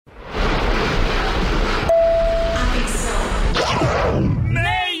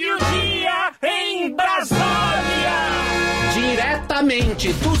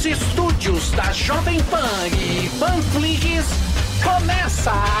Diretamente dos estúdios da Jovem Pan e Panflix,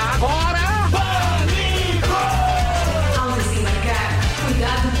 começa agora... Pânico! Ao desembarcar,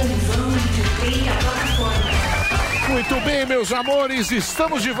 cuidado com o vão de trem à plataforma. Muito bem, meus amores,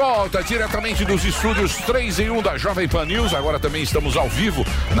 estamos de volta diretamente dos estúdios 3 em 1 da Jovem Pan News. Agora também estamos ao vivo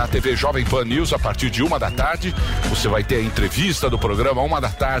na TV Jovem Pan News a partir de 1 da tarde. Você vai ter a entrevista do programa 1 da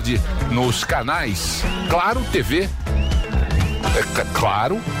tarde nos canais Claro TV,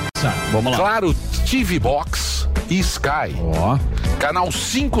 Claro, vamos lá. Claro TV Box e Sky. Canal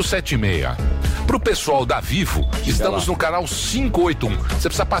 576. Pro pessoal da Vivo, estamos no canal 581. Você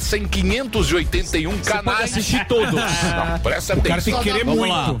precisa passar em 581 Você canais. pode assistir todos. Não, presta atenção. O cara tem que querer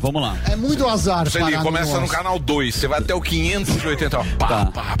muito. Vamos lá. É muito azar. Você começa no canal 2, você vai até o 580,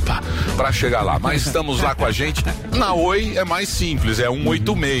 pra chegar lá. Mas estamos lá com a gente. Na Oi é mais simples, é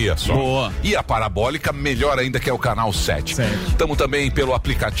 186 só. Boa. E a parabólica, melhor ainda, que é o canal 7. Estamos também pelo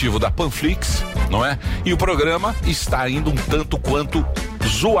aplicativo da Panflix, não é? E o programa está indo um tanto quanto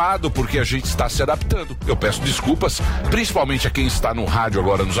zoado, porque a gente está se adaptando. Eu peço desculpas, principalmente a quem está no rádio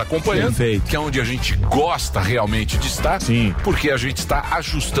agora nos acompanhando, que é onde a gente gosta realmente de estar, porque a gente está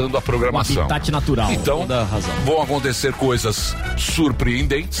ajustando a programação. Habitat natural. Então, vão acontecer coisas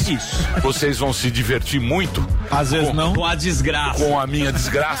surpreendentes. Isso. Vocês vão se divertir muito. Às vezes não. Com a desgraça. Com a minha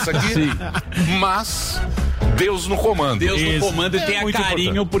desgraça aqui. Mas Deus no comando. Deus no comando, e tenha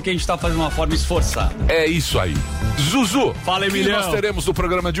carinho, importante, porque a gente está fazendo uma forma esforçada. É isso aí. Zuzu, fala, Emilhão. O que nós teremos no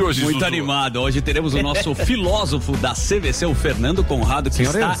programa de hoje, Muito Zuzu? animado. Hoje teremos o nosso filósofo da CVC, o Fernando Conrado, que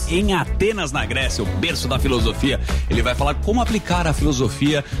está em Atenas, na Grécia, o berço da filosofia. Ele vai falar como aplicar a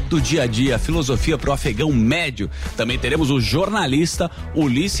filosofia do dia a dia, a filosofia para o afegão médio. Também teremos o jornalista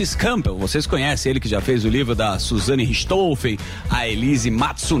Ulisses Campbell. Vocês conhecem ele, que já fez o livro da Suzane Richthofen, a Elise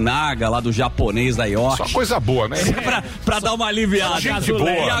Matsunaga, lá do japonês da York. Só coisa boa, né? Pra dar uma aliviada. Gente boa.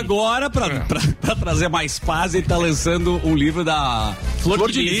 E agora, pra trazer mais paz, ele tá lançando um livro da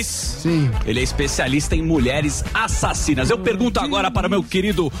Flor de Lis. Sim. Ele é especialista em mulheres assassinas. Eu pergunto agora para meu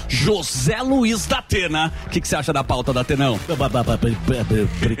querido José Luiz da Atena. O que você acha da pauta da Atenão?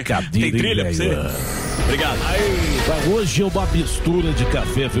 Brincadeira. Tem trilha pra você? Obrigado. Hoje é uma mistura de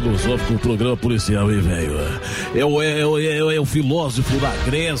café filosófico com o programa policial, hein, velho? É o filósofo da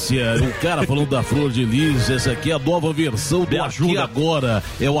Grécia, o cara falando da Flor de Lis. Essa aqui é a nova versão do Aqui Agora.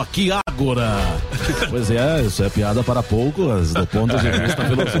 É o Aqui Agora. Pois é, isso é piada para poucos, do ponto de vista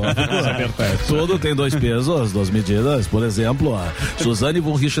filosófico. Tudo tem dois pesos, duas medidas. Por exemplo, a Suzane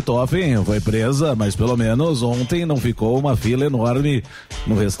von Richthofen foi presa, mas pelo menos ontem não ficou uma fila enorme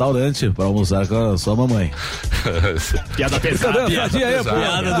no restaurante para almoçar com a sua mamãe. Piada pesada.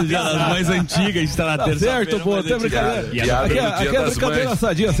 Piada do dia das mães antigas, a gente tá na terça-feira. Certo, pô, tem brincadeira. Aqui é brincadeira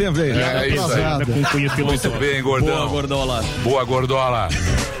sadia sempre. É isso aí. Muito bem, gordão. Boa, gordola. Boa, gordola.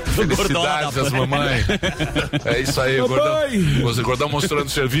 Felicidades às mamães. É isso aí, Gordão. Gordão mostrando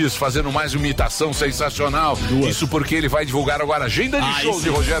serviço, fazendo mais uma imitação sensacional. Isso porque ele vai divulgar agora a agenda de show de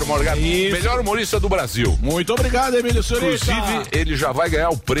Rogério Morgado, melhor humorista do Brasil. Muito obrigado, Emílio Surita. Inclusive, ele já vai ganhar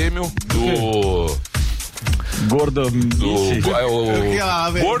o prêmio do... Gordo do ano.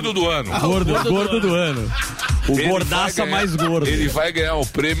 Gordo do ano. O gordaça mais gordo. Ele vai ganhar o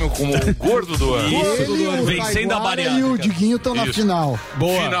prêmio como o gordo do ano. Isso, vencendo a bariátrica. E o Diguinho estão na final.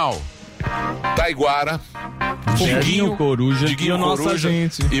 Boa. Final. Taiguara, Diguinho Coruja Diguinho e a nossa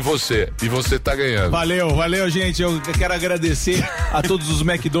gente. E você tá ganhando. Valeu, gente. Eu quero agradecer a todos os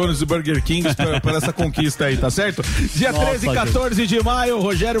McDonald's e Burger Kings por essa conquista aí, tá certo? Dia 13 e 14 de maio,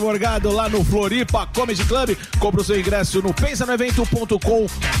 Rogério Morgado lá no Floripa Comedy Club. Compra o seu ingresso no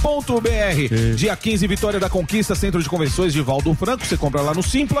pensanoevento.com.br. Dia 15, Vitória da Conquista, Centro de Convenções de Valdo Franco. Você compra lá no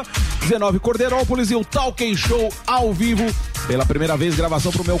Simpla. 19, Corderópolis, e o Talk Show ao vivo. Pela primeira vez,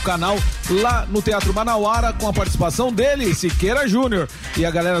 gravação pro meu canal lá no Teatro Manauara, com a participação dele, Siqueira Júnior, e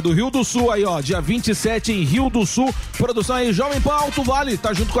a galera do Rio do Sul aí, ó, dia 27 em Rio do Sul, produção aí, Jovem Pan Alto Vale,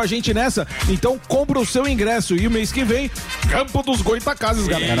 tá junto com a gente nessa, então compra o seu ingresso, e o mês que vem, Campo dos Goitacazes,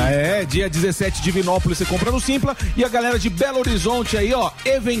 galera, dia 17 de Vinópolis, você compra no Simpla, e a galera de Belo Horizonte aí, ó,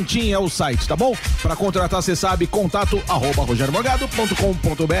 Eventim é o site, tá bom? Pra contratar, você sabe, contato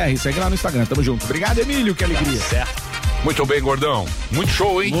 @rogeriomorgado.com.br, segue lá no Instagram, tamo junto. Obrigado, Emílio, que alegria. Certo. Muito bem, gordão. Muito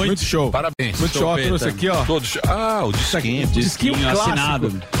show, hein? Muito show. Parabéns. Muito show. Trouxe aqui, ó. Todos. O disquinho. Disquinho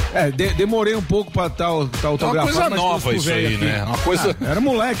assinado. Demorei um pouco pra tá autografado. É uma coisa nova isso aí, aqui, né? Uma coisa... era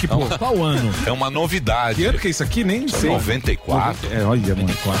moleque, pô. Qual ano? É uma novidade. Que ano que é isso aqui? Nem sei. 94. Olha, mano.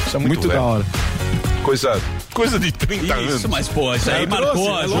 Isso é muito da hora. Coisa coisa de 30 anos. Isso, mas pô, isso aí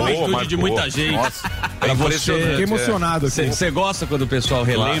marcou a juventude de muita gente. Nossa, Pra você, fiquei emocionado aqui. Você gosta quando o pessoal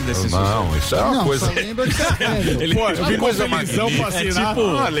relembra esses Não, isso é uma coisa. Só lembra de sério. Pô, eu vi coisa uma felizão pra assinar. tipo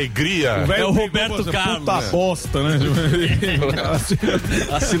Uma alegria. É o Roberto Carlos. Puta bosta, né?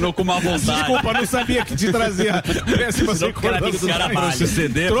 Assinou com uma vontade. Desculpa, não sabia que te trazia péssimas recordações. O cara trouxe o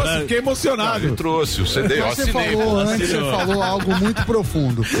CD. Trouxe, fiquei emocionado. Eu trouxe o CD, eu Mas você assinei. falou antes, você falou algo muito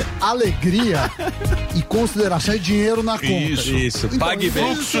profundo. Alegria e consideração é dinheiro na conta. Isso. Então, Pague em vez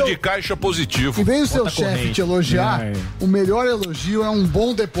bem. do Fluxo seu- de caixa positivo. Em vez do seu chefe te elogiar, É. o melhor elogio é um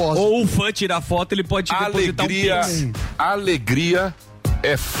bom depósito. Ou o fã tirar foto, ele pode te depositar Alegria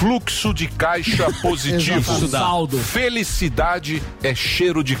é fluxo de caixa positivo. Exatamente. Saldo. Felicidade é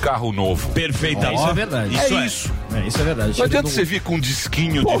cheiro de carro novo. Perfeitamente. Isso é verdade. Isso. Isso é verdade. Não adianta você vir com um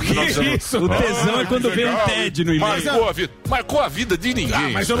disquinho de Que isso? O tesão é quando vem um legal, TED no e-mail. Marcou a vida de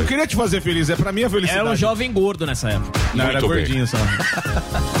ninguém. Mas eu não queria te fazer feliz, é pra minha felicidade. Era um jovem gordo nessa época. Não, era Muito bem. gordinho só.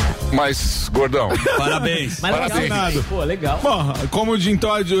 Mas, gordão, Parabéns. Mas Parabéns. legal. Pô, legal. Bom, como de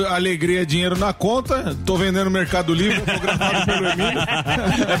então alegria é dinheiro na conta, tô vendendo no Mercado Livre, fotografado pelo Emílio.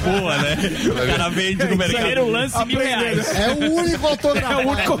 É boa, né? O cara vende no mercado. Primeiro lance, R$1.000. É o único autografado. É o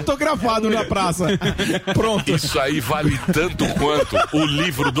único autografado na praça. Pronto. isso aí vale tanto quanto o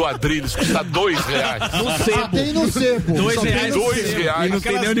livro do Adriles, custa R$2. Só tem no sebo. Só tem R$2. no R$2. sebo. E não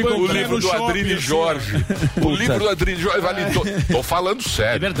tem nem onde O comprar livro no do shopping, Adriles assim, Jorge. O livro do Adriles Jorge vale. Tô falando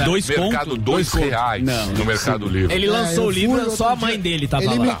sério. É verdade. Dois Mercado conto? R$2 no Mercado Livre. Ele lançou eu o livro, fui só a outro mãe dia- dele tava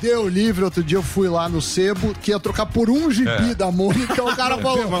Ele lá. me deu o livro, outro dia eu fui lá no sebo, que ia trocar por um gibi da Mônica, o cara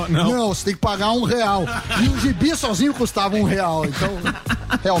falou, não, você tem que pagar R$1. E o gibi sozinho custava R$1, então,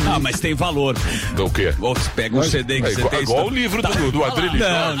 realmente. Ah, mas tem valor. O quê? Ou você pega um CD que É você igual, tem. igual o livro do Adriles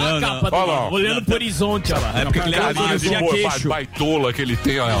Não, Jorge. não, Capa não. Olha lá. olhando pro horizonte, olha lá. É porque ele era Carinha de tinha boa, queixo. baitola que ele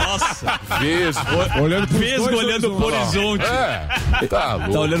tem, olha. Nossa. Vesgo. Olhando pros Vesgo dois olhando pro horizontes. horizonte. Tá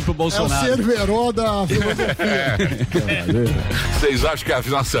louco. Tá olhando pro É o Bolsonaro. Cerveró da filosofia. Vocês acham que a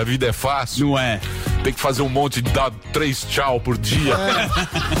nossa vida é fácil? Não é. Tem que fazer um monte de dar 3 tchau por dia.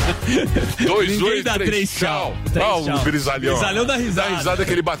 2, Ninguém 8, dá 3 três tchau. Três Olha o tchau. grisalhão. Grisalhão dá risada. Dá risada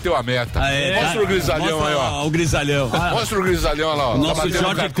que ele bateu a meta. Ah, é? Mostra o grisalhão Mostra aí, ó. lá, o grisalhão. Mostra o grisalhão, olha lá. Ó. Nosso Tá batendo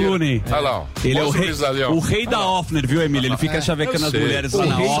George carteira. Clooney. Olha lá, ó. Ele é o Mostra rei, grisalhão. o rei da Offner, viu, Emílio? Ele fica chavecando eu as sei. mulheres lá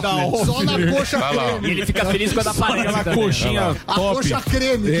na rei da Offner. Só na coxa Vai lá. creme. E ele fica feliz quando aparece Aquela também. coxinha A top. coxa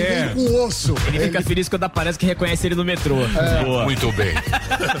creme, que É. vem com osso. Ele fica feliz quando aparece que reconhece ele no metrô. Boa, Muito bem.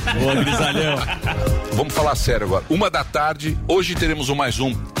 boa, grisalhão. Vamos falar sério agora. 1h, hoje teremos mais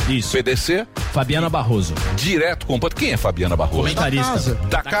um Isso. PDC, Fabiana Barroso. direto com... Quem é Fabiana Barroso? Comentarista. casa.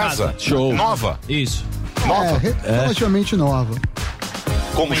 Da casa? Show. Nova? Isso. Relativamente nova.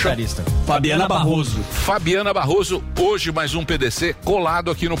 Como chama? Comentarista. Fabiana Barroso. Fabiana Barroso, hoje mais um PDC colado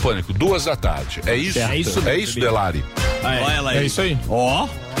aqui no Pânico, 2h. É isso? É isso É mesmo, isso, Delari? Olha ela aí. É isso aí. Ó.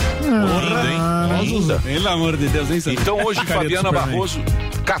 Linda, hein? Linda. Pelo amor de Deus, hein, Sandro? Então hoje, Carinha do Fabiana Superman. Barroso,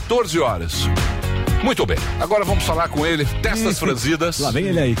 14 horas. Muito bem, agora vamos falar com ele, testas franzidas. Lá vem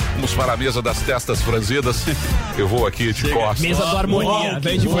ele aí. Vamos para a mesa das testas franzidas. Eu vou aqui de costas. Mesa do Harmonia.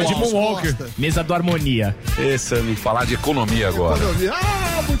 Vem de Foi de Moonwalker. Mesa do Harmonia. Esse, amigo. Falar de economia agora.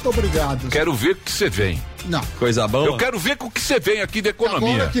 Muito obrigado. Quero ver o que você vem. Não. Coisa boa. Eu quero ver com o que você vem aqui de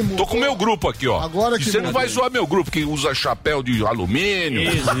economia. Agora que mudou. Tô com o meu grupo aqui, ó. Agora E que você não mudou. vai zoar meu grupo, que usa chapéu de alumínio.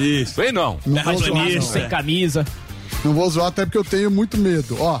 Isso. Vem não. Não vou zoar, Terraplanista, não. sem camisa. Não vou zoar até porque eu tenho muito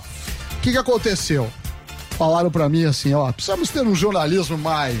medo. Ó, o que aconteceu? Falaram pra mim assim, ó, precisamos ter um jornalismo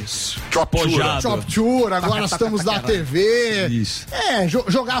mais Pojado. chop tour, agora estamos na TV. Isso. É,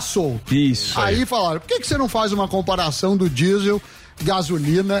 jogar solto. Isso. Aí falaram, por que você não faz uma comparação do diesel,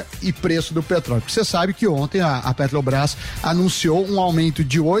 gasolina e preço do petróleo? Porque você sabe que ontem a Petrobras anunciou um aumento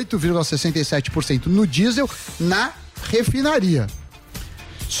de 8,67% no diesel na refinaria.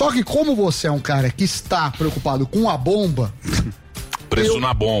 Só que como você é um cara que está preocupado com a bomba, Preço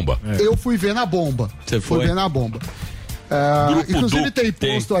na bomba. eu fui ver na bomba. Você Fui foi? ver na bomba. Grupo Inclusive duplo.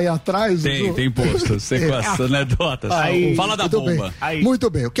 tem posto aí atrás. Tem posto. Você com as anedotas. Fala da Muito bomba. bem. Muito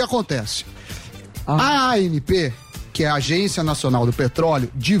bem. O que acontece? A ANP, que é a Agência Nacional do Petróleo,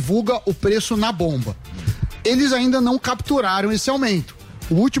 divulga o preço na bomba. Eles ainda não capturaram esse aumento.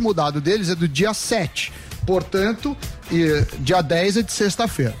 O último dado deles é do dia 7. Portanto, dia 10 é de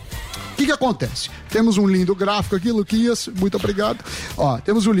sexta-feira. O que acontece? Temos um lindo gráfico aqui, Luquinhas, muito obrigado. Ó,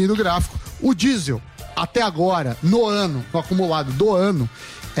 temos um lindo gráfico. O diesel, até agora, no ano, no acumulado do ano,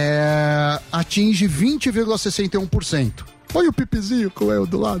 atinge 20,61%. Olha o pipizinho com eu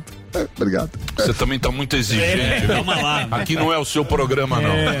do lado. Obrigado. Você também tá muito exigente. Calma lá. Aqui não é o seu programa,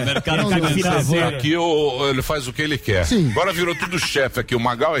 não. Mercado financeiro. Aqui ele faz o que ele quer. Sim. Agora virou tudo chefe aqui. O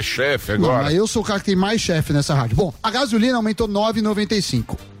Magal é chefe Não, agora. mas eu sou o cara que tem mais chefe nessa rádio. Bom, a gasolina aumentou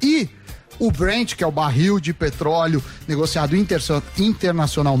 9,95. E o Brent, que é o barril de petróleo negociado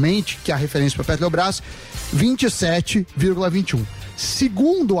internacionalmente, que é a referência para a Petrobras, 27,21.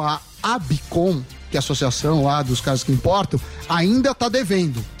 Segundo a Abicom, que é a associação lá dos caras que importam, ainda está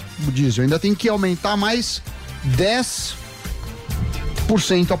devendo o diesel. Ainda tem que aumentar mais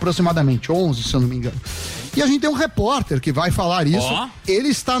 10% aproximadamente, 11%, se eu não me engano. E a gente tem um repórter que vai falar isso. Ele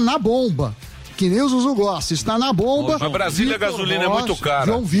está na bomba. Que nem o Zuzu gosta, está na bomba. Mas Brasília a gasolina é muito cara.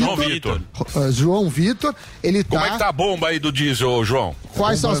 João Vitor, ele tá... Como é que tá a bomba aí do diesel, João?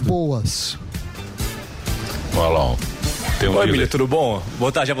 Quais são as boas? Olha lá, ó. Oi, Emílio, tudo bom?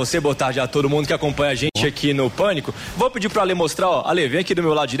 Boa tarde a você, boa tarde a todo mundo que acompanha a gente aqui no Pânico. Vou pedir pra Ale mostrar, ó. Ale, vem aqui do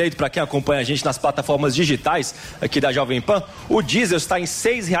meu lado direito, pra quem acompanha a gente nas plataformas digitais aqui da Jovem Pan. O diesel está em R$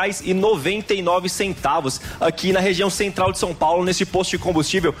 6,99 aqui na região central de São Paulo, nesse posto de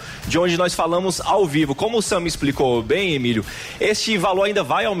combustível de onde nós falamos ao vivo. Como o Sam me explicou bem, Emílio, este valor ainda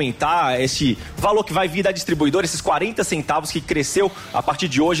vai aumentar, esse valor que vai vir da distribuidora, esses 40 centavos que cresceu a partir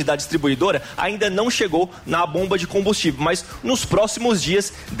de hoje da distribuidora, ainda não chegou na bomba de combustível, mas nos próximos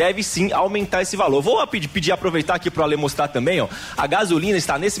dias deve sim aumentar esse valor. Vou pedir aproveitar aqui para o Ale mostrar também, ó. A gasolina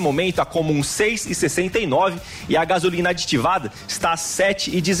está nesse momento a comum R$ 6,69 e a gasolina aditivada está a R$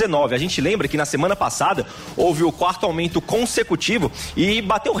 7,19. A gente lembra que na semana passada houve o quarto aumento consecutivo e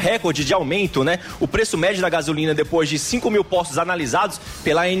bateu recorde de aumento, né? O preço médio da gasolina, depois de 5 mil postos analisados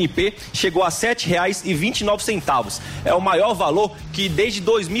pela ANP, chegou a R$ 7,29. É o maior valor que desde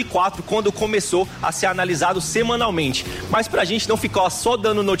 2004, quando começou a ser analisado semanalmente. Mas pra gente não ficar só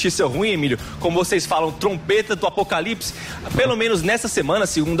dando notícia ruim, Emílio, como vocês falam, trompeta do apocalipse, pelo menos nessa semana,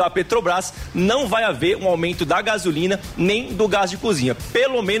 segundo a Petrobras, não vai haver um aumento da gasolina nem do gás de cozinha.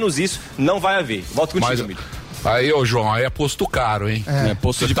 Pelo menos isso não vai haver. Volto contigo, Emílio. Aí, ô João, aí é posto caro, hein? É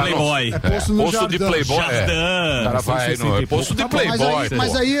posto de Playboy. É posto no posto de Playboy. O cara vai no posto de Playboy.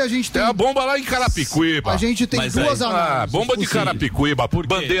 Mas aí a gente tem... Tem a bomba lá em Carapicuíba. A gente tem duas análises. Bomba de Carapicuíba,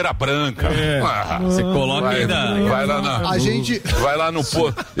 bandeira branca. Você coloca ainda... Vai lá na... A gente... Vai lá no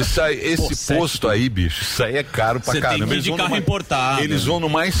posto. Esse posto aí, bicho, isso aí é caro pra caramba. Você tem que ir de carro importado. Eles vão no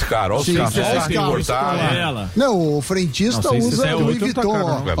mais caro. Olha os carros importados. Não, o frentista usa o Louis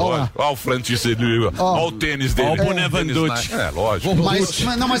Vuitton. Olha o frentista, olha o tênis dele. Olha o boné Van Dutch. É, lógico.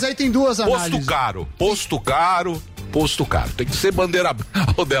 Mas aí tem duas análises. Posto caro. Tem que ser bandeira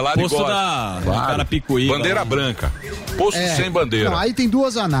branca. O Delari posto gosta. da Carapicuíba. Bandeira branca. Posto sem bandeira. Não, aí tem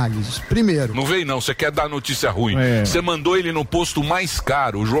duas análises. Primeiro... Não vem não, você quer dar notícia ruim. Você mandou ele no posto mais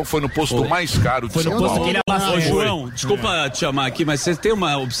caro. O João foi no posto mais caro de São Paulo. Que ele Ô, João, desculpa te chamar aqui, mas você tem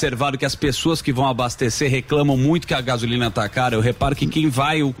observado que as pessoas que vão abastecer reclamam muito que a gasolina tá cara? Eu reparo que quem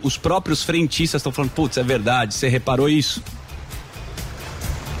vai, os próprios frentistas estão falando, putz, é verdade, você reparou isso?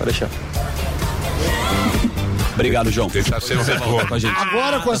 Pode deixar. Obrigado, João. Deixa você com a gente.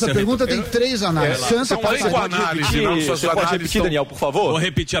 Agora, com essa pergunta, tem três análises. São cinco análises, não suas Você pode análises. repetir, Daniel, por favor? Vou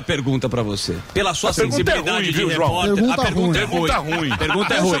repetir a pergunta pra você. Pela sua pergunta é sensibilidade ruim, de viu, João? repórter, a Pergunta pergunta é ruim.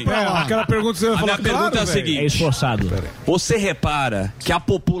 Pergunta é ruim. Aquela pergunta que você vai A falar, minha pergunta é a É seguinte: esforçado. você repara que a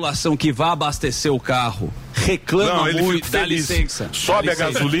população que vai abastecer o carro reclama Não, ele muito, fica dá feliz. licença. Sobe Dá a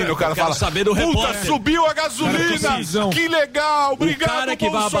licença. gasolina e o cara Eu quero fala: saber do puta, repórter. subiu a gasolina! Que legal, obrigado, O cara que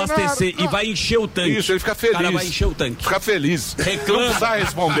vai Bolsonaro. abastecer e vai encher o tanque. Isso, ele fica feliz. O cara vai encher o tanque. Fica feliz. Reclama. Não precisa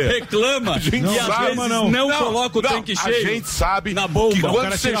responder. Reclama. Não E às sabe, vezes não coloca o tanque cheio. A gente sabe na bomba. que O quando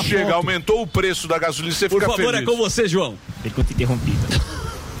cara você tira chega, foto. aumentou o preço da gasolina, você Por fica favor, feliz. é com você, João. Pergunta interrompida.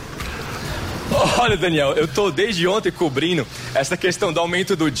 Olha, Daniel, eu tô desde ontem cobrindo essa questão do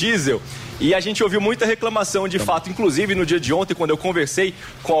aumento do diesel e a gente ouviu muita reclamação de fato, inclusive no dia de ontem, quando eu conversei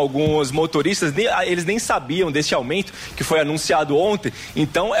com alguns motoristas, eles nem sabiam desse aumento que foi anunciado ontem,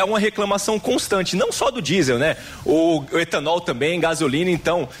 então é uma reclamação constante, não só do diesel, né? O etanol também, gasolina,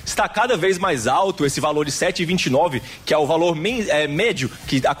 então está cada vez mais alto esse valor de 7,29, que é o valor médio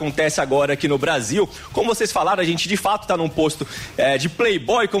que acontece agora aqui no Brasil. Como vocês falaram, a gente de fato está num posto de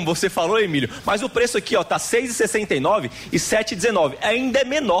Playboy, como você falou, Emílio, mas o preço aqui, ó, tá 6,69 e 7,19. Ainda é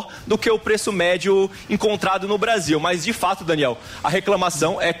menor do que o preço médio encontrado no Brasil, mas de fato, Daniel, a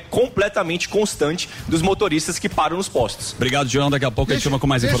reclamação é completamente constante dos motoristas que param nos postos. Obrigado, João. Daqui a pouco a gente chama com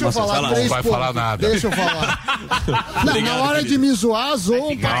mais informações. Vai lá. Não vai falar nada. Deixa eu falar. Não, na hora de me zoar,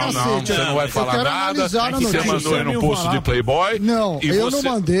 zoam pra Não, cacete. você não vai falar quero nada. analisar a Você notícia. mandou ele no posto de Playboy. Não, e eu você...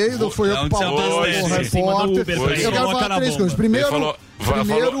 não mandei, não foi eu que Onde você pautei abastece? o Você mandou repórter. Uber pra Eu ele. quero Coloca falar na três bomba. coisas. Primeiro, Ele falou,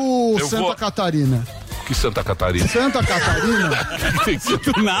 primeiro eu Santa vou- Catarina. que Santa Catarina? Santa Catarina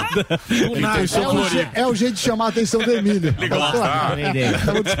Do nada. é o jeito de chamar a atenção do Emílio.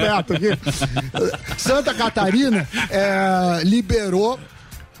 Tá muito esperto aqui. Santa Catarina liberou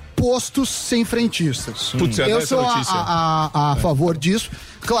postos sem frentistas. Putz, eu sou a favor disso.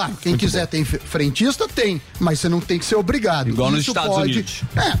 Claro, quem quiser ter frentista, tem, mas você não tem que ser obrigado. Igual nos Estados Unidos.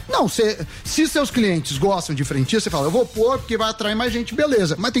 Se seus clientes gostam de frentista, você fala, eu vou pôr porque vai atrair mais gente,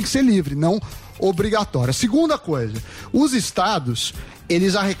 beleza. Mas tem que ser livre, não obrigatório. Segunda coisa, os estados,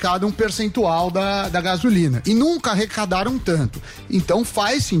 eles arrecadam um percentual da gasolina e nunca arrecadaram tanto. Então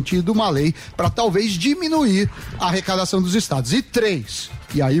faz sentido uma lei para talvez diminuir a arrecadação dos estados. E 3,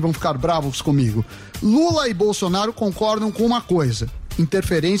 e aí vão ficar bravos comigo, Lula e Bolsonaro concordam com uma coisa: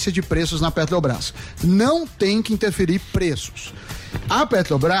 interferência de preços na Petrobras. Não tem que interferir preços. A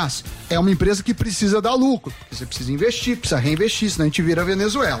Petrobras é uma empresa que precisa dar lucro, porque você precisa investir, precisa reinvestir, senão a gente vira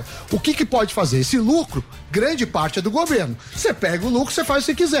Venezuela. O que pode fazer? Esse lucro, grande parte é do governo. Você pega o lucro, você faz o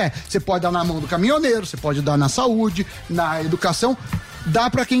que você quiser. Você pode dar na mão do caminhoneiro, você pode dar na saúde, na educação, dá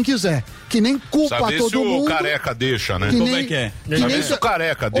pra quem quiser. Que nem culpa Saber todo se mundo. O careca deixa, né? Como é que é? Saber se o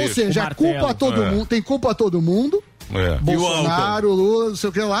careca deixa. Ou seja, culpa todo mundo, tem culpa todo mundo. Bolsonaro, Lula, não sei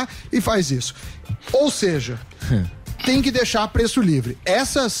o que lá, e faz isso. Ou seja, tem que deixar preço livre.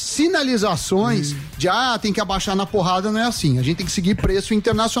 Essas sinalizações de tem que abaixar na porrada não é assim. A gente tem que seguir preço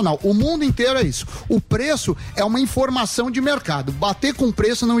internacional. O mundo inteiro é isso. O preço é uma informação de mercado. Bater com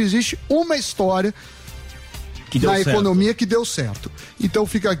preço não existe uma história na economia que deu certo. Então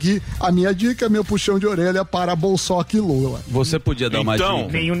fica aqui a minha dica, meu puxão de orelha para Bolsonaro e Lula. Você podia dar uma dica?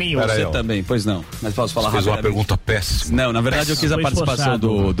 Nenhum. Você também, pois não. Mas posso falar rapidamente? Fez uma pergunta péssima. Não, na verdade eu quis a participação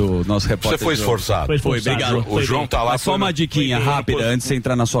do nosso repórter. Você foi esforçado. Foi, obrigado. O João tá lá. Mas só uma diquinha rápida antes de você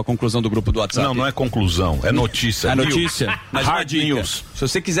entrar na sua conclusão do grupo do WhatsApp. Não é conclusão, é notícia. É notícia. Mas Hard news. Se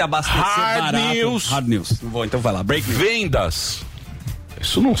você quiser abastecer Hard barato. News. Hard news. Bom, então vai lá. Break news. Vendas.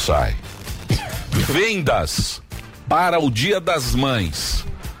 Isso não sai. Vendas para o Dia das Mães.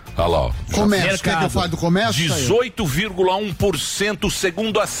 Olha lá, ó. Comércio, quer que eu fale do comércio? 18,1%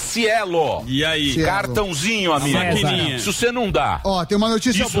 segundo a Cielo. E aí? Cielo. Cartãozinho, amigo. Maquininha. Se você não dá. Ó, tem uma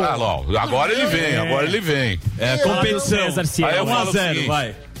notícia boa. Agora ele vem. É competição. Aí eu falo 1-0,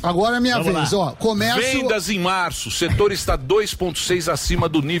 vai. Agora é minha vez, ó. Comércio. Vendas em março, o setor está 2,6 acima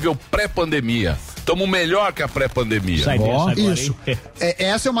do nível pré-pandemia. Estamos melhor que a pré-pandemia. Isso.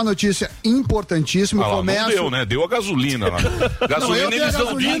 Essa é uma notícia importantíssima. Comércio. Não deu, né? Deu a gasolina lá. Gasolina eles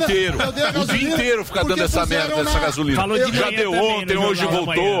dão o dia inteiro. O dia inteiro fica dando essa merda dessa gasolina. Já deu ontem, hoje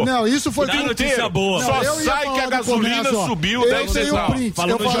voltou. Não, isso foi dia inteiro. Boa. Só sai que a gasolina subiu 10 centavos.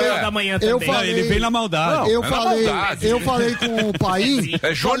 Falou no Jornal da Manhã também. Ele vem na maldade. Eu falei com o Paim.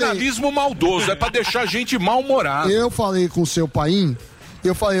 É jornalismo maldoso, é pra deixar a gente mal-humorada. Eu falei com o seu Paim.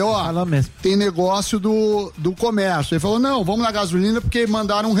 Eu falei, tem negócio do comércio. Ele falou, não, vamos na gasolina porque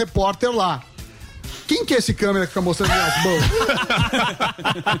mandaram um repórter lá. Quem que é esse câmera que fica mostrando minhas mãos?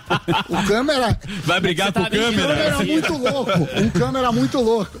 O câmera... Vai brigar com o câmera? Um câmera muito louco. Um câmera muito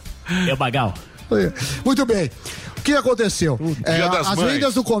louco. É o Bagal. Muito bem. O que aconteceu? As Mães.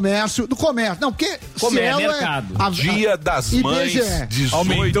 vendas do comércio. Não, porque Cielo mercado. Dia das Mães, 18.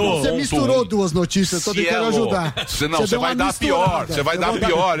 Aumentou. Você misturou duas notícias, tô tentando ajudar. Você vai dar pior,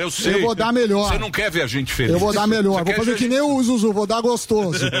 eu sei. Eu vou dar melhor. Você não quer ver a gente feliz. Eu vou dar melhor, vou fazer que nem o Zuzu, vou dar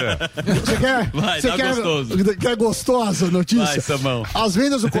gostoso. Você quer? Gostoso. Quer gostosa notícia? Vai, Samão. As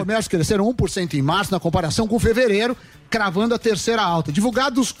vendas do comércio cresceram 1% em março na comparação com fevereiro, cravando a terceira alta.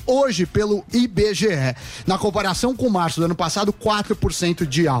 Divulgados hoje pelo IBGE. Na comparação com março do ano passado, 4%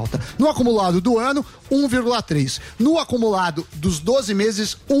 de alta. No acumulado do ano, 1,3%. No acumulado dos 12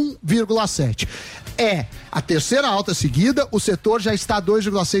 meses, 1,7%. É a terceira alta seguida, o setor já está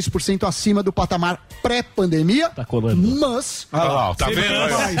 2,6% acima do patamar pré-pandemia, Tá colando. Mas... Olha lá, tá vendo?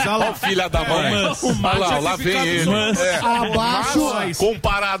 Olha o filho da mãe. Olha lá vem ele. Abaixo...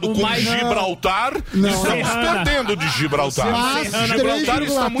 Comparado com Gibraltar, estamos perdendo de Gibraltar. Mas Gibraltar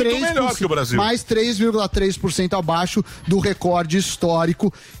está muito melhor que o Brasil. Mais 3,3% abaixo do recorde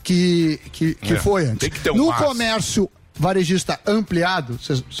histórico que foi antes. Tem que ter um no máximo. Comércio varejista ampliado,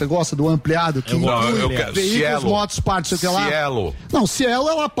 você gosta do ampliado? Que eu quero veículos, Cielo. Motos, partes, sei o que lá. Cielo. Não, Cielo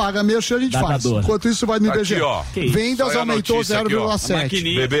ela paga merchan, a gente faz. Enquanto isso vai no IBGE. Aqui, ó. Vendas aumentou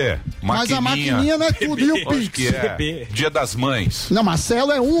 0,7%. Bebê, Mas a maquininha não é tudo, e o Acho que Pix? é. Dia das Mães. Não, mas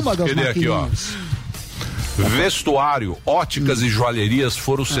Cielo é uma das Cadê aqui, ó? maquininhas. Vestuário, óticas e joalherias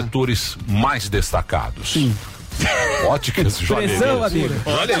foram os setores mais destacados. Sim. Óticas Pressão, amigo.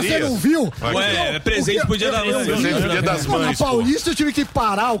 Você não viu? Ué, é presente pro Dia da Mãe. Presente pro Dia das Mães. Na Paulista eu tive que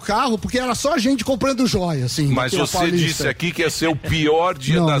parar o carro porque era só gente comprando joia, assim. Mas você disse aqui que ia ser o pior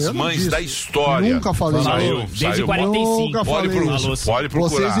Dia das Mães da história. Nunca falei Saiu. Desde 45. Pode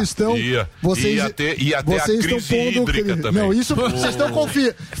procurar. Vocês estão... Ia ter a crise hídrica também. Não, isso vocês estão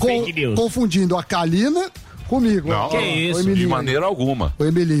confundindo a Kalina comigo. Não, que isso? De maneira alguma. O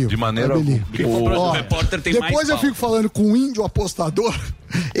Emilio. De maneira alguma. O repórter tem depois mais eu pau. fico falando com o índio apostador,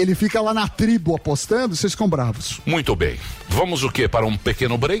 ele fica lá na tribo apostando, vocês ficam bravos. Muito bem. Vamos o quê? Para um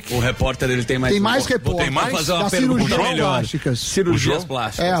pequeno break? O repórter, ele tem mais... Tem mais repórter. Tem mais? Fazer uma Das pergunta cirurgias melhor. plásticas. Cirurgias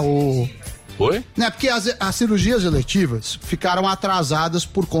plásticas. Oi? Né, porque as cirurgias eletivas ficaram atrasadas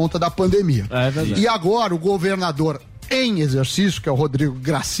por conta da pandemia. É verdade. E agora o governador em exercício, que é o Rodrigo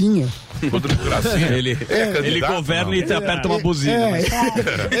Gracinha. Rodrigo Gracinha. Ele candidato, governa não? e aperta uma buzina.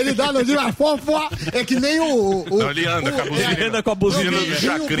 Ele dá no dia, é que nem o Não, ele anda com a buzina. Ele anda com a buzina do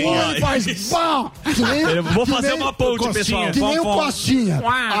Chacrinha. Ele faz pão. Vou fazer uma ponte, pessoal. Que nem o Fom, fom. Costinha.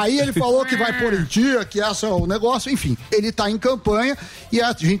 Aí ele falou que vai pôr em dia, que esse é o negócio. Enfim, ele tá em campanha e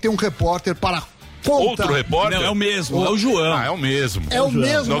a gente tem um repórter para conta. Outro repórter? Não, é o mesmo, é o João. Ah, é o mesmo. É o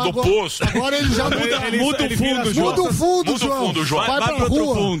mesmo. Não, do agora, posto. Agora ele já muda Muda o fundo, João. Muda o fundo, Muda o fundo, João. Vai Vai pra pro outro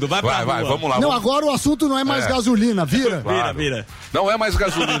rua. fundo, vai pra Vai, rua. vamos lá. Não, vamos. agora o assunto não é mais gasolina, vira. Claro. Vira. Não é mais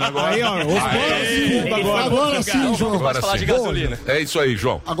gasolina agora. Aí, ó, Agora sim, João. Agora falar sim. de gasolina. É isso aí,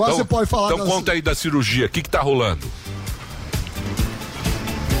 João. Agora você pode falar Então das- conta aí da cirurgia. O que tá rolando?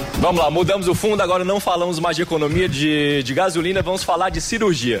 Vamos lá, mudamos o fundo, agora não falamos mais de economia de gasolina, vamos falar de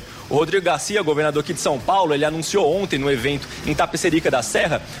cirurgia. O Rodrigo Garcia, governador aqui de São Paulo, ele anunciou ontem no evento em Tapecerica da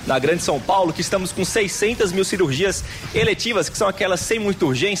Serra, na Grande São Paulo, que estamos com 600 mil cirurgias eletivas, que são aquelas sem muita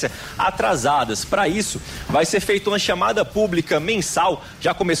urgência, atrasadas. Para isso, vai ser feita uma chamada pública mensal,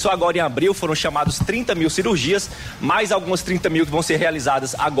 já começou agora em abril, foram chamados 30 mil cirurgias, mais algumas 30 mil que vão ser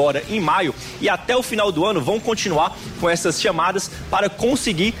realizadas agora em maio, e até o final do ano vão continuar com essas chamadas para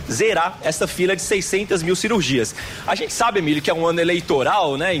conseguir zerar essa fila de 600 mil cirurgias. A gente sabe, Emílio, que é um ano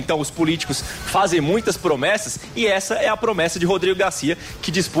eleitoral, né? Então os políticos fazem muitas promessas e essa é a promessa de Rodrigo Garcia,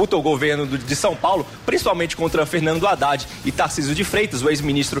 que disputa o governo de São Paulo, principalmente contra Fernando Haddad e Tarcísio de Freitas, o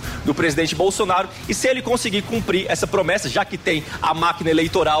ex-ministro do presidente Bolsonaro. E se ele conseguir cumprir essa promessa, já que tem a máquina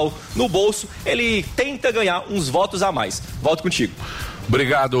eleitoral no bolso, ele tenta ganhar uns votos a mais. Volto contigo.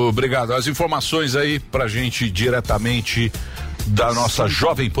 Obrigado. As informações aí pra gente diretamente da nossa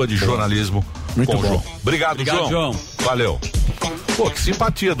Jovem Pan de Jornalismo com o João. Obrigado, João. Valeu. Pô, que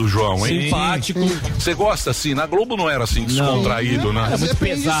simpatia do João, hein? Simpático. Você gosta assim? Na Globo não era assim, descontraído, né? É muito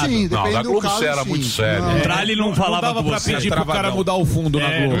Depende, pesado. sim, Não, depende na do Globo caso, você era sim. muito sério. Não, Tralli não falava dava com pra você. pedir pro cara mudar o fundo na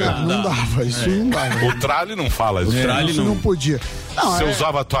Globo. não dava, isso não dava. O Tralli não fala isso. Isso não podia. Não, Você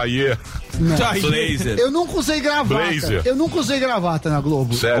usava toalha. Blazer. eu nunca usei gravata. Blazer. Eu nunca usei gravata na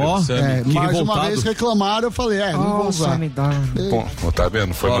Globo. Sério? Ó, É, que mas uma revoltado. vez reclamaram, eu falei, não vou usar. Pô, tá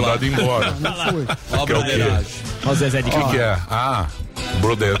vendo? Foi mandado embora. Não foi. Ó, Que é o quê? broderagem. Ó, o Zezé de O que é? Ah,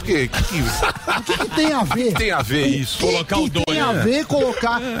 brother. O que O que tem a ver? tem a ver isso? Colocar o Tem dono. a ver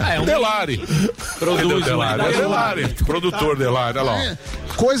colocar Delari. Produz Delari. É Delari. Produtor Delari, olha lá.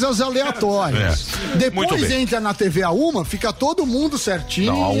 coisas aleatórias. Muito Depois bem. entra na TV a uma, fica todo mundo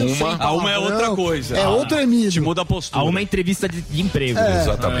certinho. Não, a Uma- sem A uma é palavrão. outra coisa. É outro Te Emílio. muda a postura. A uma entrevista de emprego.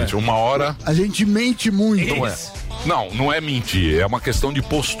 Exatamente. Uma hora A gente mente muito. não é. Não é mentir. É uma questão de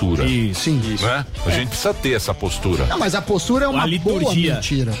postura. Sim. Né? A gente precisa ter essa postura. Não, mas a postura é uma A boa liturgia.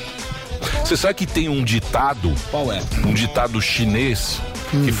 mentira. Você sabe que tem um ditado, Qual é? um ditado chinês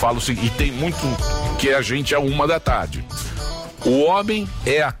que fala o seguinte, e tem muito que a gente é 1h. O homem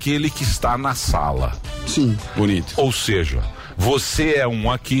é aquele que está na sala. Sim. Bonito. Ou seja, você é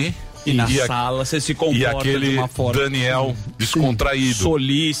um aqui E na a- sala você se e comporta de aquele uma forma Daniel descontraído.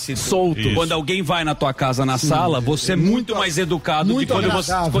 solícito, solto. Isso. Quando alguém vai na tua casa na sala, você é muito mais educado do que muito quando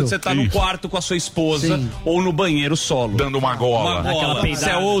você, agradável. quando você tá no Isso. quarto com a sua esposa Sim. ou no banheiro solo. Dando uma gola. Uma Aquela bola, peidada.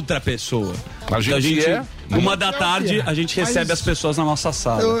 você é outra pessoa. A gente é. 1h a gente recebe Mas as pessoas na nossa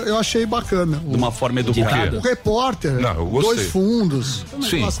sala. Eu achei bacana. De uma forma educada. O repórter, Não, eu gostei. 2 fundos.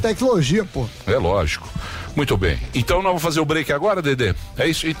 Sim. As tecnologia, pô. É lógico. Muito bem. Então nós vamos fazer o break agora, Dedê? É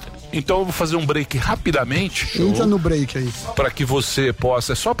isso? Então eu vou fazer um break rapidamente. Entra no break aí. Para que você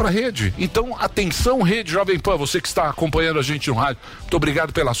possa, é só para rede. Então, atenção, Rede Jovem Pan, você que está acompanhando a gente no rádio, muito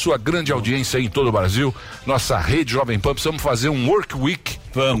obrigado pela sua grande audiência aí em todo o Brasil. Nossa Rede Jovem Pan, precisamos fazer um work week.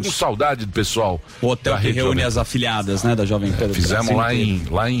 Vamos. Com saudade do pessoal. O hotel da que Rede reúne Jovem as Pan. afiliadas, né, da Jovem Pan. do Fizemos Brasil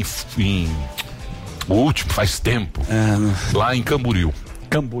lá inteiro. em o último, faz tempo. Lá em Camboriú.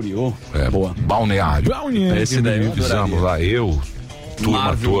 Camboriú. É, Boa. Balneário. Esse daí eu Fizemos adoraria. lá, eu, turma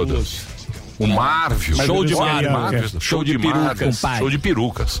Marvel toda. Luz. O Marvel. Show de Marvel. Show de perucas. Show de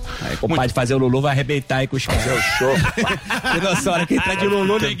perucas. Aí, compadre, fazer o Lulu vai arrebentar aí com os caras. É o show. Nossa hora que entrar de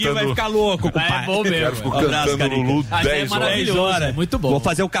Lulu, ninguém vai ficar louco, compadre. É bom mesmo. Fico cantando Lulu 10 horas. Muito bom. Vou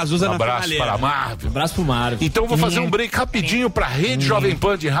fazer o Cazuza na Abraço finaleira. para a Marvel. Abraço pro Mário. Então vou fazer um break rapidinho pra Rede Jovem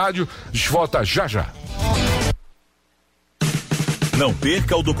Pan de rádio. A gente volta já já. Não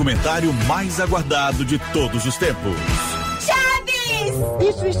perca o documentário mais aguardado de todos os tempos. Chaves!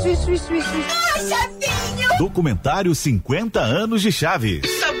 Isso. Ai, Chavinho! Documentário 50 anos de Chaves.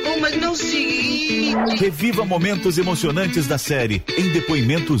 Tá bom, mas não se... Reviva momentos emocionantes da série em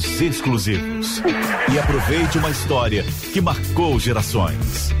depoimentos exclusivos. E aproveite uma história que marcou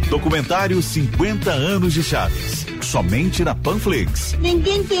gerações. Documentário 50 anos de Chaves. Somente na Panflix.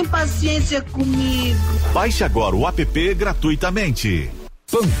 Ninguém tem paciência comigo. Baixe agora o app gratuitamente.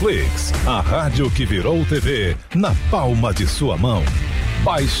 Panflix, a rádio que virou TV na palma de sua mão.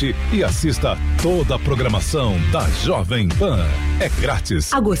 Baixe e assista toda a programação da Jovem Pan. É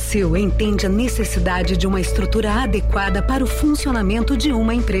grátis. A Gocil entende a necessidade de uma estrutura adequada para o funcionamento de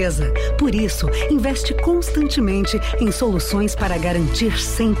uma empresa. Por isso, investe constantemente em soluções para garantir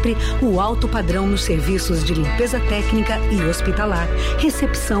sempre o alto padrão nos serviços de limpeza técnica e hospitalar,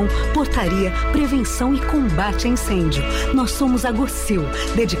 recepção, portaria, prevenção e combate a incêndio. Nós somos a Gocil,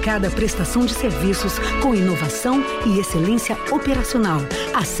 dedicada à prestação de serviços com inovação e excelência operacional.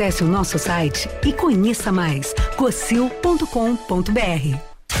 Acesse o nosso site e conheça mais. gocil.com.br.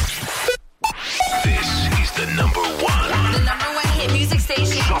 This is the number one. The number one hit music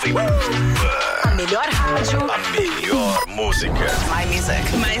station. Jovem Pan. A melhor rádio. A melhor música. My music.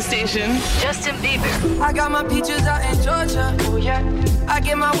 My station. Justin Bieber. I got my peaches out in Georgia. Oh yeah. I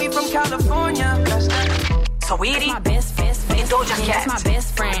get my weed from California. Sweetie. My best and Doja Cat. That's my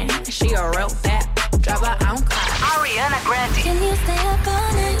best friend. She a real bad. Drive her own car. Ariana Grande. Can you stay up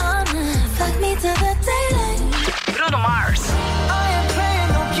all night? Fuck me to the daylight. Bruno Mars. I am playing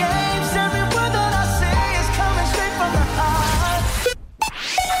no games. Every word that I say is coming straight from the heart.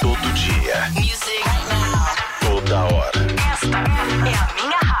 Todo dia. Music. Right now. Toda hora. Esta é a minha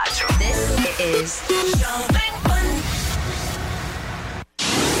rádio. This is Jovem Pan.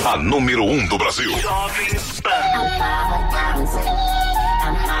 A número 1 do Brasil. Jovem Pan.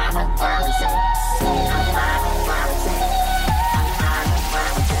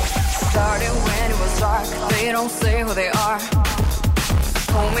 Started when it was dark. They don't say who they are.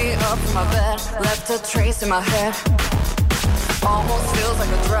 Pull me up from my bed. Left a trace in my head. Almost feels like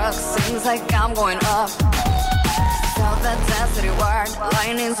a drug. Seems like I'm going up. Felt that density wired.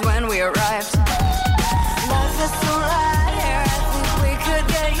 Lightnings when we arrived. Life is so light here. I think we could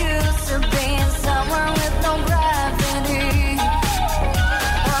get used to being somewhere with no gravity.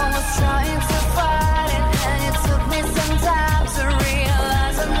 I was trying to fight it, and it took me some time to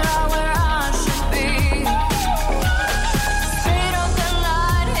realize I'm not where I should be. Speed of the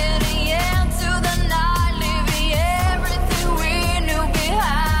light, heading into the night, leaving everything we knew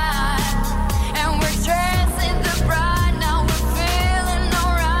behind. And we're chasing the bright, now we're feeling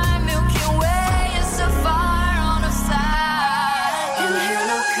alright. Milky Way is so far on the side.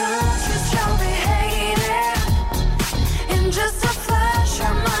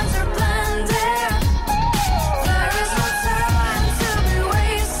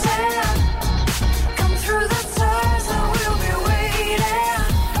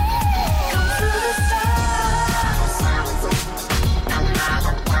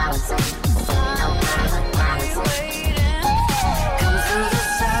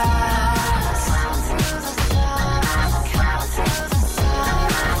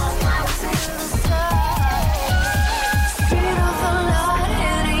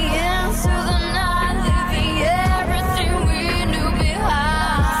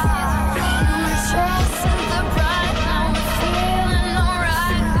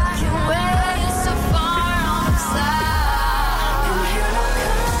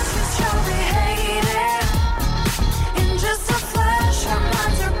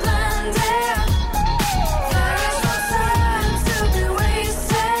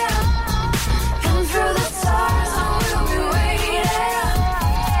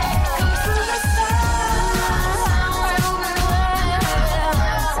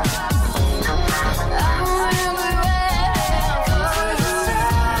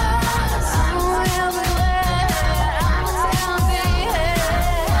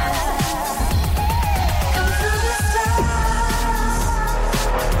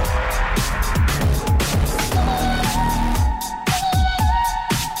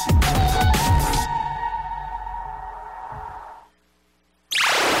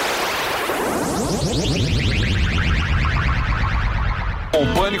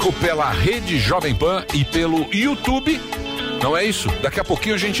 pela Rede Jovem Pan e pelo YouTube. Não é isso? Daqui a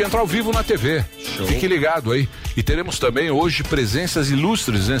pouquinho a gente entra ao vivo na TV. Show. Fique ligado aí. E teremos também hoje presenças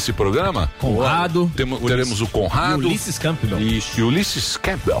ilustres nesse programa. Conrado. Teremos o Conrado. E Ulisses Campbell. Isso. E Ulisses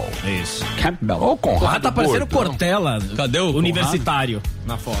Campbell. Isso. Campbell. Ó, o Conrado tá parecendo Bordão. Cortella. Cadê o universitário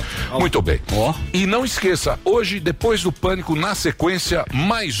na foto? Muito bem. E não esqueça, hoje, depois do Pânico, na sequência,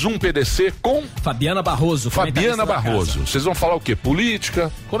 mais um PDC com Fabiana Barroso. Fabiana Barroso. Vocês vão falar o quê? Política?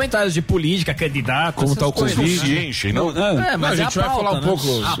 Comentários de política, candidato. Como tá o Vocês não se Covid? enchem, não? Mas a gente vai falar um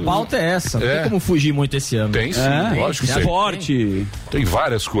pouco. A pauta é essa. Não tem como fugir muito esse ano. Tem sim, lógico que tem. Forte. Tem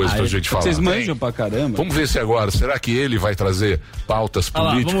várias coisas pra gente falar. Vocês manjam pra caramba. Vamos ver se agora, será que ele vai trazer pautas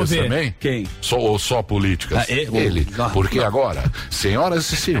políticas também? Quem? Ou só políticas? Ele. Porque agora, senhoras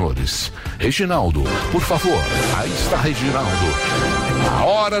e senhores, Reginaldo, por favor, aí está Reginaldo. A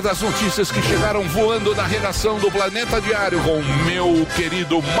hora das notícias que chegaram voando da redação do Planeta Diário com o meu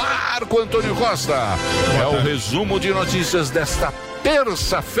querido Marco Antônio Costa. É o resumo de notícias desta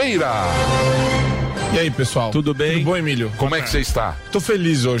terça-feira. E aí, pessoal? Tudo bem? Tudo bom, Emílio? Como é que você está? Tô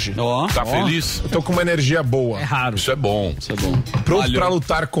feliz hoje. Tá feliz? Eu tô com uma energia boa. É raro. Isso é bom. Pronto pra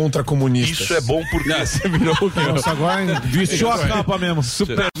lutar contra comunistas. Isso é bom porque... Você virou o quê? Nossa, agora vestiu a capa mesmo.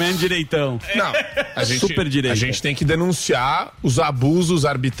 Superman direitão. Não, Super direita. A gente tem que denunciar os abusos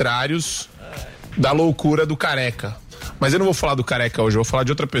arbitrários da loucura do Careca. Mas eu não vou falar do Careca hoje, eu vou falar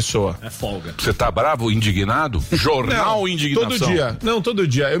de outra pessoa. É folga. Você tá bravo, indignado? Jornal Não, Indignação. todo dia. Não, todo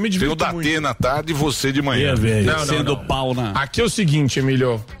dia. Eu me Tem divirto o Datê muito. na tarde e você de manhã. Sendo pau na... Aqui é o seguinte,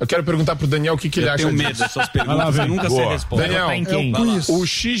 Emílio. Eu quero perguntar pro Daniel o que ele acha Tenho medo disso. dessas perguntas, eu nunca sei responder. Daniel, o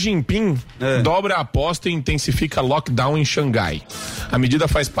Xi Jinping dobra a aposta e intensifica lockdown em Xangai. A medida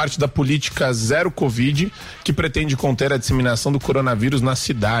faz parte da política zero Covid, que pretende conter a disseminação do coronavírus na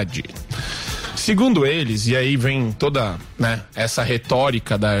cidade. Segundo eles, e aí vem toda essa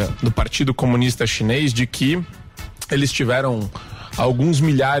retórica do Partido Comunista Chinês de que eles tiveram alguns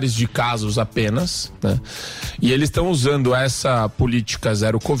milhares de casos apenas, e eles estão usando essa política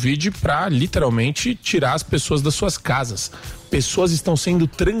zero Covid para literalmente tirar as pessoas das suas casas. Pessoas estão sendo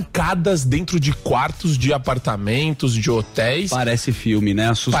trancadas dentro de quartos de apartamentos, de hotéis. Parece filme, né?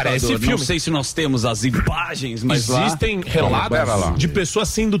 Assustador. Parece filme. Não sei se nós temos as imagens, mas existem relatos de pessoas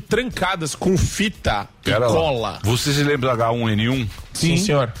sendo trancadas com fita e cola. Você se lembra da H1N1? Sim,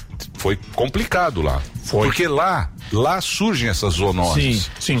 senhor. Foi complicado lá. Foi. Porque lá surgem essas zoonoses.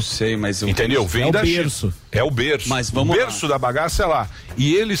 Sim. Sei, mas... Entendeu? Vem da berço. É o berço. Mas vamos o berço da bagaça é lá.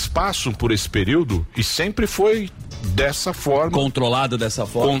 E eles passam por esse período e sempre foi dessa forma. Controlado dessa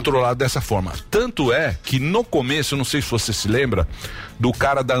forma. Controlado dessa forma. Tanto é que no começo, eu não sei se você se lembra, do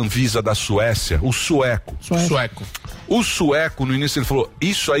cara da Anvisa da Suécia, o sueco. O sueco, no início, ele falou: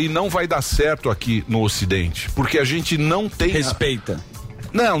 isso aí não vai dar certo aqui no Ocidente, porque a gente não tem... Respeita.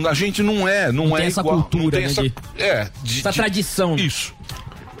 Não, a gente não é essa igual, cultura, não tem né, essa tradição. Isso.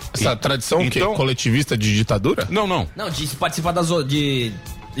 Essa tradição que é coletivista de ditadura? Não. Não, de participar de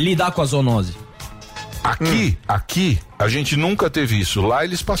lidar com a zoonose. Aqui, a gente nunca teve isso. Lá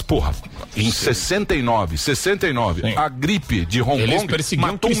eles passam, em 69, a gripe de Hong Kong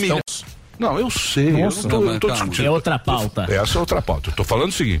matou 1 milhão. Não, eu sei. Nossa, eu não tô discutindo. É outra pauta. Essa é outra pauta. Eu tô falando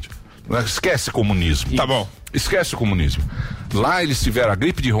o seguinte: esquece comunismo. Tá bom. Esquece o comunismo. Lá eles tiveram a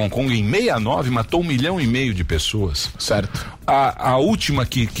gripe de Hong Kong em 69, matou 1,5 milhão de pessoas. Certo. A última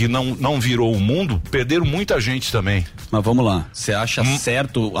que não virou o mundo, perderam muita gente também. Mas vamos lá, você acha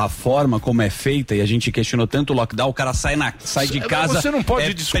certo a forma como é feita, e a gente questionou tanto o lockdown, o cara sai de casa, você não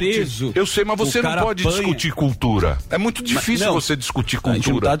pode discutir. Preso. Eu sei, mas você não pode discutir cultura. É muito difícil você discutir cultura. A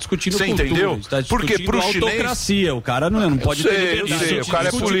gente não tá discutindo você cultura, entendeu? A gente tá porque pro chinês... autocracia, o cara não pode ter liberdade. Eu sei, o cara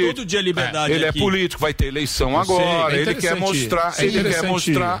é político. Todo dia liberdade ele aqui. É político, vai ter eleição agora, ele quer mostrar, ele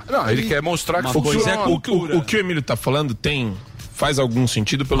quer mostrar que funciona. O que o Emílio tá falando faz algum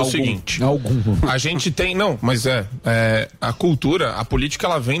sentido pelo seguinte. A gente tem, mas a cultura, a política,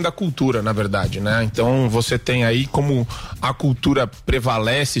 ela vem da cultura, na verdade, né? Então você tem aí como a cultura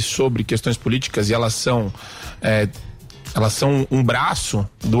prevalece sobre questões políticas e elas são um braço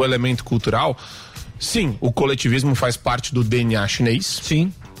do elemento cultural. Sim, o coletivismo faz parte do DNA chinês.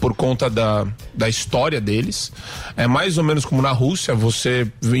 Sim. Por conta da história deles. É mais ou menos como na Rússia, você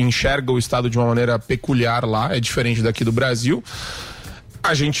enxerga o Estado de uma maneira peculiar lá, é diferente daqui do Brasil.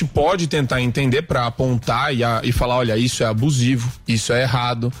 A gente pode tentar entender para apontar e falar, olha, isso é abusivo, isso é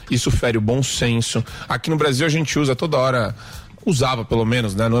errado, isso fere o bom senso. Aqui no Brasil a gente usa toda hora usava, pelo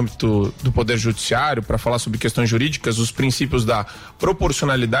menos, né, no âmbito do Poder Judiciário, para falar sobre questões jurídicas, os princípios da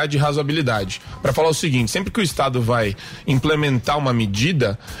proporcionalidade e razoabilidade. Para falar o seguinte, sempre que o Estado vai implementar uma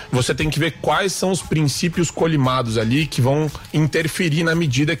medida, você tem que ver quais são os princípios colimados ali que vão interferir na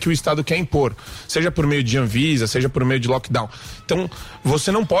medida que o Estado quer impor, seja por meio de Anvisa, seja por meio de lockdown. Então,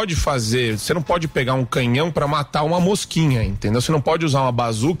 você não pode pegar um canhão para matar uma mosquinha, entendeu? Você não pode usar uma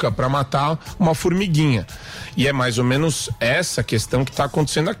bazuca para matar uma formiguinha. E é mais ou menos essa questão que está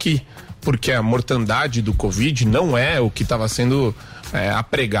acontecendo aqui, porque a mortandade do Covid não é o que estava sendo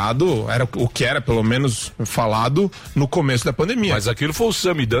apregado, era o que era pelo menos falado no começo da pandemia. Mas aquilo foi o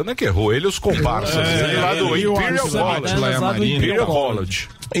Samidana que errou, ele e os comparsas. Ele lá do Imperial College, lá a Marina. Imperial College.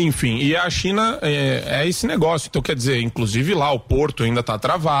 Enfim, e a China é esse negócio. Então, quer dizer, inclusive lá o porto ainda está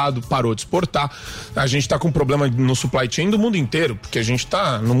travado, parou de exportar. A gente está com problema no supply chain do mundo inteiro, porque a gente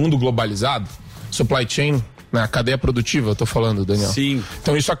está no mundo globalizado. Supply chain, na cadeia produtiva, eu tô falando, Daniel. Sim.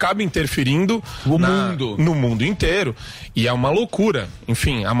 Então isso acaba interferindo no mundo inteiro. E é uma loucura.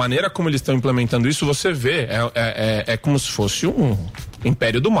 Enfim, a maneira como eles estão implementando isso, você vê, é como se fosse um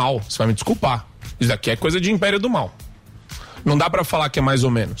império do mal. Você vai me desculpar. Isso daqui é coisa de império do mal. Não dá pra falar que é mais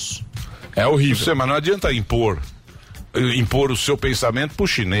ou menos. É horrível. Mas não adianta impor o seu pensamento pro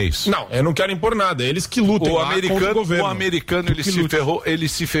chinês. Não, eu não quero impor nada. Eles que lutem lá contra o governo. O americano, ele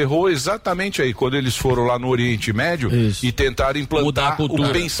se ferrou exatamente aí, quando eles foram lá no Oriente Médio e tentaram implantar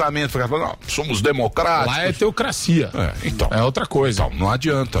o pensamento. Não, somos democráticos. Lá é teocracia. Então. É outra coisa. Então, não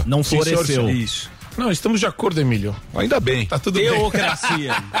adianta. Não floresceu. Isso. Não, estamos de acordo, Emílio. Ainda bem. Tá tudo bem.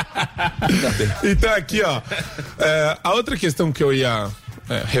 Teocracia. Ainda bem. Então aqui, ó, a outra questão que eu ia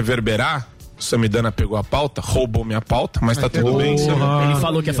reverberar, o Samidana pegou a pauta, roubou minha pauta, mas tá tudo bem. Ele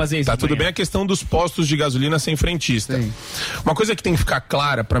falou que ia fazer isso. Tá tudo bem a questão dos postos de gasolina sem frentista. Sim. Uma coisa que tem que ficar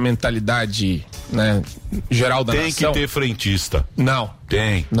clara pra mentalidade, né, geral da nação. Tem que ter frentista. Não.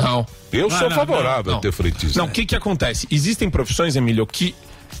 Tem. Não. Eu sou favorável a ter frentista. Não, o que acontece? Existem profissões, Emílio, que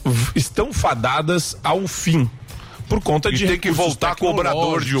estão fadadas ao fim. Por conta de tem que voltar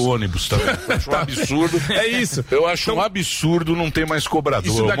cobrador de ônibus também. Eu acho um absurdo. É isso. Eu acho um absurdo não ter mais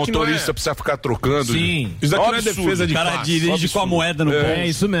cobrador. O motorista precisa ficar trocando. Sim. Isso daqui não é defesa de classe. O cara dirige com a moeda no pé. É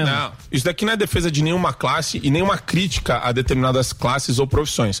isso mesmo. Não. Isso daqui não é defesa de nenhuma classe e nenhuma crítica a determinadas classes ou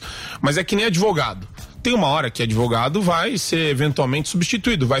profissões. Mas é que nem advogado. Tem uma hora que advogado vai ser eventualmente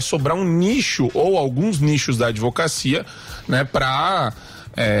substituído. Vai sobrar um nicho ou alguns nichos da advocacia, né, para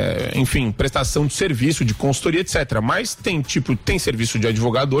enfim, prestação de serviço, de consultoria, etc. Mas tem serviço de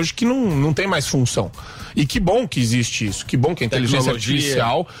advogado hoje que não tem mais função. E que bom que existe isso, que bom que a inteligência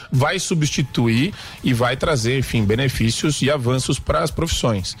artificial vai substituir e vai trazer, enfim, benefícios e avanços para as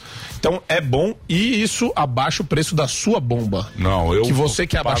profissões. Então é bom, e isso abaixa o preço da sua bomba. Não, eu que você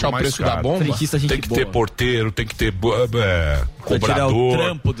quer abaixar o preço da bomba, tem que ter porteiro, tem que ter cobrador, o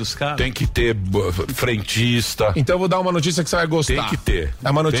trampo dos caras. Tem que ter frentista. Então eu vou dar uma notícia que você vai gostar. Tem que ter. É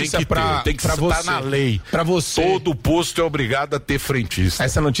uma notícia pra você. Estar na lei. Pra você. Todo posto é obrigado a ter frentista.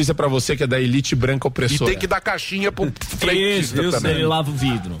 Essa notícia é pra você que é da elite branca opressora. E tem que dar caixinha pro frentista também. Ele lava o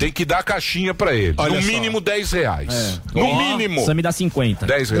vidro. Tem que dar caixinha pra ele. Olha no só. mínimo R$10. No mínimo. Você me dá 50.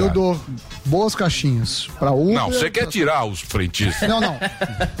 R$10. Eu dou boas caixinhas pra Uber. Não, você quer tirar os frentistas. Não.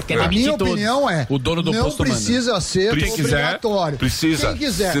 A minha opinião é, o dono do não posto precisa ser obrigatório. Precisa. Quem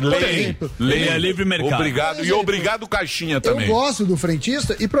quiser. Por exemplo, leia livre mercado. Obrigado. E obrigado caixinha também. Eu gosto do frentista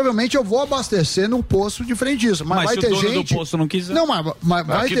e provavelmente eu vou abastecer num posto de frentista. Mas vai se ter o dono gente... do posto não quiser. Não, mas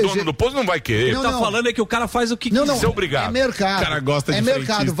vai que ter dono gente... do posto não vai querer. Ele tá falando é que o cara faz o que quiser. Não, obrigado. É mercado. O cara gosta de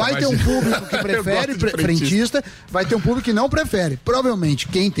mercado. Vai ter um público que prefere frentista, vai ter um público que não prefere. Provavelmente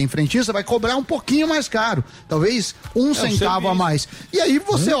quem tem frentista vai cobrar um pouquinho mais caro. Talvez um centavo a mais. E aí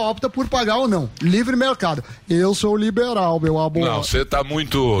você opta por pagar ou não. Livre mercado. Eu sou liberal, meu amor. Não, você tá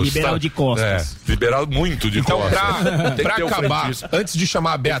muito... Liberal de costas. Liberal muito de então, costas. Pra acabar, antes de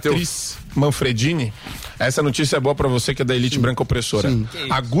chamar a Beatriz Manfredini, essa notícia é boa pra você que é da elite branca opressora. Sim.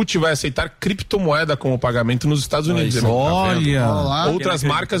 A Gucci vai aceitar criptomoeda como pagamento nos Estados Unidos. Olha! Outras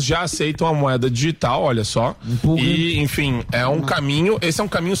marcas já aceitam a moeda digital, olha só. E, enfim, é um caminho, esse é um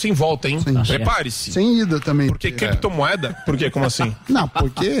caminho sem volta, hein? Prepare-se. Sem ida também. Porque criptomoeda, por quê? Como assim? Não,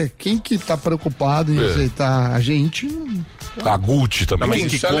 porque quem que tá preocupado em aceitar a gente... A Gucci também. Mas Quem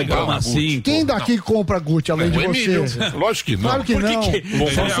que compra Gucci? Quem daqui compra Gucci além de você? Lógico que não. Claro que não.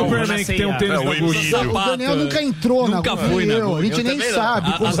 Só o Superman que tem um tênis da Gucci. O Daniel nunca entrou na Gucci. A gente nem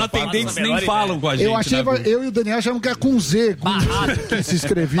sabe. As atendentes nem falam com a gente. Eu e o Daniel achamos que era com Z, que se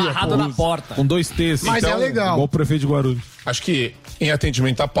escrevia. Barrado na porta. Com 2 T's. Mas é legal. Igual o prefeito de Guarulhos. Acho que em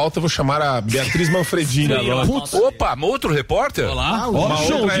atendimento à pauta eu vou chamar a Beatriz Manfredini agora. Opa, outro repórter? Olá. Uma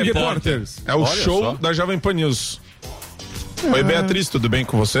show outra de repórter. É o show da Jovem Pan News. Oi, Beatriz, tudo bem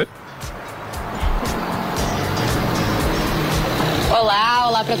com você?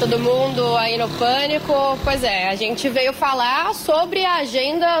 Olá para todo mundo aí no Pânico. Pois é, a gente veio falar sobre a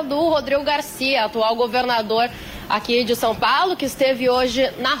agenda do Rodrigo Garcia, atual governador aqui de São Paulo, que esteve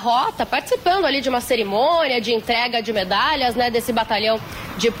hoje na Rota, participando ali de uma cerimônia de entrega de medalhas, né, desse batalhão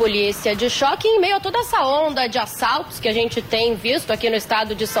de polícia de choque, em meio a toda essa onda de assaltos que a gente tem visto aqui no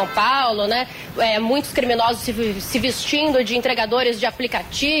estado de São Paulo, né, muitos criminosos se vestindo de entregadores de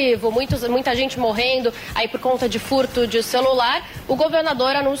aplicativo, muita gente morrendo aí por conta de furto de celular. O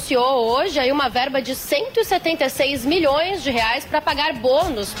governador anunciou hoje aí uma verba de 176 milhões de reais para pagar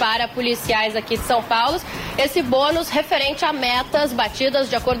bônus para policiais aqui de São Paulo. Esse bônus referente a metas batidas,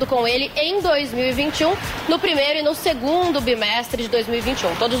 de acordo com ele, em 2021, no primeiro e no segundo bimestre de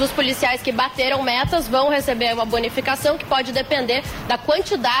 2021. Todos os policiais que bateram metas vão receber uma bonificação que pode depender da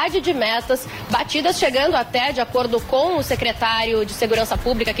quantidade de metas batidas, chegando até, de acordo com o secretário de Segurança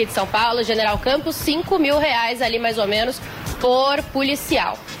Pública aqui de São Paulo, General Campos, R$5 mil ali mais ou menos por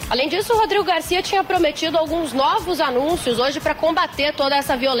policial. Além disso, o Rodrigo Garcia tinha prometido alguns novos anúncios hoje para combater toda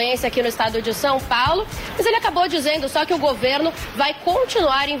essa violência aqui no estado de São Paulo, mas ele acabou dizendo só que o governo vai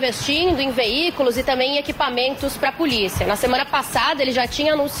continuar investindo em veículos e também em equipamentos para a polícia. Na semana passada, ele já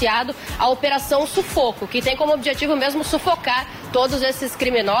tinha anunciado a Operação Sufoco, que tem como objetivo mesmo sufocar todos esses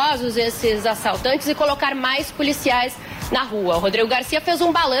criminosos, esses assaltantes e colocar mais policiais na rua. O Rodrigo Garcia fez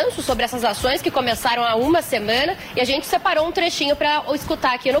um balanço sobre essas ações que começaram há uma semana e a gente separou um trechinho para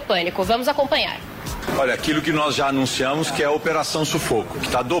escutar aqui no Pânico. Vamos acompanhar. Olha, aquilo que nós já anunciamos, que é a Operação Sufoco, que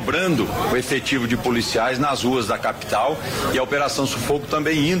está dobrando o efetivo de policiais nas ruas da capital, e a Operação Sufoco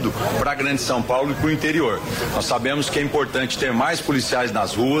também indo para a Grande São Paulo e para o interior. Nós sabemos que é importante ter mais policiais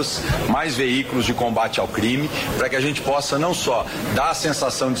nas ruas, mais veículos de combate ao crime, para que a gente possa não só dar a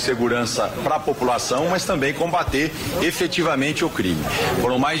sensação de segurança para a população, mas também combater efetivamente o crime.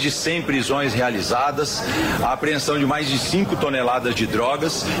 Foram mais de 100 prisões realizadas, a apreensão de mais de 5 toneladas de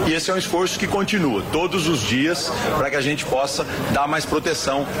drogas, e esse é um esforço que continua todos os dias para que a gente possa dar mais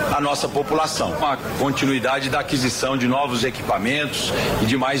proteção à nossa população. Uma continuidade da aquisição de novos equipamentos e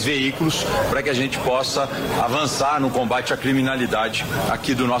de mais veículos para que a gente possa avançar no combate à criminalidade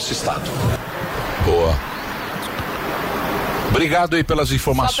aqui do nosso estado. Boa. Obrigado aí pelas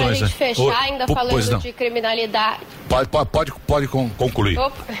informações. Só pra gente fechar, ainda falando de criminalidade. Pode concluir.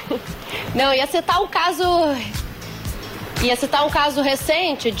 Opa. Não, ia citar um caso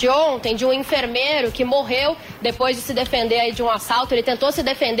recente de ontem, de um enfermeiro que morreu depois de se defender aí de um assalto. Ele tentou se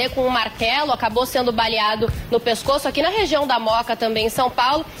defender com um martelo, acabou sendo baleado no pescoço, aqui na região da Moca, também em São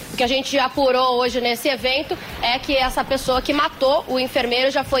Paulo. O que a gente já apurou hoje nesse evento é que essa pessoa que matou o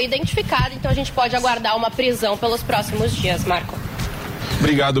enfermeiro já foi identificada, então a gente pode aguardar uma prisão pelos próximos dias, Marco.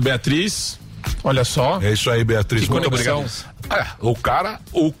 Obrigado, Beatriz. Olha só. É isso aí, Beatriz. Muito obrigado. O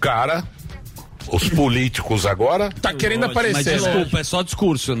cara... Os políticos agora... Tá querendo aparecer. Mas desculpa, é só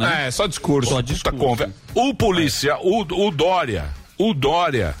discurso, né? É, só discurso. O polícia, o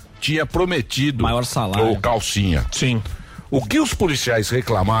Dória tinha prometido... Maior salário. O calcinha. Sim. O que os policiais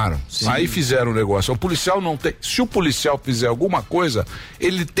reclamaram, aí fizeram o negócio. O policial não tem... Se o policial fizer alguma coisa,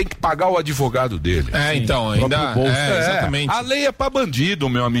 ele tem que pagar o advogado dele. Então, ainda... exatamente. A lei é pra bandido,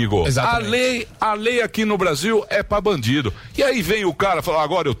 meu amigo. Exatamente. A lei aqui no Brasil é pra bandido. E aí vem o cara falar,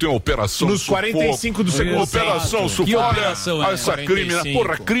 agora eu tenho a operação nos Sufoco. 45 do segundo. Operação Sufoco. Que operação é essa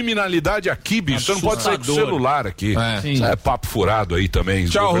criminalidade aqui, bicho. Você não pode sair com o celular aqui. Isso é papo furado aí também.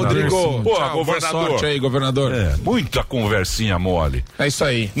 Tchau, Rodrigo. Pô, tchau, governador. Boa sorte aí, governador. Muita conversinha mole. É isso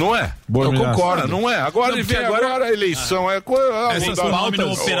aí. Não é? Eu concordo. Não é? Agora ele vem agora a eleição. Essas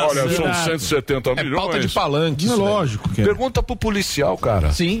pautas... Olha, são 170 milhões. É pauta de palanque. Não, lógico. Pergunta pro policial,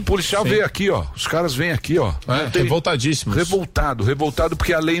 cara. Sim. O policial veio aqui, ó. Os caras vêm aqui, ó. Revoltadíssimos. Revoltado,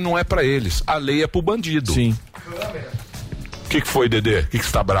 porque a lei não é pra eles. A lei é pro bandido. Sim. O que foi, Dedê? O que você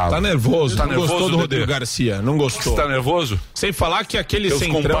tá bravo? Tá nervoso. Tá não nervoso, gostou do Dedê? Rodrigo Garcia. Não gostou. Você tá nervoso? Sem falar que aquele Tem os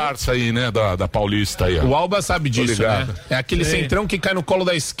centrão... comparsa aí, né? Da Paulista aí, ó. O Alba sabe disso, né? É aquele centrão que cai no colo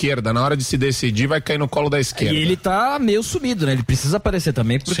da esquerda. Na hora de se decidir, vai cair no colo da esquerda. E ele tá meio sumido, né? Ele precisa aparecer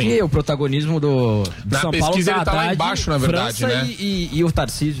também, porque o protagonismo do São Paulo... Na pesquisa ele tá lá Haddad, embaixo, na verdade, França né? E o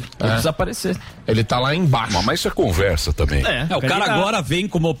Tarcísio. Ele precisa aparecer. Ele tá lá embaixo. Mas isso é conversa também. O cara agora vem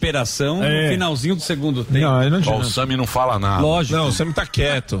com uma operação no finalzinho do segundo tempo. O Sami não fala nada. Lógico. Não, o Sami tá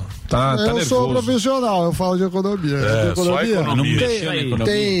quieto. Tá eu nervoso. sou profissional, eu falo de economia. Só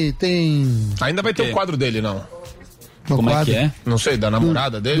economia. Tem. Ainda vai ter o quadro dele, não? Como é que é? Não sei, da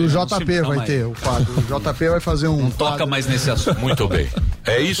namorada dele? Do JP vai ter o quadro. O JP vai fazer um. Não toca mais nesse assunto. Muito bem.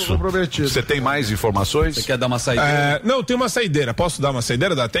 É isso? Você tem mais informações? Você quer dar uma saideira? Não, tem uma saideira. Posso dar uma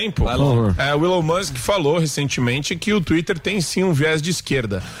saideira? Dá tempo? Vai lá. O Elon Musk falou recentemente que o Twitter tem sim um viés de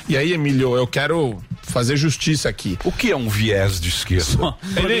esquerda. E aí, Emílio, eu quero fazer justiça aqui. O que é um viés de esquerda?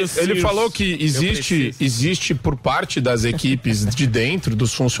 Ele falou que existe por parte das equipes de dentro,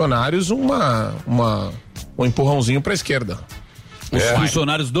 dos funcionários, um empurrãozinho pra esquerda. Os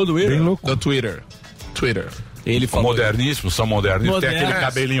funcionários do Twitter? Do Twitter. Ele falou. São moderníssimos, tem aquele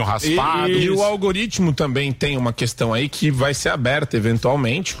cabelinho raspado. E o algoritmo também tem uma questão aí que vai ser aberta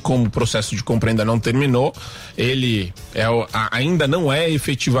eventualmente, como o processo de compra ainda não terminou. Ele ainda não é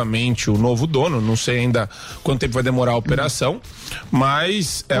efetivamente o novo dono, não sei ainda quanto tempo vai demorar a operação,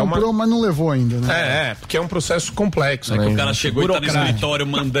 mas comprou, mas não levou ainda, né? Porque é um processo complexo, né? Que o cara chegou e tá no escritório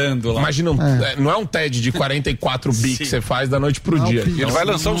mandando lá. Imagina, não é um TED de 44 bi que você faz da noite pro dia. Ele vai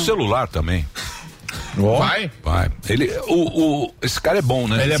lançar um celular também. Vai? Esse cara é bom,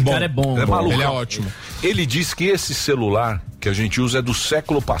 né? Ele é bom. Cara é bom. É maluco. Ele é ótimo. Ele diz que esse celular que a gente usa é do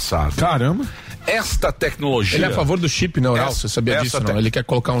século passado. Caramba. Esta tecnologia... Ele é a favor do chip neural, você sabia disso? Não? Ele quer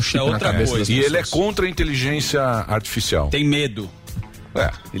colocar um chip na cabeça das pessoas. E ele é contra a inteligência artificial. Tem medo.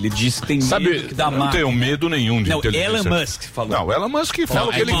 Ele disse que tem medo que dá eu não tenho medo nenhum de inteligência. Elon Musk falou. Não, Elon Musk fala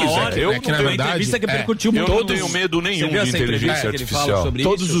o que ele quiser. Eu não tenho entrevista que repercutiu muito. Eu não tenho medo nenhum de inteligência artificial.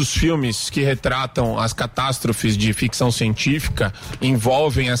 Todos os filmes que retratam as catástrofes de ficção científica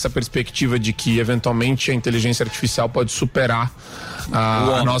envolvem essa perspectiva de que eventualmente a inteligência artificial pode superar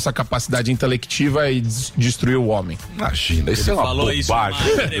a nossa capacidade intelectiva e destruir o homem. Imagina, isso é uma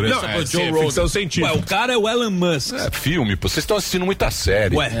bobagem. Ficção científica. O cara é o Elon Musk. É filme, vocês estão assistindo muita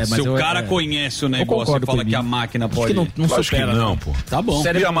série. Se o cara conhece o negócio e fala que a máquina pode... Não supera. Que não, pô. Tá bom.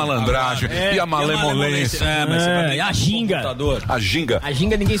 E a malandragem, e a malemolência. E a ginga. A ginga. A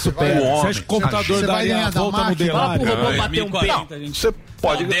ginga ninguém supera. Você acha que o computador daria a volta no Fala pro robô bater um pé. Você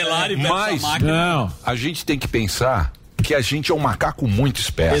pode... Mas a gente tem que pensar que a gente é um macaco muito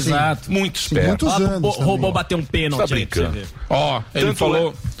esperto. Exato. Muito esperto. O robô bater um pênalti. Tá brincando.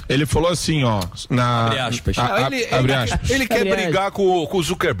 Ele falou assim, abre aspas. Abre aspas. Ele quer brigar com o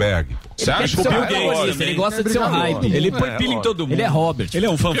Zuckerberg. Você acha? O Bill Gates, ele gosta de ser um hype. Ele põe pilha em todo mundo. Ele é Robert. Ele é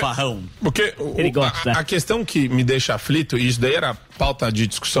um fanfarrão. Porque a questão que me deixa aflito, e isso daí era pauta de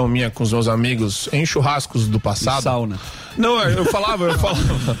discussão minha com os meus amigos em churrascos do passado. Sauna. Não, eu falava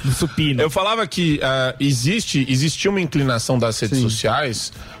do supino. Eu falava que existia uma inclinação das redes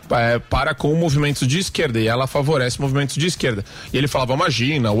sociais para com movimentos de esquerda, e ela favorece movimentos de esquerda. E ele falava,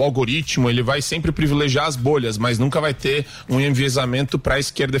 imagina, o algoritmo ele vai sempre privilegiar as bolhas, mas nunca vai ter um enviesamento para a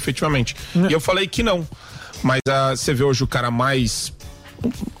esquerda efetivamente. E eu falei que não. Mas você vê hoje o cara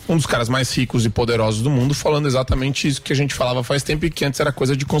um dos caras mais ricos e poderosos do mundo falando exatamente isso que a gente falava faz tempo e que antes era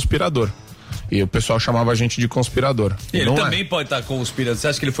coisa de conspirador. E o pessoal chamava a gente de conspirador. Ele também pode estar conspirando. Você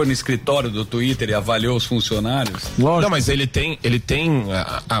acha que ele foi no escritório do Twitter e avaliou os funcionários? Lógico. Não, mas ele tem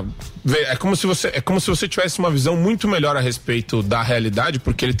é como se você tivesse uma visão muito melhor a respeito da realidade,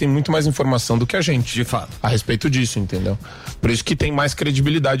 porque ele tem muito mais informação do que a gente. De fato. A respeito disso, entendeu? Por isso que tem mais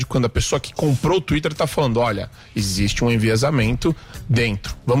credibilidade quando a pessoa que comprou o Twitter tá falando, olha, existe um enviesamento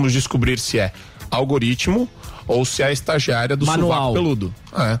dentro. Vamos descobrir se é algoritmo ou se é a estagiária do sovaco peludo.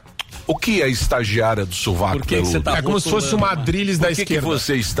 O que é estagiária do sovaco peludo? Você tá como se fosse uma Adrilles da esquerda. Por que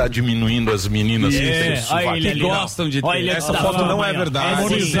você está diminuindo as meninas que têm sovaco? Que gostam de ter. Essa foto não é verdade.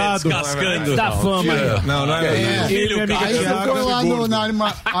 Harmonizado. Descascando. Da fama. Não é. Aí ficou lá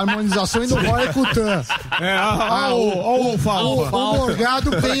na harmonização e no Roy Kutan. O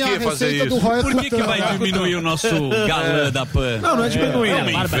Morgado tem a receita do Roy Kutan. Por que vai diminuir o nosso galã da PAN? Não é diminuir. É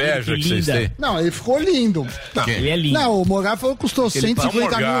uma inveja que vocês têm. Não, ele ficou lindo. Ele é lindo. Não, o Morgado falou que custou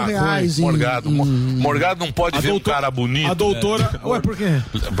 150 mil reais. Morgado não pode ver um cara bonito. A doutora... Ué, por quê?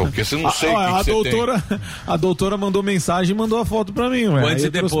 Porque você não sei o que você tem. A doutora mandou mensagem e mandou a foto pra mim, ué. Antes e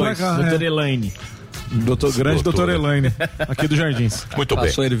depois. Doutora Elaine. Grande doutora Elaine, aqui do Jardins. Muito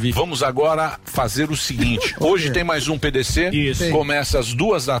bem. Vamos agora fazer o seguinte. Hoje tem mais um PDC. Isso. Começa às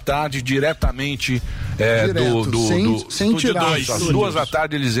 14h diretamente sem tirar. Às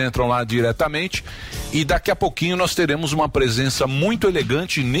 14h eles entram lá diretamente. E daqui a pouquinho nós teremos uma presença muito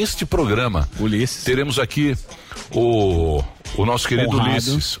elegante neste programa. Ulisses. Teremos aqui o nosso querido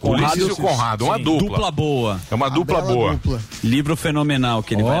Ulisses. Ulisses e o Conrado, uma dupla. Dupla boa. É uma dupla boa. Livro fenomenal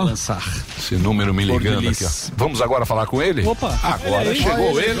que ele vai lançar. Esse número me ligando aqui, ó. Vamos agora falar com ele? Opa! Agora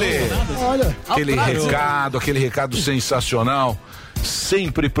chegou ele. Olha. Aquele recado sensacional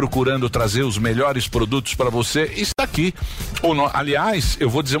sempre procurando trazer os melhores produtos para você, está aqui. Aliás, eu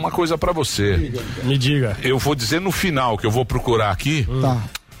vou dizer uma coisa para você. Me diga. Eu vou dizer no final que eu vou procurar aqui,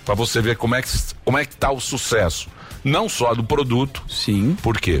 para você ver como é que tá o sucesso. Não só do produto. Sim.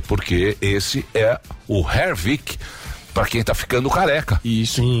 Por quê? Porque esse é o Hervik para quem tá ficando careca.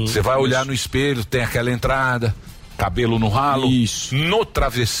 Isso. Você vai olhar no espelho, tem aquela entrada, cabelo no ralo, no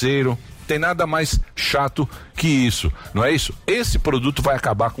travesseiro. Tem nada mais chato que isso, não é isso? Esse produto vai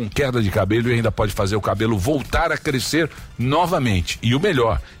acabar com queda de cabelo e ainda pode fazer o cabelo voltar a crescer novamente. E o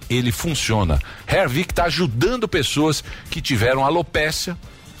melhor, ele funciona. Hervik está ajudando pessoas que tiveram alopécia,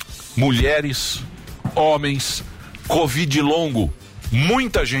 mulheres, homens, Covid longo.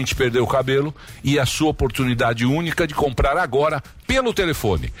 Muita gente perdeu o cabelo e a sua oportunidade única de comprar agora pelo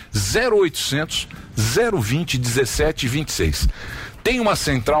telefone 0800 020 1726. Tem uma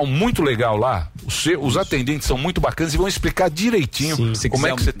central muito legal lá, os atendentes são muito bacanas e vão explicar direitinho como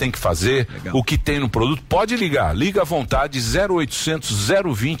é que você tem que fazer, o que tem no produto. Pode ligar, liga à vontade, 0800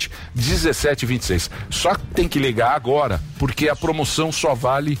 020 1726. Só que tem que ligar agora, porque a promoção só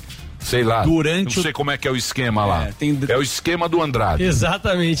vale, sei lá, não sei como é que é o esquema lá. É o esquema do Andrade.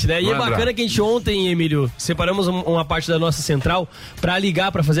 Exatamente, né? E é Andrade. bacana que a gente ontem, Emílio, separamos uma parte da nossa central pra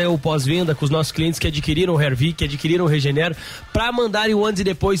ligar, pra fazer o pós-venda com os nossos clientes que adquiriram o Hervik, que adquiriram o Regenero, pra mandarem o antes e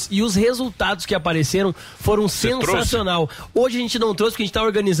depois. E os resultados que apareceram foram sensacional. Hoje a gente não trouxe, porque a gente tá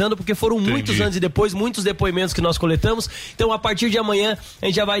organizando, porque foram muitos antes e depois, muitos depoimentos que nós coletamos. Então, a partir de amanhã, a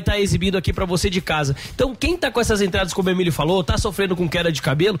gente já vai estar exibindo aqui pra você de casa. Então, quem tá com essas entradas, como o Emílio falou, tá sofrendo com queda de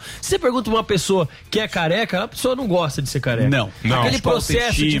cabelo, você pergunta pra uma pessoa que é careca, a pessoa não gosta de ser careca. Não. Aquele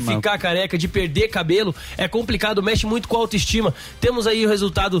processo de ficar careca, de perder cabelo, é complicado, mexe muito com a autoestima. Temos aí o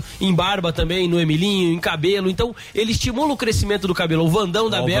resultado em barba também, no Emilinho, em cabelo. Então, ele estimula o crescimento do cabelo. O Vandão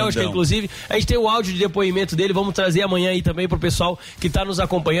da Bélgica, inclusive, a gente tem o áudio de depoimento dele, vamos trazer amanhã aí também pro pessoal que tá nos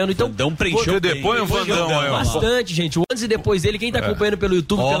acompanhando. Então, Vandão preencheu depois o Vandão. Bastante, gente. O antes e depois dele, quem tá acompanhando pelo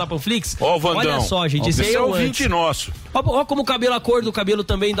YouTube, pela Panflix, olha só, gente, esse aí é o ouvinte nosso. Olha como o cabelo, a cor do cabelo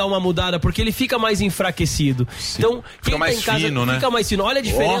também dá uma mudada, porque ele fica mais enfraquecido. Então, quem tá em casa fica mais fino. Olha a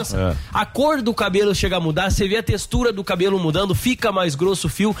diferença. A cor do cabelo chega a mudar, você vê a textura do cabelo mudando, fica mais grosso o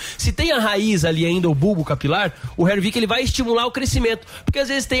fio. Se tem a raiz ali ainda, o bulbo capilar, o Hervik ele vai estimular o crescimento. Porque às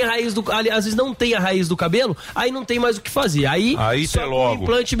vezes tem a raiz às vezes não tem a raiz do cabelo, aí não tem mais o que fazer. Aí só o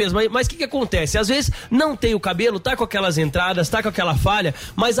implante mesmo. Mas o que acontece? Às vezes não tem o cabelo, tá com aquelas entradas, tá com aquela falha,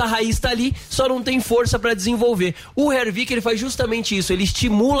 mas a raiz tá ali, só não tem força para desenvolver. O Hervik ele faz justamente isso, ele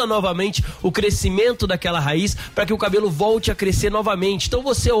estimula novamente o crescimento daquela raiz para que o cabelo volte a crescer novamente. Então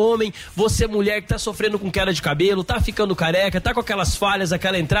você homem, você mulher que tá sofrendo com queda de cabelo, tá ficando careca, tá com aquelas falhas,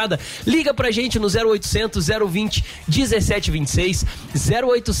 aquela entrada, liga pra gente no 0800 020 1726,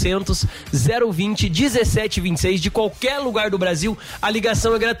 0800 020 1726, de qualquer lugar do Brasil, a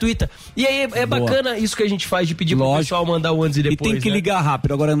ligação é gratuita. E aí é bacana isso que a gente faz de pedir pro pessoal mandar o antes e depois. E tem que ligar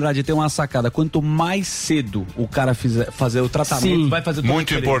rápido. Agora, Andrade, tem uma sacada. Quanto mais cedo o cara fazer o tratamento, vai fazer tudo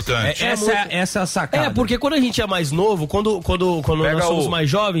muito importante. Essa é a sacada. Porque quando a gente é mais novo, quando nós somos mais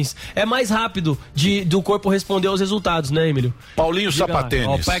jovens, é mais rápido do corpo responder aos resultados, né, Emílio? Paulinho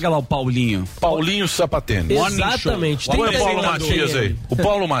Sapatênis. Pega lá o Paulinho. Paulinho Sapatênis. Exatamente. Põe o Paulo Matias aí. O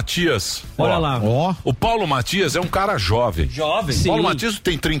Paulo Matias. Olha lá. O Paulo Matias é um cara jovem. Sim. Paulo Matias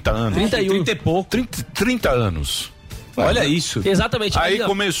tem 30 anos. 30 e pouco. 30 anos. Olha isso. Exatamente. Aí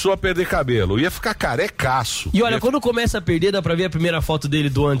começou a perder cabelo. Ia ficar carecaço. E olha, quando começa a perder, dá pra ver a primeira foto dele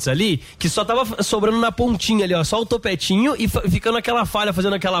do antes ali, que só tava sobrando na pontinha ali, ó, só o topetinho e ficando aquela falha,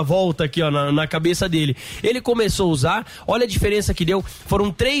 fazendo aquela volta aqui, ó, na cabeça dele. Ele começou a usar, olha a diferença que deu.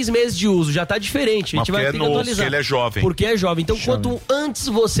 Foram 3 meses de uso, já tá diferente. A gente vai ter que atualizar. Ele é jovem. Porque é jovem. Então, quanto antes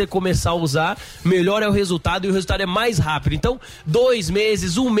você começar a usar, melhor é o resultado e o resultado é mais rápido. Então, 2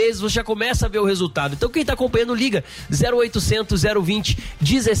 meses, 1 mês, você já começa a ver o resultado. Então, quem tá acompanhando, liga 0800 020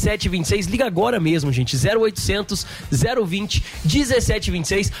 1726, liga agora mesmo, gente, 0800 020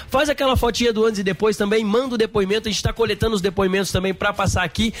 1726, faz aquela fotinha do antes e depois também, manda o depoimento, a gente tá coletando os depoimentos também pra passar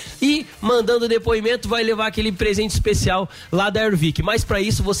aqui, e mandando o depoimento vai levar aquele presente especial lá da Hervik, mas pra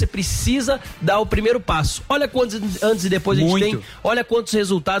isso você precisa dar o primeiro passo. Olha quantos antes e depois a gente tem, olha quantos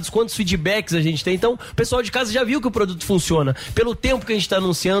resultados, quantos feedbacks a gente tem. Então, o pessoal de casa já viu que o produto funciona, pelo tempo que a gente tá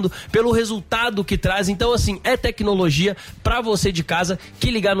anunciando, pelo resultado que traz. Então, assim, é tecnologia pra você de casa, que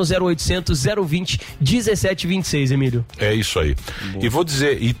ligar no 0800 020 1726, Emílio. É isso aí. E vou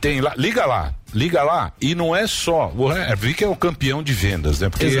dizer, e tem lá, liga lá, liga lá. E não é só, o Hervik é o campeão de vendas, né?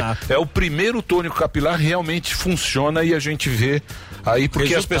 Porque é o primeiro tônico capilar realmente funciona e a gente vê aí,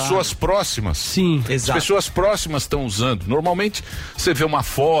 porque as pessoas próximas, as pessoas próximas estão usando. Normalmente você vê uma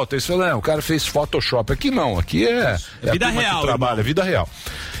foto, aí você fala, o cara fez Photoshop. Aqui não, aqui é vida real, é vida real.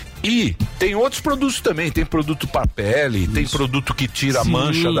 E tem outros produtos também, tem produto para pele, tem produto que tira a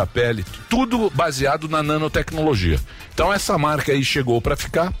mancha da pele, tudo baseado na nanotecnologia. Então essa marca aí chegou para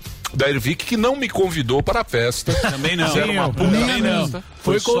ficar, da Hervik, que não me convidou para a festa. Também não. Era uma puta festa.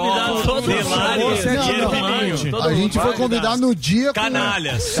 Foi convidado todo mundo. A gente foi convidado no dia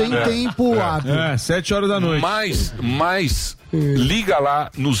canalhas. Sem tempo hábil. 7 horas da noite. Mas liga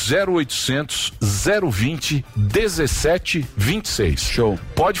lá no 0800 020 1726. Show.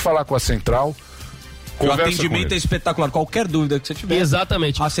 Pode falar com a central. O atendimento é espetacular. Qualquer dúvida que você tiver.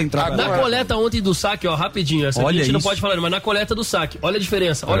 Exatamente. A central. Na coleta ontem do saque, rapidinho. Essa olha, a gente isso. não pode falar, mas na coleta do saque, olha a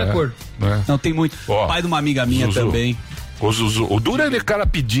diferença, olha a cor. Não, tem muito. Pai de uma amiga minha também. O duro é ele cara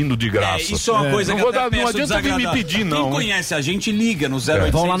pedindo de graça. Isso é uma coisa que não adianta vir me pedir, não. Quem conhece a gente, liga no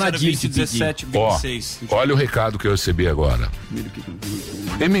 0800 Vão lá na 020 17 26. Olha o recado que eu recebi agora.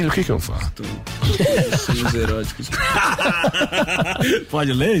 Emílio, o que eu faço? Os eróticos.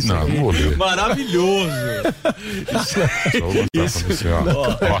 Pode ler isso? Não vou ler. Maravilhoso. Isso.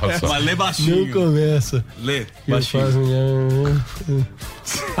 Mas lê baixinho. Não começa. Lê baixinho.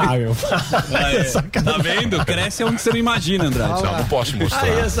 Meu. Tá vendo? Cresce onde você não imagina, Andrade. Não posso mostrar.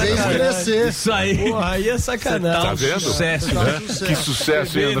 Aí é sacanagem. Crescer. Isso aí. Porra, aí é sacanagem. Tá vendo? Sucesso, né? Que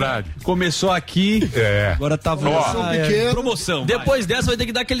sucesso, hein, Andrade? Começou aqui, agora tá promoção. Depois dessa vai ter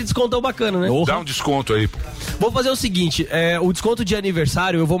que dar aquele descontão bacana, né? Dá um desconto aí. Vou fazer o seguinte, o desconto de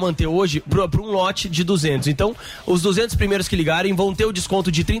aniversário eu vou manter hoje pra um lote de 200. Então, os 200 primeiros que ligarem vão ter o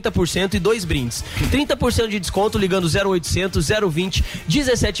desconto de 30% e 2 brindes. 30% de desconto ligando 0800 020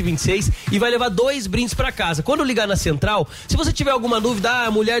 1726 e vai levar 2 brindes pra casa. Quando ligar na central, se você tiver alguma dúvida,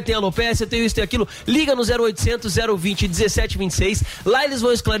 a mulher tem alopecia, tem isso, tem aquilo, liga no 0800 020 1726. Lá eles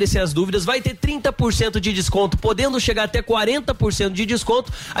vão esclarecer as dúvidas, vai ter 30% de desconto, podendo chegar até 40% de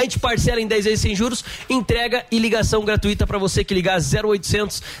desconto. A gente parcela em 10 vezes sem juros, entrega e ligação gratuita pra você que ligar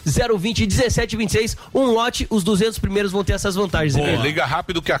 0800 020 1726. Um lote, os 200 primeiros vão ter essas vantagens. Liga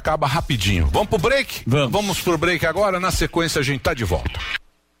rápido que acaba rapidinho. Vamos pro break? Vamos pro break agora. Na sequência a gente tá de volta.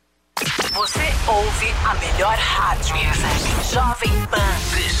 Você ouve a melhor rádio. Jovem Pan.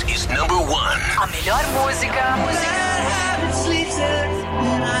 This is number 1. A melhor música.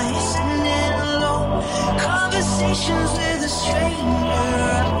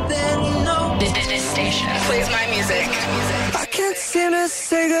 This station plays my music. I can't seem to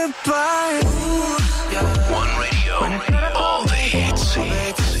say goodbye. One radio. All the hits. I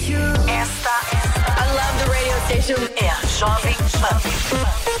love the radio station. É a Jovem Pan.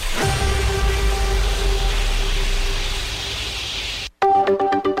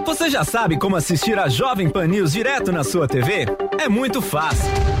 Você já sabe como assistir a Jovem Pan News direto na sua TV? É muito fácil.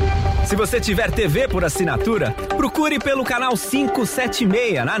 Se você tiver TV por assinatura, procure pelo canal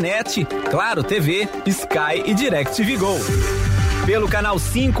 576 na NET, Claro TV, Sky e DirecTV Go. Pelo canal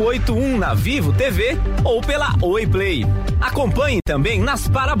 581 na Vivo TV ou pela Oi Play. Acompanhe também nas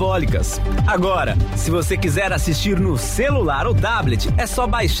parabólicas. Agora, se você quiser assistir no celular ou tablet, é só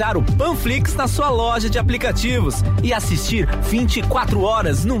baixar o Panflix na sua loja de aplicativos e assistir 24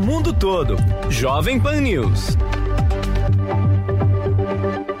 horas no mundo todo. Jovem Pan News.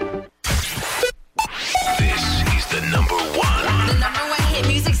 This is the number 1. The number 1 hit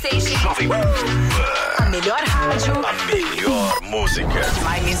music station. Jovem Pan. A melhor rádio. A melhor música.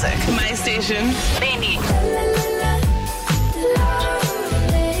 My music. My station. Benny.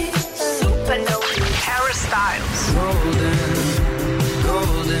 Supernova. Harry Styles.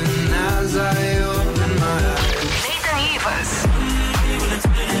 Golden as I open my eyes. Nathan Evers.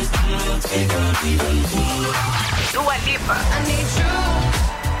 Dua Lipa. I need you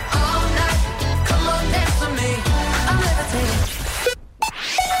all night. Come on, dance with me. I'm levitating.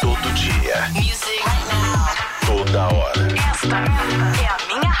 Todo dia. Music right now. Toda hora. Esta é a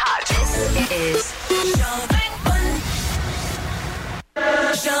minha rádio. This is Jovem Pan.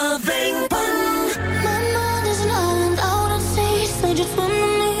 Jovem Pan. My mind is an island out at sea. Say just one to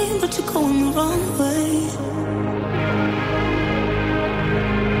me, but you're going the wrong way.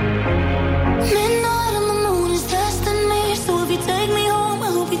 Midnight and the moon is testing me. So if you take me home,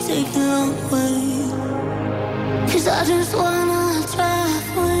 I hope you take the long way. 'Cause I just wanna drive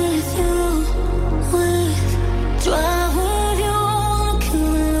with you. Drive with you, wanna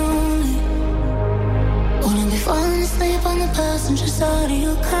kill it lonely. Wanna be falling asleep on the passenger side of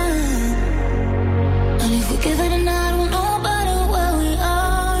your car. And if we give it a night, we'll know better where we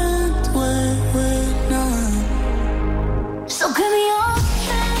are and where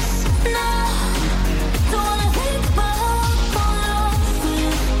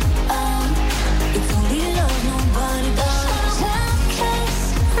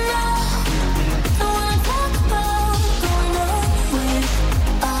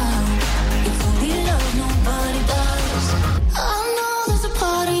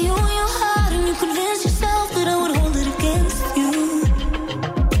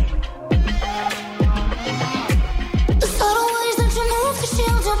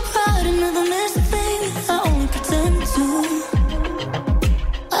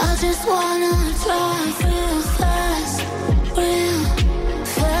wanna drive real fast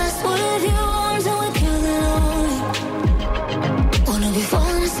with you until we kill the lonely. Wanna be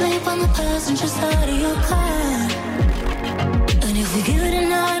falling asleep on the passenger side of your car. And if we give it a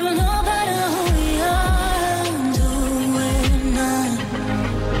night, we'll know better who we are. Do it now.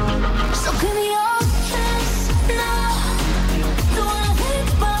 So give me your kiss now. Don't wanna think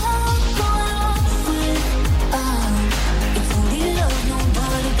about going off without. It's only love,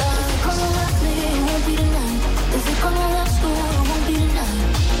 nobody got. Gonna love me, it won't be tonight. If it's gonna last, it won't be tonight.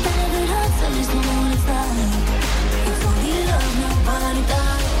 And if it hurts, at least I know it's right. It's only love, nobody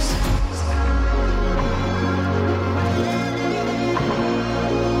dies.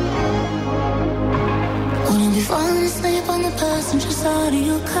 Wanna be falling asleep on the passenger side of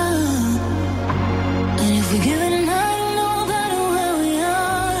your car. And if we give it a night, we'll know better where we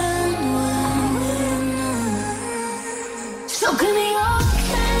are and where we're not. So give me your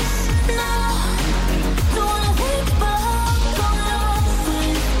kiss now. Don't wanna think about going off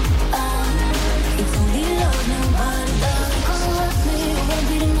without. It's only love, nobody does. Gonna love me, it won't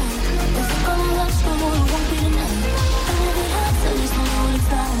be tonight. If it's gonna last, it won't be tonight. And if it hurts, at least I know it's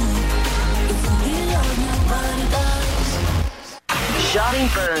right. It's only love, nobody does. Jovem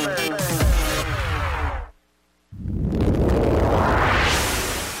Pan.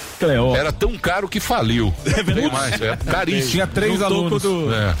 Era tão caro que faliu. Tem mais, caríssimo. Tinha 3 alunos.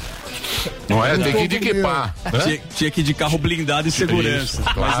 Não é? Tem que ir de equipar. Tinha que ir de carro blindado e segurança. Isso,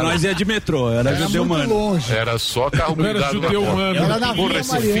 claro. Mas nós ia de metrô, era judeu humano. Era só carro Não era blindado. judeu humano. Era na Porra, Vila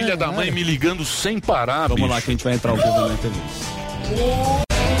esse Mariana, filho da mãe me ligando sem parar, Vamos bicho. lá que a gente vai entrar ao vivo na entrevista.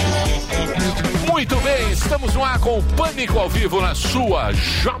 Muito bem, estamos no ar com o Pânico ao vivo na sua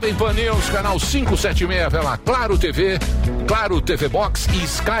Jovem Pan News, canal 576 pela Claro TV, Claro TV Box e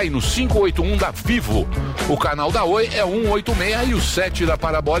Sky no 581 da Vivo. O canal da Oi é 186 e o 7 da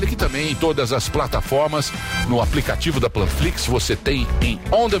Parabólica, e também em todas as plataformas. No aplicativo da Panflix você tem em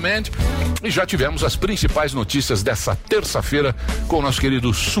On Demand. E já tivemos as principais notícias dessa terça-feira com o nosso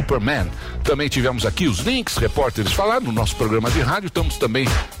querido Superman. Também tivemos aqui os links, repórteres falaram no nosso programa de rádio. Estamos também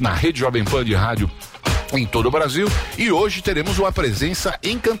na Rede Jovem Pan de rádio em todo o Brasil, e hoje teremos uma presença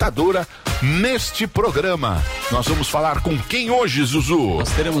encantadora neste programa. Nós vamos falar com quem hoje, Zuzu? Nós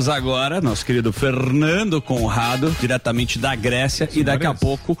teremos agora nosso querido Fernando Conrado, diretamente da Grécia, e daqui a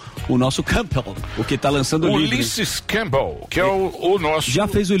pouco o nosso Campbell, o que está lançando o livro. Ulisses Campbell, que é o nosso... Já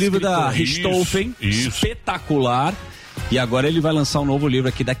fez o livro da escritor. Richthofen, Isso. espetacular. E agora ele vai lançar um novo livro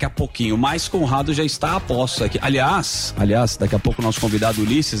aqui daqui a pouquinho. Mas Conrado já está a posto aqui. Aliás, daqui a pouco o nosso convidado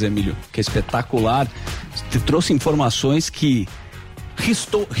Ulisses, Emílio, que é espetacular, trouxe informações que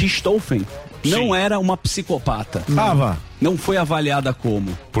Richthofen não era uma psicopata. Não foi avaliada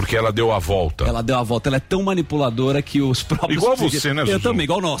como. Porque ela deu a volta. Ela deu a volta. Ela é tão manipuladora que os próprios... Igual você, né, Zuzu? Eu também,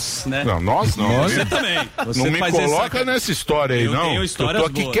 igual nós, né? Não, nós não. Você também. Você não me faz coloca nessa história aí, eu não. tenho histórias eu tô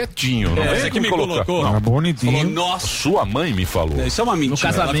aqui boas. quietinho. Não Você que me colocou. Não, bonitinho. Falou, nossa. Sua mãe me falou. Isso é uma mentira. No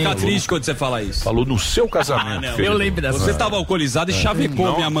casamento. Ela fica triste quando você fala isso. Falou no seu casamento. não. filho. Eu lembro dessa. Você estava alcoolizado e chavecou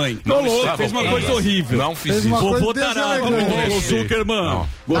Não, minha mãe. não Falou, estava fez uma alcoolizado. coisa horrível. Não fiz Fez isso. uma coisa Vovô tarado, deselegante. o Zuckerman. Não.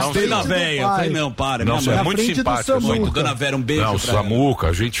 Gostei Na da frente do velha. pai. Falei, não, para. Não, minha você é mãe. muito frente do simpática. Samuca. Muito. Dona Vera, um beijo Não, pra ela.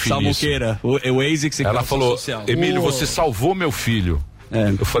 Samuca, gente finíssima. Samuqueira. O ASICS. Ela falou, social. Emílio, você salvou meu filho.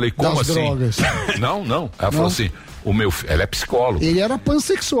 Eu falei, como Das assim? drogas. Não. Ela falou assim, ela é psicóloga. Ele era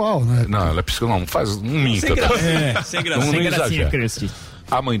pansexual, né? Não, ela é psicóloga, não minta. Sem graça. Tá? Sem graça. Não Sem gracinha, exagera. Cristi.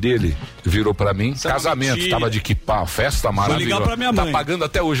 A mãe dele virou pra mim, Isso é uma casamento, mentira. tava de equipar, festa maravilhosa. ligar pra minha Tá mãe. pagando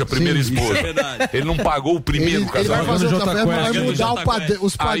até hoje a primeira esposa. é verdade. Ele não pagou o primeiro Ele vai casamento. fazer outra Jota festa, mas vai Quest. mudar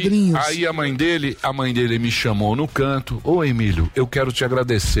os padrinhos. Aí a mãe dele me chamou no canto. Ô Emílio, eu quero te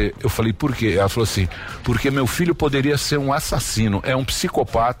agradecer. Eu falei, por quê? Ela falou assim, porque meu filho poderia ser um assassino, é um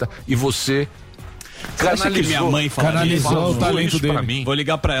psicopata e você Você acha que minha mãe canalizou o talento dele. Pra mim. Vou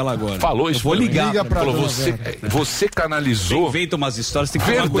ligar pra ela agora. Falou isso. Eu vou pra mim. ligar. Liga pra Falou, dona você, Vera. você canalizou. Inventa umas histórias, tem que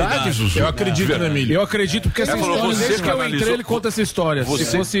tomar Verdade, cuidado. Zuzu. Eu acredito, Verdade. Emílio. Eu acredito, porque essa Ela falou, história, você desde que eu canalizou- entrei, ele conta essa história. Você-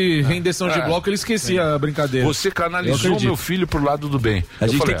 Se fosse rendição de bloco, ele esquecia a brincadeira. Você Eu canalizou acredito. meu filho pro lado do bem. A Eu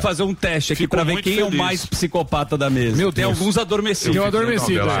gente falei, tem que fazer um teste aqui fico pra ver muito quem é o feliz. mais psicopata da mesa. Meu Tem Deus. alguns adormecidos. Tem um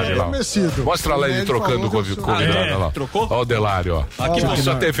adormecido. Não, Delário, lá. Adormecido. Mostra lá ele Ele trocando falou com o que eu convidado. sou- Olha lá. Trocou? Olha o Delário, ó. Aqui Isso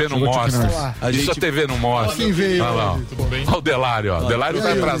não. a TV não Jogou mostra. Tiquinho. A Isso a gente- TV não mostra. Quem veio Olha lá. hoje? Olha o Delário, ó. O Delário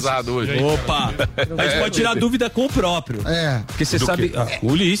tá atrasado hoje. Opa! A gente pode tirar dúvida com o próprio. É. Porque você Do sabe. quê?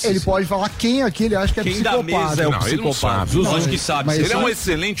 Ulisses. Ele pode falar quem aqui ele acha que é Quem da psicopata. mesa é o Não, ele não psicopata? sabe. Lógico que sabe. Mas Você Ele é um sabe?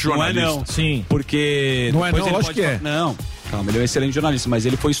 excelente Não é jornalista. não. Sim. Porque. Não é depois não, ele lógico pode que é. falar- Não. Calma, ele é um excelente jornalista, mas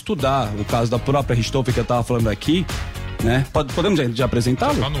ele foi estudar o caso da própria Richthofen que eu tava falando aqui, né? Podemos já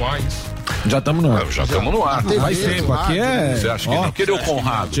apresentá-lo? Já estamos no ar. Já estamos no ar. Faz tempo, aqui é... Você acha que não? Queria o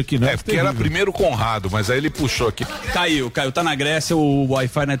Conrado. É, porque era primeiro o Conrado, mas aí ele puxou aqui. Caiu, tá na Grécia, o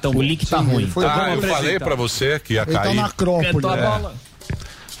Wi-Fi não é tão... O link tá ruim. Eu falei pra você que ia cair. Ele tá na Acrópole. Cantou a bola.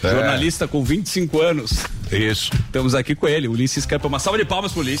 Jornalista com 25 anos. Isso. Estamos aqui com ele, Ulisses Campo. Uma salva de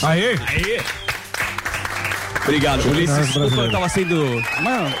palmas pro Ulisses. Aê! Obrigado, Ulisses. Eu estava sendo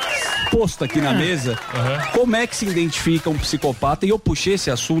posto aqui na mesa. Como é que se identifica um psicopata? E eu puxei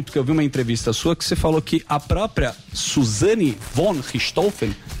esse assunto, que eu vi uma entrevista sua, que você falou que a própria Suzanne von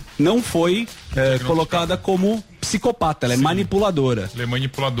Richthofen não foi colocada como psicopata, ela é manipuladora. Ela é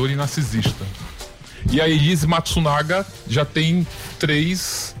manipuladora e narcisista. E a Elise Matsunaga já tem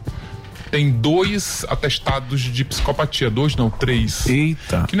 2 atestados de psicopatia. 2 não, 3.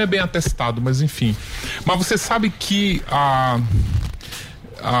 Eita. Que não é bem atestado, mas enfim. Mas você sabe que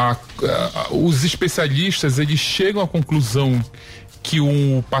os especialistas, eles chegam à conclusão que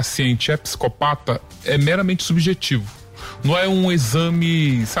um paciente é psicopata é meramente subjetivo. Não é um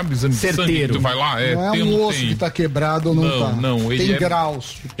exame, sabe, exame certeiro. De sangue que tu vai lá, não é um osso que tá quebrado ou não tá. Não, tem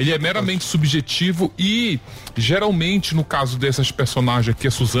graus. Ele é meramente subjetivo e, geralmente, no caso dessas personagens aqui,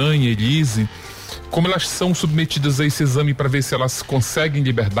 a Suzane e a Elise, como elas são submetidas a esse exame para ver se elas conseguem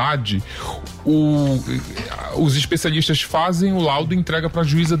liberdade, os especialistas fazem o laudo e entregam para a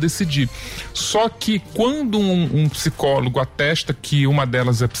juíza decidir. Só que quando um psicólogo atesta que uma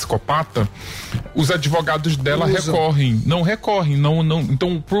delas é psicopata, os advogados dela recorrem.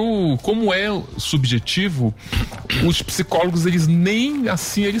 Então, como é subjetivo, os psicólogos, eles nem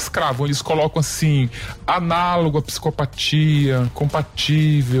assim eles cravam, eles colocam assim, análogo à psicopatia,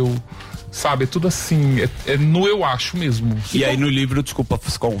 compatível. Sabe, é tudo assim, no eu acho mesmo. E aí no livro, desculpa,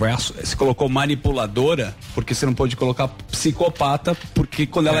 converso, você colocou manipuladora, porque você não pode colocar psicopata, porque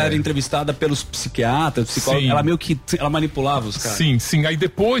quando ela era entrevistada pelos psiquiatras, psicólogos, ela meio que ela manipulava os caras. Sim. Aí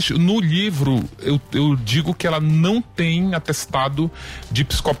depois, no livro, eu digo que ela não tem atestado de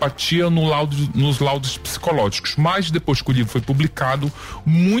psicopatia nos laudos psicológicos. Mas depois que o livro foi publicado,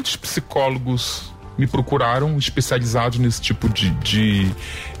 muitos psicólogos me procuraram, especializados nesse tipo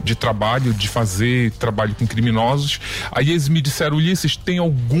de trabalho, de fazer trabalho com criminosos. Aí eles me disseram, Ulisses, tem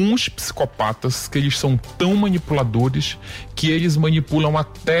alguns psicopatas que eles são tão manipuladores que eles manipulam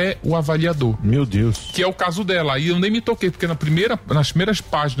até o avaliador. Meu Deus. Que é o caso dela. Aí eu nem me toquei, porque nas primeiras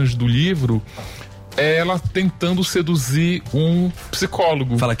páginas do livro, ela tentando seduzir um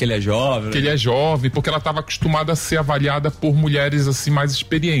psicólogo. Fala que ele é jovem. Que ele é jovem, porque ela estava acostumada a ser avaliada por mulheres assim mais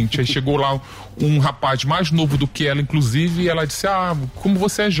experientes. Aí chegou lá um rapaz mais novo do que ela, inclusive, e ela disse, como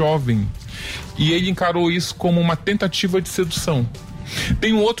você é jovem. E ele encarou isso como uma tentativa de sedução.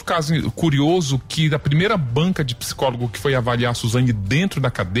 Tem um outro caso curioso, que da primeira banca de psicólogo que foi avaliar a Suzane dentro da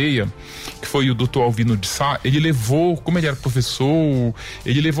cadeia, que foi o Dr. Alvino de Sá, ele levou, como ele era professor,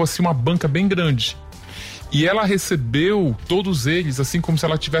 ele levou assim uma banca bem grande. E ela recebeu todos eles assim como se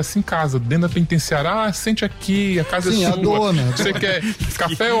ela estivesse em casa, dentro da penitenciária. Sente aqui, a casa é sua. Dona. Você quer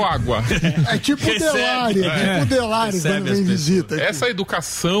café ou água? É tipo o Delari, quando vem visita. Aqui. Essa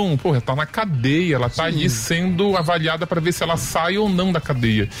educação, tá na cadeia, ela tá ali sendo avaliada para ver se ela sai ou não da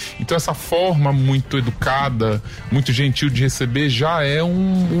cadeia. Então essa forma muito educada, muito gentil de receber já é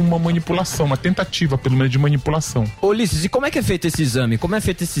uma manipulação, uma tentativa pelo menos de manipulação. Ulisses, e como é que é feito esse exame?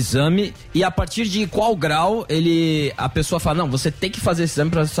 E a partir de qual grau a pessoa fala, não, você tem que fazer esse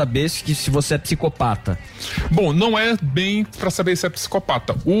exame para saber se você é psicopata? Bom, não é bem para saber se é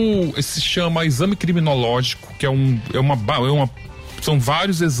psicopata. Se chama exame criminológico, que são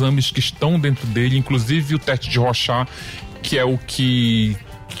vários exames que estão dentro dele, inclusive o teste de Rorschach, que é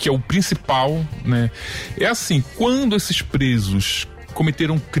o principal, né? É assim, quando esses presos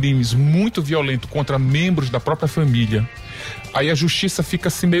cometeram crimes muito violentos contra membros da própria família, aí a justiça fica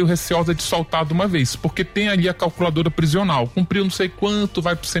assim meio receosa de soltar de uma vez, porque tem ali a calculadora prisional, cumpriu não sei quanto,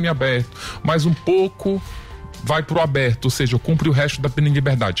 vai pro semiaberto, mais um pouco vai pro aberto, ou seja, cumpre o resto da pena em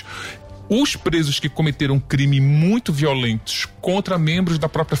liberdade. Os presos que cometeram crimes muito violentos contra membros da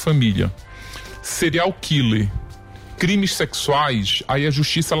própria família, serial killer, crimes sexuais, aí a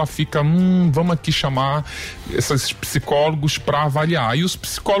justiça ela fica, vamos aqui chamar esses psicólogos para avaliar. Aí os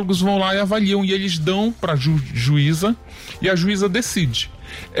psicólogos vão lá e avaliam, e eles dão para juíza, e a juíza decide.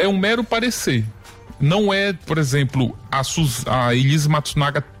 É um mero parecer. Não é, por exemplo, a Elise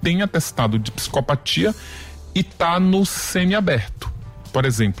Matsunaga tem atestado de psicopatia e tá no semiaberto. Por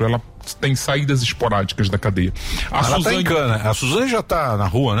exemplo, ela tem saídas esporádicas da cadeia. Ela tá em cana. A Suzane já tá na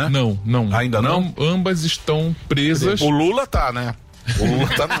rua, né? Não. Ainda não? Ambas estão presas. O Lula tá, né? O Lula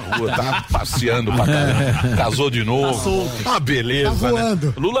tá na rua, tá passeando pra caramba. Casou de novo. Tá beleza, Tá voando.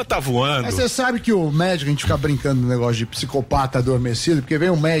 né? Lula tá voando. Mas você sabe que o médico, a gente fica brincando no negócio de psicopata adormecido, porque vem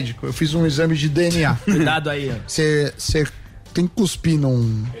um médico, eu fiz um exame de DNA. Cuidado aí, ó. Você tem que cuspir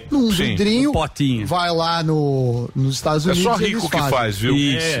num vidrinho, potinho. Vai lá nos Estados É Unidos. só rico que faz, viu?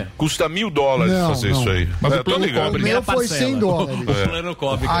 Isso. Custa $1.000 Não, fazer não. isso aí. Mas o eu tô plano ligado. O meu foi $100. O plano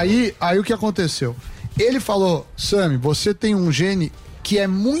cobre. Aí o que aconteceu? Ele falou, Sami, você tem um gene que é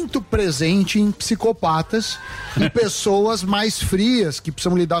muito presente em psicopatas e pessoas mais frias, que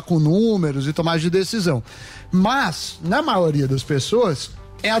precisam lidar com números e tomar de decisão. Mas, na maioria das pessoas,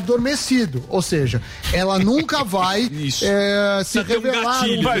 é adormecido. Ou seja, ela nunca vai se revelar.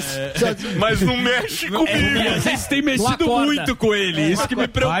 Mas não mexe comigo. Vocês têm mexido muito com ele. Isso que me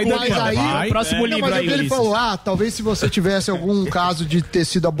preocupa. Mas aí, Próximo livro mas aí, ele Ulisses. falou, talvez se você tivesse algum caso de ter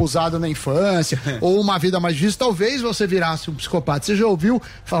sido abusado na infância ou uma vida mais difícil, talvez você virasse um psicopata. Você já ouviu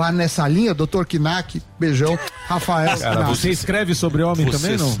falar nessa linha, Dr. Kinak, beijão, Rafael? Cara, você escreve sobre homem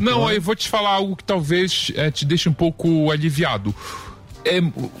também, não? Não, aí eu vou te falar algo que talvez te deixe um pouco aliviado.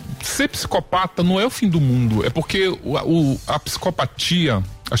 Ser psicopata não é o fim do mundo, é porque a psicopatia,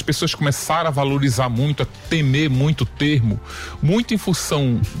 as pessoas começaram a valorizar muito, a temer muito o termo, muito em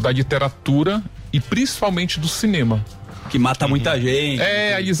função da literatura e principalmente do cinema. Que mata muita gente.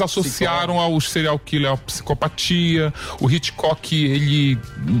 Eles associaram ao serial killer a psicopatia. O Hitchcock,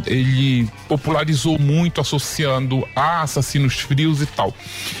 ele popularizou muito associando a assassinos frios e tal.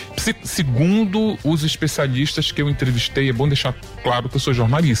 Segundo os especialistas que eu entrevistei, é bom deixar claro que eu sou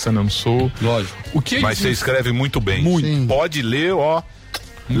jornalista, né? Eu não sou... Lógico. Mas você escreve muito bem. Muito. Sim. Pode ler,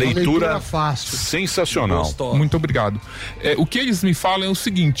 leitura fácil. Sensacional. Gostosa. Muito obrigado. O que eles me falam é o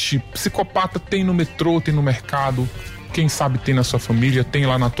seguinte: psicopata tem no metrô, tem no mercado, quem sabe tem na sua família, tem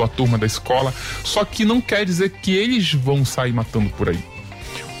lá na tua turma da escola, só que não quer dizer que eles vão sair matando por aí.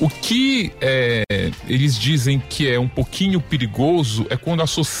 O que eles dizem que é um pouquinho perigoso é quando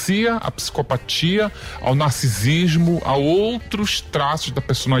associa a psicopatia ao narcisismo, a outros traços da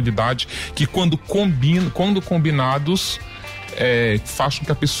personalidade que quando combinados faz com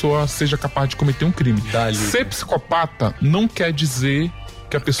que a pessoa seja capaz de cometer um crime. Ser psicopata não quer dizer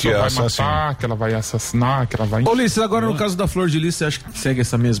que a pessoa vai matar, que ela vai assassinar, que ela vai... Ulisses, agora no caso da Flor de Lis, você acha que segue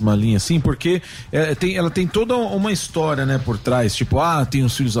essa mesma linha assim? Porque ela tem toda uma história, né, por trás, tipo, tenho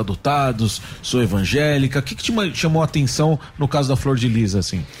os filhos adotados, sou evangélica. O que te chamou a atenção no caso da Flor de Lis,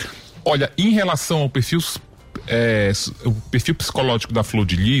 assim? Olha, em relação ao perfil psicológico da Flor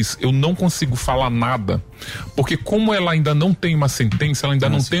de Lis, eu não consigo falar nada, porque como ela ainda não tem uma sentença, ela ainda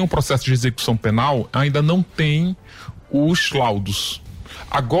não tem um processo de execução penal, ainda não tem os laudos.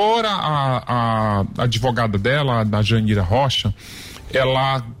 Agora a advogada dela, a Janira Rocha,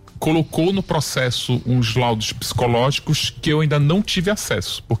 ela colocou no processo uns laudos psicológicos que eu ainda não tive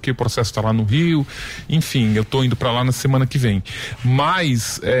acesso, porque o processo está lá no Rio, enfim, eu estou indo para lá na semana que vem.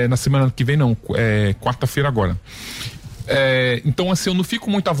 Mas, na semana que vem não, quarta-feira agora. Então, assim, eu não fico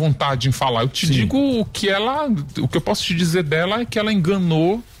muito à vontade em falar. Eu te digo o que eu posso te dizer dela é que ela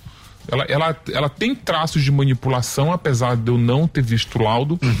enganou. Ela tem traços de manipulação, apesar de eu não ter visto o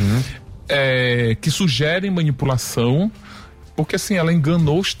laudo, que sugerem manipulação, porque assim, ela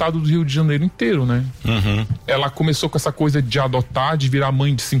enganou o estado do Rio de Janeiro inteiro, né? Ela começou com essa coisa de adotar, de virar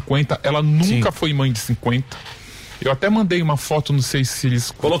mãe de 50, ela nunca foi mãe de 50. Eu até mandei uma foto, não sei se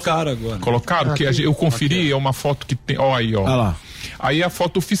eles... Colocaram agora. Colocaram, que eu conferi, é uma foto que tem... Ó aí, ó. Olha lá. Aí a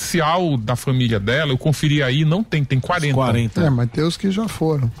foto oficial da família dela, eu conferi aí, não tem 40. Mas tem os que já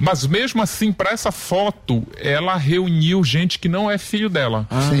foram. Mas mesmo assim, para essa foto, ela reuniu gente que não é filho dela.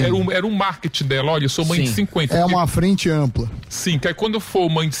 Era um marketing dela, olha, eu sou mãe de 50. É uma frente ampla. Sim, que aí quando eu for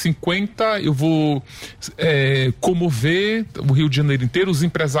mãe de 50, eu vou comover o Rio de Janeiro inteiro, os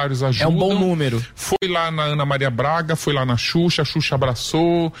empresários ajudam. É um bom número. Foi lá na Ana Maria Braga, foi lá na Xuxa, a Xuxa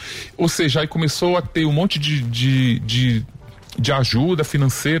abraçou, ou seja, aí começou a ter um monte de ajuda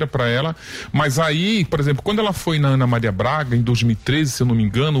financeira para ela. Mas aí, por exemplo, quando ela foi na Ana Maria Braga, em 2013, se eu não me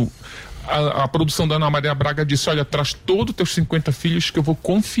engano, a produção da Ana Maria Braga disse: olha, traz todos os teus 50 filhos que eu vou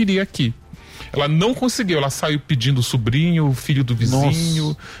conferir aqui. Ela não conseguiu, ela saiu pedindo o sobrinho, o filho do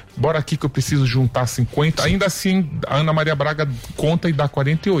vizinho, bora aqui que eu preciso juntar 50. Ainda assim, a Ana Maria Braga conta e dá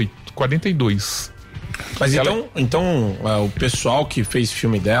 42. Mas então o pessoal que fez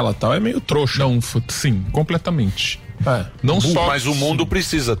filme dela tal é meio trouxa. Não, sim, completamente. Não só. Mas o mundo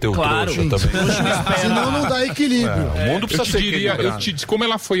precisa ter o trouxa também. Senão não dá equilíbrio. O mundo precisa ser equilibrado. Como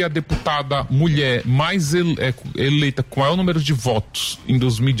ela foi a deputada mulher mais eleita com o maior número de votos em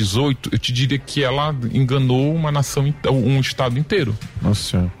 2018, eu te diria que ela enganou uma nação, um estado inteiro. Nossa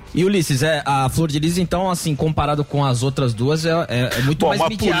Senhora. E Ulisses, a Flor de Lis, então, assim, comparado com as outras duas, é muito mais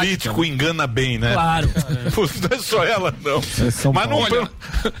midiática. Político engana bem, né? Claro. Não é só ela, não. Mas não... Olha,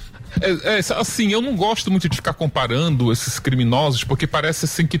 assim, eu não gosto muito de ficar comparando esses criminosos, porque parece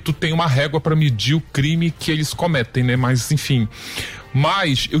assim que tu tem uma régua para medir o crime que eles cometem, né? Mas, enfim...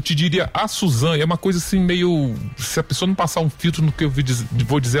 Mas eu te diria, a Suzane é uma coisa assim meio... Se a pessoa não passar um filtro no que eu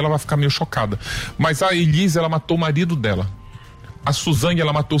vou dizer, ela vai ficar meio chocada. Mas a Elise, ela matou o marido dela. A Suzane,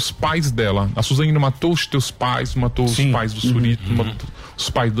 ela matou os pais dela. A Suzane não matou os teus pais, não matou os pais do Surito, não matou os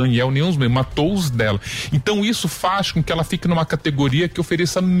pais do Daniel, nem os meus, matou os dela. Então isso faz com que ela fique numa categoria que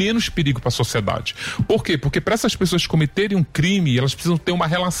ofereça menos perigo para a sociedade. Por quê? Porque para essas pessoas cometerem um crime, elas precisam ter uma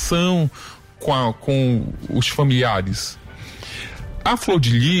relação com os familiares. A Flor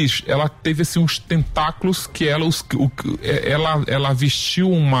de Lis, ela teve assim uns tentáculos que ela vestiu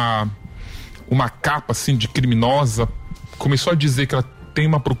uma capa assim de criminosa. Começou a dizer que ela tem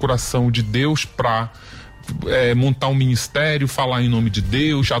uma procuração de Deus para montar um ministério, falar em nome de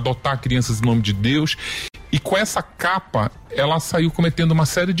Deus, adotar crianças em nome de Deus. E com essa capa, ela saiu cometendo uma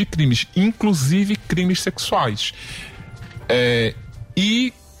série de crimes, inclusive crimes sexuais.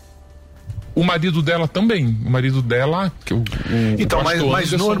 E o marido dela também. O marido dela... Então,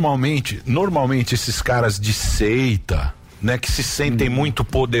 mas normalmente esses caras de seita... Né, que se sentem muito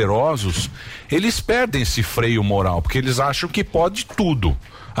poderosos, eles perdem esse freio moral, porque eles acham que pode tudo.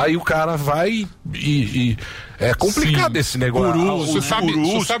 Aí o cara vai e é complicado esse negócio.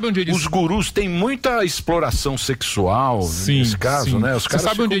 Os gurus têm muita exploração sexual nesse caso, né? Os caras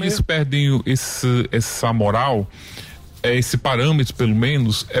sabe onde eles perdem essa moral? Esse parâmetro, pelo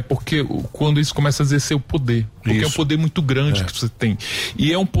menos, é porque quando eles começam a exercer o poder. Porque é um poder muito grande que você tem.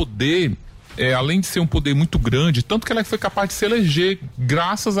 E é um poder... além de ser um poder muito grande, tanto que ela foi capaz de se eleger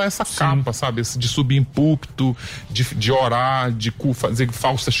graças a essa capa, sabe? De subir em púlpito, de orar, de fazer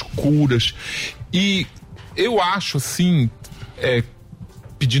falsas curas. E eu acho, assim,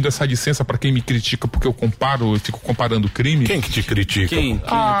 pedindo essa licença para quem me critica, porque eu fico comparando crime. Quem que te critica?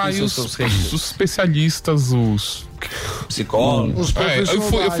 Os especialistas, os psicólogos, os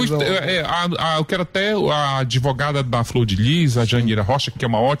eu quero até a advogada da Flor de Lis, a Janira Rocha, que é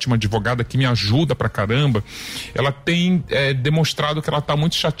uma ótima advogada que me ajuda pra caramba. Ela tem demonstrado que ela tá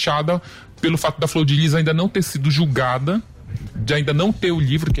muito chateada pelo fato da Flor de Lis ainda não ter sido julgada, de ainda não ter o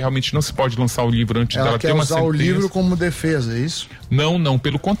livro, que realmente não se pode lançar o livro antes dela ter uma sentença. Ela quer usar o livro como defesa, é isso? Não,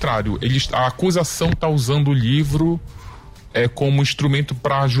 pelo contrário. A acusação tá usando o livro como instrumento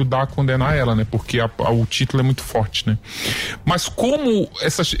para ajudar a condenar ela, né? Porque o título é muito forte, né? Mas como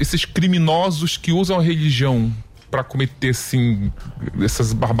esses criminosos que usam a religião para cometer, assim,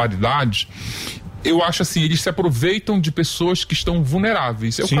 essas barbaridades, eu acho assim, eles se aproveitam de pessoas que estão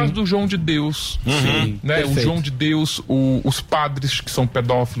vulneráveis. É o caso do João de Deus, né? O João de Deus, os padres que são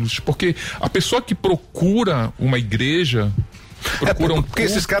pedófilos, porque a pessoa que procura uma igreja, porque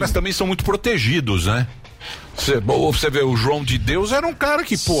esses caras também são muito protegidos, né? Você vê, o João de Deus era um cara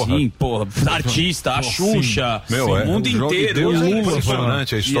que, artista, a Xuxa, o mundo inteiro. É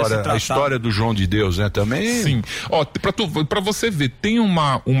impressionante a história do João de Deus, né, também. Sim. Pra você ver, tem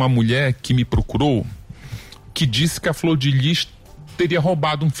uma mulher que me procurou que disse que a Flor de Lis teria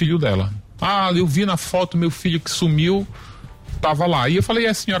roubado um filho dela. Eu vi na foto meu filho que sumiu, tava lá. E eu falei,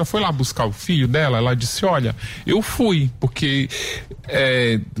 a senhora foi lá buscar o filho dela? Ela disse, olha, eu fui, porque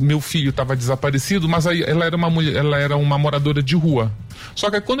meu filho estava desaparecido, mas aí ela era uma moradora de rua. Só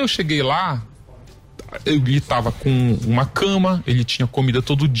que quando eu cheguei lá, ele estava com uma cama, ele tinha comida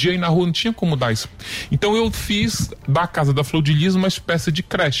todo dia e na rua não tinha como dar isso. Então eu fiz da casa da Flor de Lis uma espécie de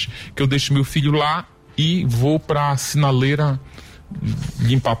creche, que eu deixo meu filho lá e vou pra sinaleira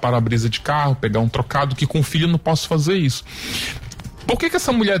limpar para-brisa de carro, pegar um trocado, que com o filho eu não posso fazer isso. Por que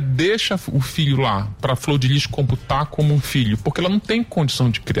essa mulher deixa o filho lá para Flor de Lis computar como um filho? Porque ela não tem condição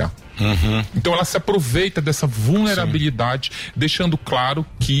de criar. Então ela se aproveita dessa vulnerabilidade, deixando claro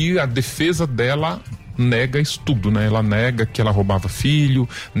que a defesa dela nega isso tudo, né? Ela nega que ela roubava filho,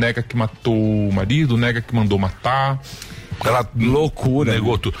 nega que matou o marido, nega que mandou matar. Loucura.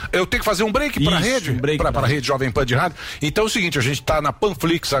 Negou tudo. Eu tenho que fazer um break pra rede? Pra rede Jovem Pan de rádio. Então é o seguinte, a gente tá na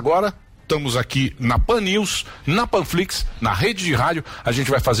Panflix agora. Estamos aqui na Pan News, na Panflix, na rede de rádio. A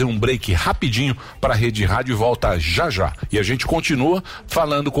gente vai fazer um break rapidinho para a rede de rádio e volta já já. E a gente continua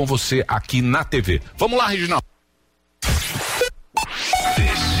falando com você aqui na TV. Vamos lá, Reginaldo. This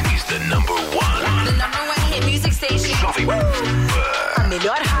is the number one. The number one hit music station. Jovem Pan. A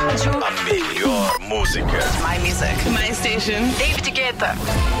melhor rádio. A melhor música. My music. My station. David Guetta.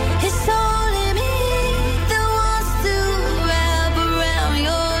 It's only me that wants to wrap around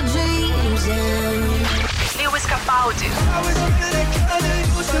your dreams and Lewis Capaldi.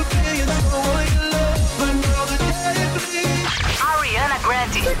 Ariana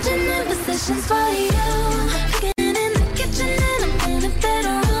Grande.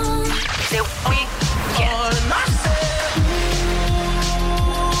 The Weeknd.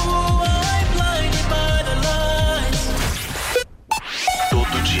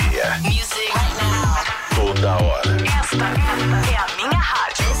 Todo dia. Music. Toda hora. Esta é a minha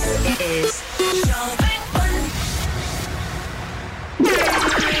rádio.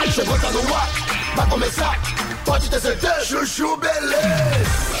 Chegou, tá no ar, vai começar, pode ter certeza. Chuchu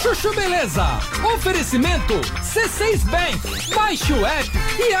Beleza. Chuchu Beleza. Oferecimento C6 Bank. Baixe o app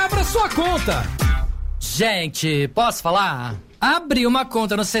e abra sua conta. Gente, posso falar? Abri uma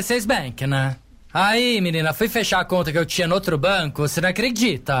conta no C6 Bank, né? Aí, menina, fui fechar a conta que eu tinha no outro banco, você não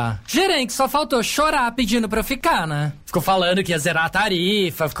acredita? Gerente só faltou chorar pedindo pra eu ficar, né? Ficou falando que ia zerar a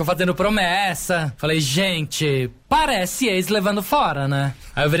tarifa, ficou fazendo promessa. Falei, gente, parece ex levando fora, né?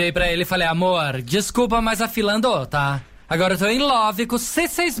 Aí eu virei pra ele e falei, amor, desculpa, mas a fila andou, tá? Agora eu tô em love com o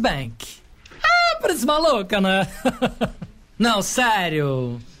C6 Bank. Ah, parece maluca, né? Não,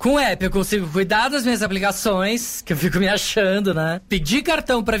 sério. Com o app eu consigo cuidar das minhas aplicações, que eu fico me achando, né? Pedir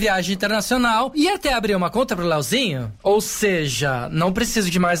cartão pra viagem internacional e até abrir uma conta pro Leozinho. Ou seja, não preciso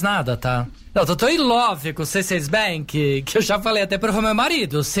de mais nada, tá? Não, eu tô em love com o C6 Bank, que eu já falei até pro meu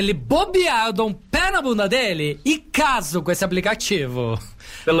marido. Se ele bobear, eu dou um pé na bunda dele e caso com esse aplicativo.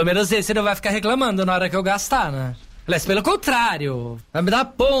 Pelo menos esse não vai ficar reclamando na hora que eu gastar, né? Aliás, pelo contrário, vai me dar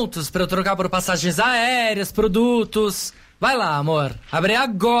pontos pra eu trocar por passagens aéreas, produtos. Vai lá, amor. Abre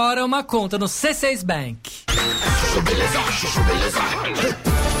agora uma conta no C6 Bank. Chuchu Beleza, Chuchu Beleza.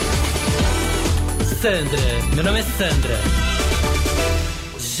 Sandra, meu nome é Sandra.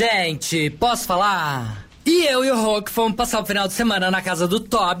 Gente, posso falar? E eu e o Rock fomos passar o final de semana na casa do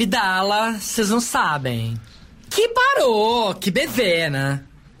Toby Dalla, vocês não sabem. Que parou, que bebê, né?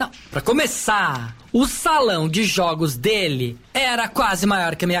 Não, pra começar, o salão de jogos dele era quase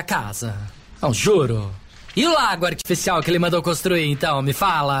maior que a minha casa. Não, juro. E o lago artificial que ele mandou construir, então, me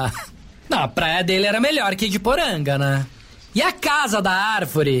fala? Não, a praia dele era melhor que de Poranga, né? E a casa da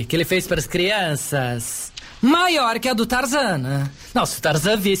árvore que ele fez para as crianças, maior que a do Tarzan, né? Não, se o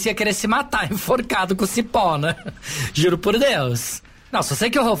Tarzan visse, ia querer se matar enforcado com cipó, né? Juro por Deus. Não, só sei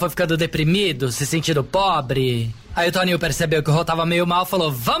que o Rô foi ficando deprimido, se sentindo pobre. Aí o Toninho percebeu que o Rô tava meio mal, falou,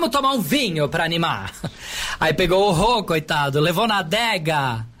 vamos tomar um vinho pra animar. Aí pegou o Rô, coitado, levou na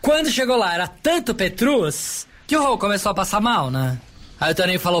adega. Quando chegou lá, era tanto Petrus que o Rô começou a passar mal, né? Aí o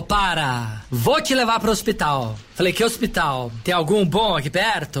Toninho falou, para, vou te levar pro hospital. Falei, que hospital? Tem algum bom aqui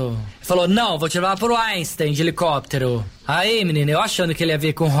perto? Ele falou, não, vou te levar pro Einstein de helicóptero. Aí, menina, eu achando que ele ia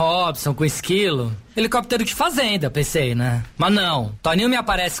vir com Robson, com Esquilo. Helicóptero de fazenda, pensei, né? Mas não, Toninho me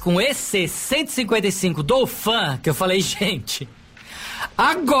aparece com esse 155 Dolphin, que eu falei, gente,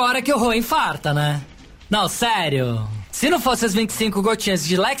 agora que o Rô infarta, né? Não, sério. Se não fosse as 25 gotinhas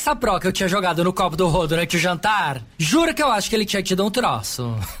de Lexapro que eu tinha jogado no copo do Rô durante o jantar, juro que eu acho que ele tinha tido um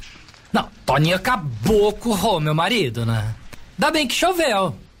troço. Não, Toninho acabou com o Rô, meu marido, né? Ainda bem que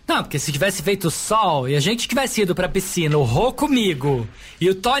choveu. Não, porque se tivesse feito sol e a gente tivesse ido pra piscina, o Rô comigo e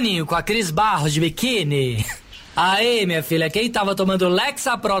o Toninho com a Cris Barros de biquíni... Aí, minha filha, quem tava tomando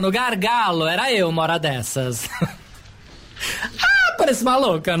Lexapro no gargalo era eu uma hora dessas. Ah, parece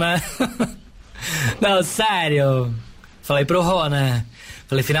maluca, né? Não, sério... Falei pro Rô, né?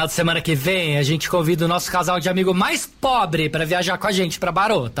 Falei, final de semana que vem a gente convida o nosso casal de amigo mais pobre pra viajar com a gente pra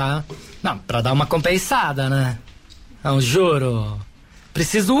Barô, tá? Não, pra dar uma compensada, né? Não, juro.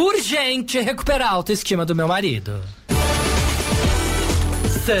 Preciso urgente recuperar a autoestima do meu marido.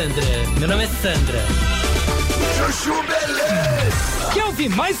 Sandra, meu nome é Sandra. Chuchu Beleza. Quer ouvir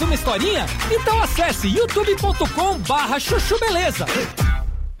mais uma historinha? Então acesse youtube.com/Chuchu Beleza.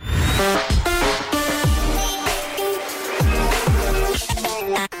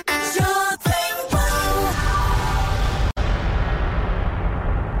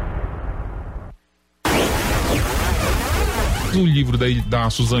 O livro da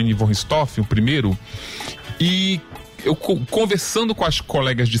Suzane von Richthofen, o primeiro, e eu conversando com as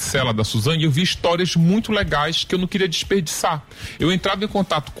colegas de cela da Suzane, eu vi histórias muito legais que eu não queria desperdiçar. Eu entrava em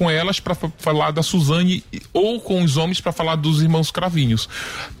contato com elas para falar da Suzane ou com os homens para falar dos irmãos Cravinhos.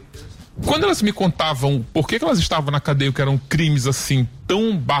 Quando elas me contavam por que elas estavam na cadeia, que eram crimes assim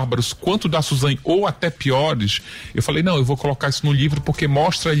tão bárbaros quanto o da Suzane ou até piores, eu falei, não, eu vou colocar isso no livro porque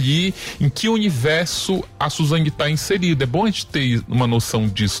mostra ali em que universo a Suzane está inserida. É bom a gente ter uma noção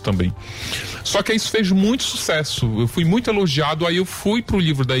disso também. Só que isso fez muito sucesso, eu fui muito elogiado, aí eu fui pro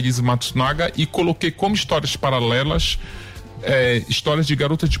livro da Elise Matsunaga e coloquei como histórias paralelas histórias de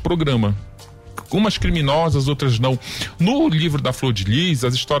garotas de programa. Umas criminosas, outras não. No livro da Flor de Lis,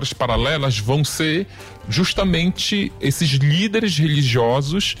 as histórias paralelas vão ser justamente esses líderes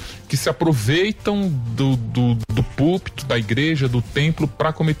religiosos que se aproveitam do púlpito, da igreja, do templo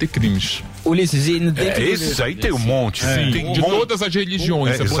para cometer crimes. Ulisses, e esses aí tem um monte. Tem de todas as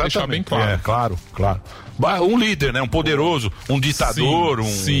religiões, é bom deixar bem claro. Claro. Um líder, né? Um poderoso, um ditador,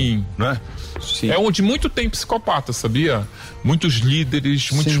 sim. Né? Sim. É onde muito tem psicopata, sabia? Muitos líderes,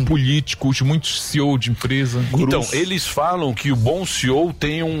 muitos políticos, muitos CEO de empresa. Então, eles falam que o bom CEO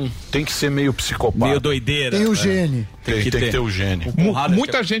tem que ser meio psicopata. Meio doideira. Tem o gene. Tem que ter o gene.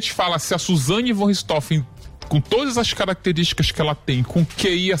 Muita gente fala, se a Suzane von Richthofen, com todas as características que ela tem, com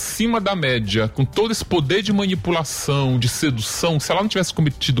QI acima da média, com todo esse poder de manipulação, de sedução, se ela não tivesse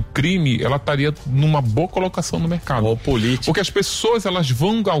cometido crime, ela estaria numa boa colocação no mercado. Ou político. Porque as pessoas, elas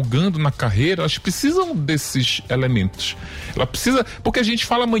vão galgando na carreira, elas precisam desses elementos. Ela precisa, porque a gente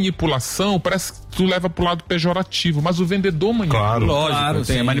fala manipulação, parece que tu leva pro lado pejorativo, mas o vendedor manipula. Claro, lógico,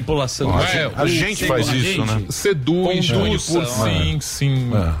 tem a manipulação. A gente faz isso, né? Seduz, manipula, sim.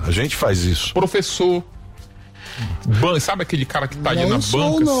 A gente faz isso. Professor. Sabe aquele cara que tá ali na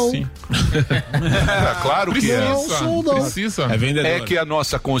banca? Assim? Claro que é. Precisa. É que a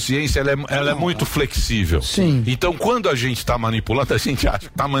nossa consciência ela é muito flexível. Sim. Então, quando a gente tá manipulando, a gente acha que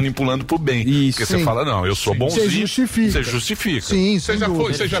tá manipulando pro bem. Isso. Porque você fala, não, eu sou bonzinho. Você justifica. Sim,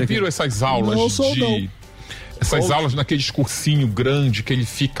 Você já viram essas aulas essas aulas naquele discursinho grande que ele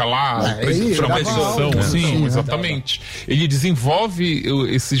fica lá, apresentação, sim, exatamente. Ele desenvolve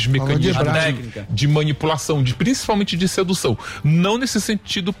esses mecanismos de manipulação, principalmente de sedução. Não nesse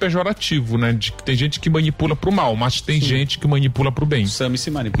sentido pejorativo, né? De que tem gente que manipula pro mal, mas tem gente que manipula pro bem. Sami se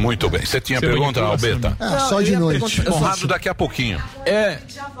manipula. Muito bem. Você tinha pergunta, Albeta? Só de noite. Conrado daqui a pouquinho.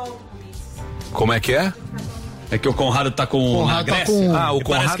 Como é que é? É que o Conrado tá com na Grécia. O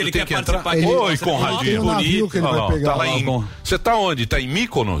Conrado que ele tem quer que entrar. Oi, Conradinho. Tá lá Você tá onde? Tá em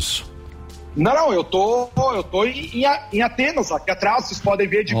Mykonos? Não, eu tô em Atenas, aqui atrás, vocês podem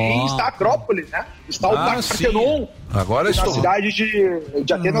ver de mim, está a Acrópole, né? Está o Parthenon, agora na cidade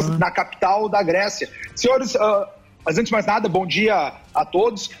de Atenas, na capital da Grécia. Senhores, mas antes de mais nada, bom dia a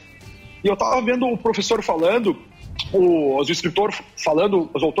todos. E eu tava vendo o professor falando, o escritor falando,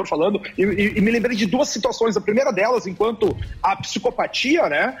 o autor falando, e me lembrei de duas situações. A primeira delas, enquanto a psicopatia,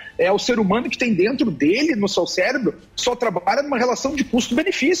 né, é o ser humano que tem dentro dele, no seu cérebro, só trabalha numa relação de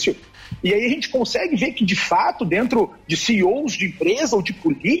custo-benefício. E aí a gente consegue ver que, de fato, dentro de CEOs de empresa ou de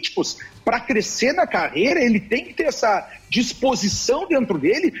políticos, para crescer na carreira, ele tem que ter essa disposição dentro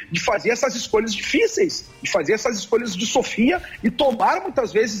dele de fazer essas escolhas difíceis, de fazer essas escolhas de sofia e tomar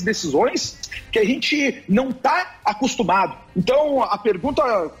muitas vezes decisões que a gente não está acostumado. Então, a pergunta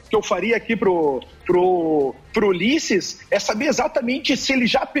que eu faria aqui pro Ulisses é saber exatamente se ele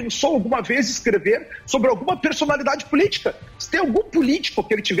já pensou alguma vez escrever sobre alguma personalidade política. Se tem algum político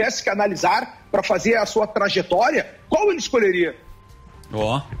que ele tivesse que analisar para fazer a sua trajetória, qual ele escolheria?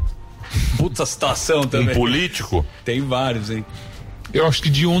 Puta situação também. Um político? Tem vários, hein? Eu acho que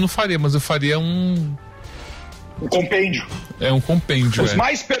de um não faria, mas eu faria um compêndio. É um compêndio. Os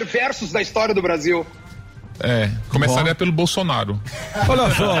mais perversos da história do Brasil. Começaria pelo Bolsonaro. Olha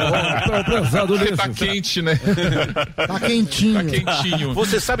só, tá quente, né? Tá quentinho. Tá quentinho.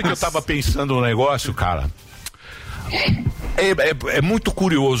 Você sabe que eu tava pensando um negócio, cara? É muito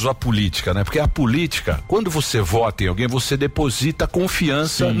curioso a política, né? Porque a política, quando você vota em alguém, você deposita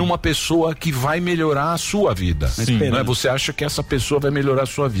confiança numa pessoa que vai melhorar a sua vida. Né? Você acha que essa pessoa vai melhorar a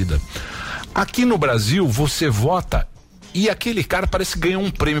sua vida. Aqui no Brasil, você vota e aquele cara parece que ganhou um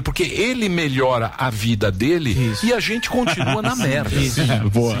prêmio, porque ele melhora a vida dele e a gente continua na merda.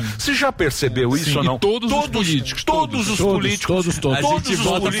 Você já percebeu isso ou não? Todos os políticos. A gente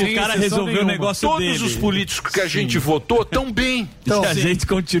vota pro cara resolver o negócio dele. Todos os políticos que a gente votou estão bem. Então, a gente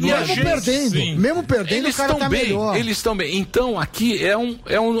continua mesmo perdendo, eles o cara tá bem, melhor. Eles estão bem. Então, aqui é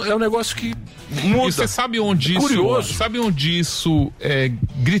um negócio que muda. E você sabe onde isso... Curioso. Sabe onde isso é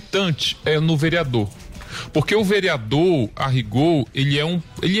gritante? É no vereador. Porque o vereador, a rigor, ele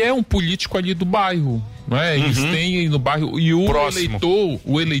é um político ali do bairro, não é? Eles têm no bairro, e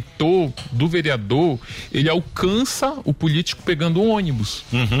o eleitor do vereador, ele alcança o político pegando um ônibus,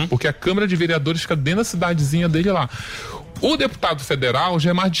 porque a Câmara de Vereadores fica dentro da cidadezinha dele lá. O deputado federal já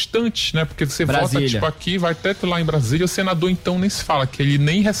é mais distante, né? Porque você vota tipo aqui, vai até lá em Brasília, o senador então nem se fala, que ele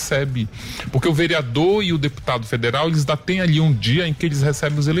nem recebe. Porque o vereador e o deputado federal, eles ainda têm ali um dia em que eles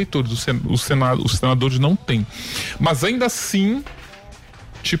recebem os eleitores, os senadores não têm. Mas ainda assim,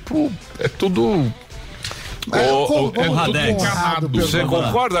 tipo, é tudo... Você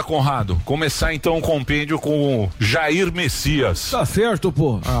concorda, Conrado? Começar então o compêndio com o Jair Messias. Tá certo,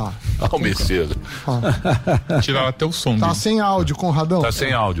 pô. O Messias. Tiraram até o som. Tá sem áudio, Conradão. Tá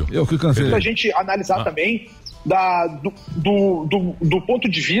sem áudio. Eu que cansei. Pra gente analisar também do ponto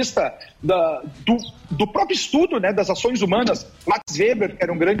de vista do próprio estudo, né, das ações humanas. Max Weber, que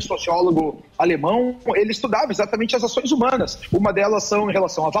era um grande sociólogo alemão, ele estudava exatamente as ações humanas. Uma delas são em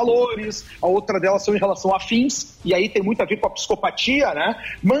relação a valores, a outra delas são em relação a fins, e aí tem muito a ver com a psicopatia, né?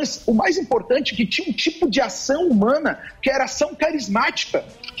 Mas o mais importante é que tinha um tipo de ação humana que era ação carismática,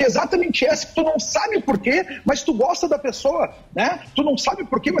 que é exatamente essa, que tu não sabe o porquê, mas tu gosta da pessoa, né? Tu não sabe o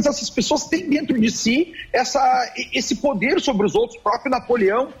porquê, mas essas pessoas têm dentro de si esse poder sobre os outros. O próprio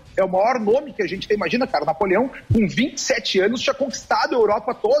Napoleão é o maior nome que a gente tem. Imagina, cara, Napoleão com 27 anos tinha conquistado a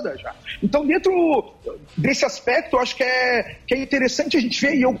Europa toda já. Então, dentro desse aspecto, eu acho que é interessante a gente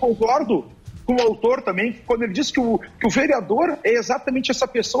ver, e eu concordo com o autor também, quando ele diz que o vereador é exatamente essa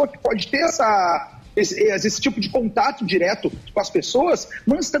pessoa que pode ter esse tipo de contato direto com as pessoas,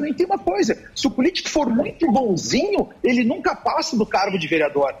 mas também tem uma coisa: se o político for muito bonzinho, ele nunca passa do cargo de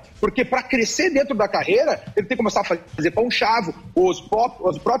vereador, porque para crescer dentro da carreira, ele tem que começar a fazer pão-chavo.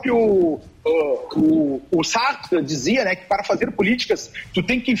 O Sartre dizia, né, que para fazer políticas, tu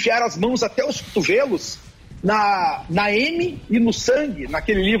tem que enfiar as mãos até os cotovelos na M e no sangue,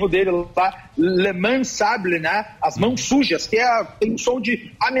 naquele livro dele lá, Le Main Sable, né? As mãos sujas, que tem o som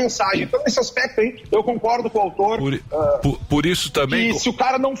de a mensagem. Então, nesse aspecto aí, eu concordo com o autor. Por isso também... Que se o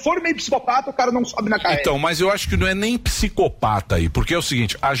cara não for meio psicopata, o cara não sobe na carreira. Então, mas eu acho que não é nem psicopata aí, porque é o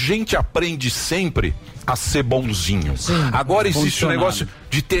seguinte, a gente aprende sempre a ser bonzinho. Sim, agora existe o negócio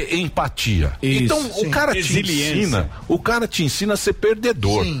de ter empatia. Isso, então, o cara te ensina a ser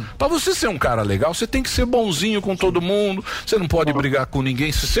perdedor. Pra você ser um cara legal, você tem que ser bonzinho com todo mundo, você não pode brigar com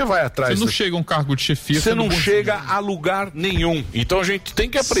ninguém, se você vai atrás... Você não chega a um cargo de chefia... Você não chega a lugar nenhum. Então a gente tem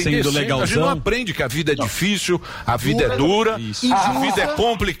que aprender. A gente não aprende que a vida é difícil, a vida é dura, a vida é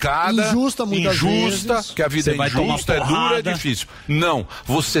complicada, injusta muitas vezes, que a vida é injusta, é dura, é difícil. Não,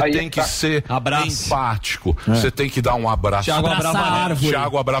 você tem que ser empático. Você tem que dar um abraço.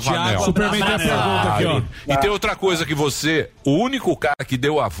 Thiago Abravanel. Superman tem a pergunta aqui, ó. E tem outra coisa que o único cara que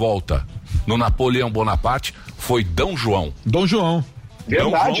deu a volta no Napoleão Bonaparte foi Dom João.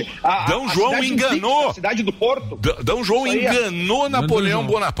 Verdade. Dom João enganou. A cidade do Porto. Dom João enganou Napoleão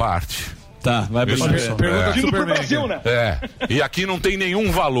Bonaparte. Tá, vai pra pergunta do pro Brasil, né? E aqui não tem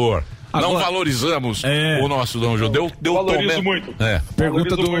nenhum valor. Não valorizamos o nosso Dom João. Valorizo muito.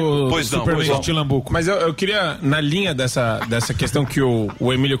 Pergunta do Superman de Tilambuco. Mas eu queria, na linha dessa questão que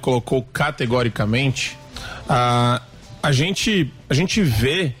o Emílio colocou categoricamente, a gente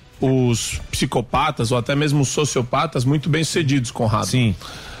vê os psicopatas ou até mesmo os sociopatas muito bem sucedidos, Conrado. Sim.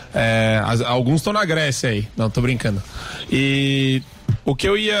 Alguns estão na Grécia aí. Não, tô brincando. E o que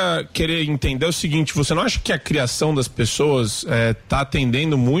eu ia querer entender é o seguinte: você não acha que a criação das pessoas tá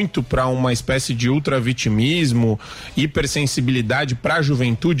tendendo muito para uma espécie de ultravitimismo, hipersensibilidade para a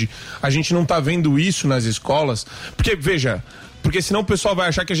juventude? A gente não tá vendo isso nas escolas? Porque senão o pessoal vai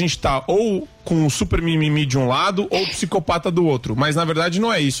achar que a gente tá ou com o super mimimi de um lado ou psicopata do outro. Mas na verdade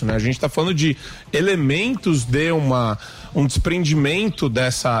não é isso, né? A gente tá falando de elementos de um desprendimento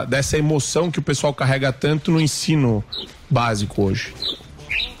dessa emoção que o pessoal carrega tanto no ensino básico hoje.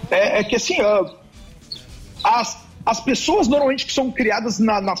 É que assim, as pessoas normalmente que são criadas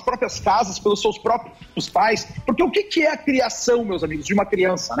nas próprias casas pelos seus próprios pais, porque o que é a criação, meus amigos, de uma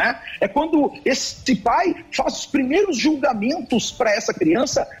criança, né? É quando esse pai faz os primeiros julgamentos para essa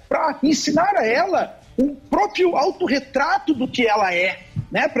criança, para ensinar a ela o próprio autorretrato do que ela é,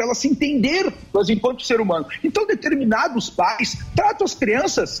 né? Para ela se entender enquanto ser humano. Então, determinados pais tratam as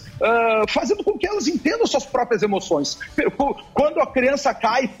crianças fazendo com que elas entendam suas próprias emoções. Quando a criança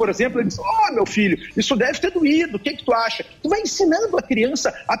cai, por exemplo, ele diz: meu filho, isso deve ter doído, o que tu acha? Tu vai ensinando a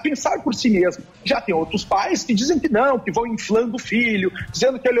criança a pensar por si mesmo. Já tem outros pais que dizem que não, que vão inflando o filho,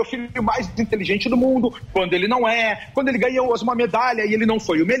 dizendo que ele é o filho mais inteligente do mundo, quando ele não é, quando ele ganhou uma medalha e ele não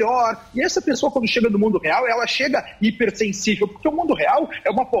foi o melhor. E essa pessoa, quando chega no mundo real, ela chega hipersensível, porque o mundo real é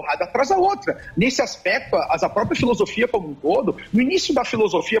uma porrada atrás da outra. Nesse aspecto, a própria filosofia como um todo, no início da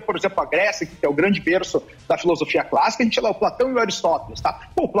filosofia, por exemplo, a Grécia, que é o grande berço da filosofia clássica, a gente tinha lá o Platão e o Aristóteles, tá?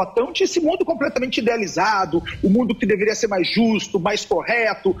 Pô, o Platão tinha esse mundo completamente idealizado, o mundo que deveria ser mais justo, mais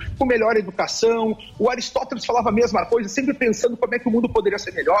correto, com melhor educação. O Aristóteles falava a mesma coisa, sempre pensando como é que o mundo poderia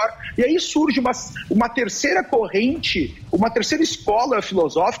ser melhor. E aí surge uma terceira corrente, uma terceira escola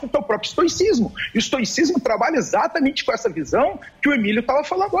filosófica, que é o próprio estoicismo. E o estoicismo trabalha exatamente com essa visão que o Emílio estava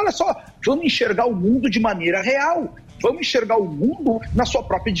falando. Olha só, vamos enxergar o mundo de maneira real. Vamos enxergar o mundo na sua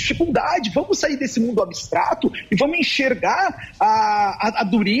própria dificuldade, vamos sair desse mundo abstrato e vamos enxergar a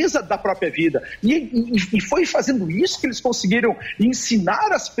dureza da própria vida. E foi fazendo isso que eles conseguiram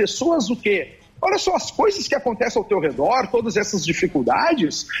ensinar as pessoas o quê? Olha só, as coisas que acontecem ao teu redor, todas essas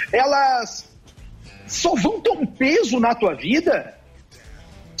dificuldades, elas só vão ter um peso na tua vida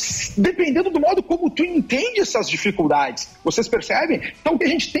dependendo do modo como tu entende essas dificuldades. Vocês percebem? Então o que a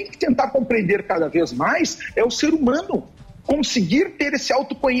gente tem que tentar compreender cada vez mais é o ser humano conseguir ter esse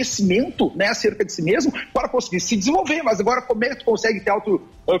autoconhecimento, né, acerca de si mesmo para conseguir se desenvolver. Mas agora como é que tu consegue ter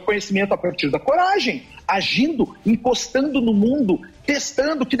autoconhecimento a partir da coragem? Agindo, encostando no mundo,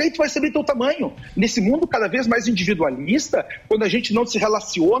 testando, que daí tu vai saber teu tamanho. Nesse mundo cada vez mais individualista, quando a gente não se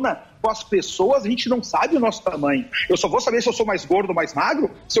relaciona com as pessoas, a gente não sabe o nosso tamanho. Eu só vou saber se eu sou mais gordo ou mais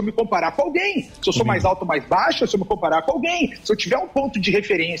magro se eu me comparar com alguém. Se eu sou mais alto ou mais baixo, se eu me comparar com alguém. Se eu tiver um ponto de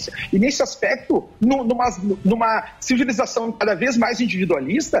referência. E nesse aspecto, numa civilização cada vez mais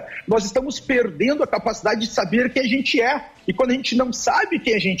individualista, nós estamos perdendo a capacidade de saber quem a gente é. E quando a gente não sabe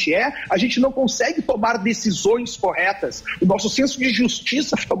quem a gente não consegue tomar decisões corretas. O nosso senso de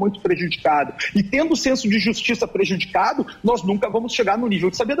justiça fica muito prejudicado. E tendo o senso de justiça prejudicado, nós nunca vamos chegar no nível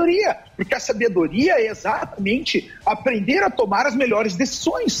de sabedoria. Porque a sabedoria é exatamente aprender a tomar as melhores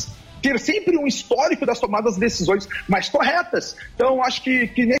decisões. Ter sempre um histórico das tomadas de decisões mais corretas. Então, acho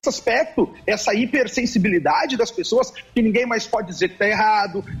que nesse aspecto, essa hipersensibilidade das pessoas, que ninguém mais pode dizer que está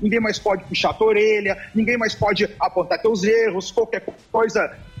errado, ninguém mais pode puxar a tua orelha, ninguém mais pode apontar teus erros, qualquer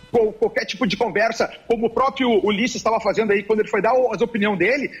coisa, qualquer tipo de conversa, como o próprio Ulisses estava fazendo aí, quando ele foi dar a opinião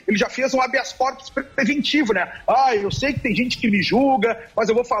dele, ele já fez um habeas corpus preventivo, né? Eu sei que tem gente que me julga, mas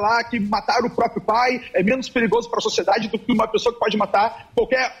eu vou falar que matar o próprio pai é menos perigoso para a sociedade do que uma pessoa que pode matar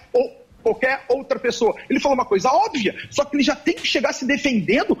qualquer outra pessoa. Ele falou uma coisa óbvia, só que ele já tem que chegar se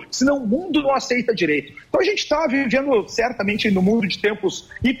defendendo, senão o mundo não aceita direito. Então a gente está vivendo certamente no mundo de tempos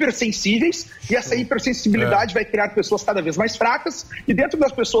hipersensíveis, e essa hipersensibilidade vai criar pessoas cada vez mais fracas, e dentro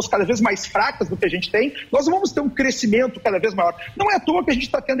das pessoas cada vez mais fracas do que a gente tem, nós vamos ter um crescimento cada vez maior. Não é à toa que a gente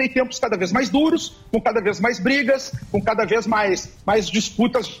está tendo aí tempos cada vez mais duros, com cada vez mais brigas, com cada vez mais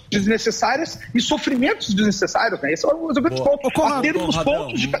disputas desnecessárias e sofrimentos desnecessários, né? Esse é o grande ponto. A termos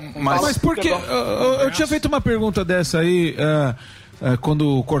pontos de... Mas por que... Eu tinha feito uma pergunta dessa aí...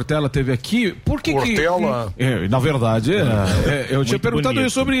 quando o Cortella esteve aqui, por que Cortella? Na verdade, eu tinha perguntado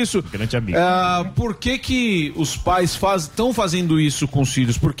sobre isso. Grande amigo. Por que os pais estão fazendo isso com os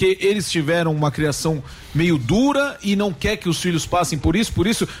filhos? Porque eles tiveram uma criação meio dura e não quer que os filhos passem por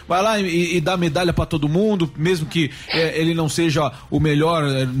isso vai lá e dá medalha para todo mundo, mesmo que ele não seja o melhor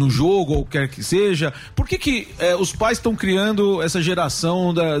no jogo ou quer que seja. Por que os pais estão criando essa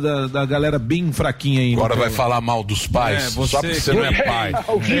geração da galera bem fraquinha aí? Agora vai falar mal dos pais, só porque você não é pai.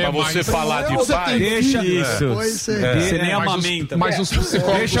 Pra você falar de pai, deixa isso. Você nem amamenta. Mas os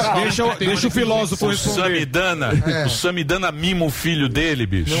psicólogos... Deixa o filósofo responder. O Samidana mima o filho dele,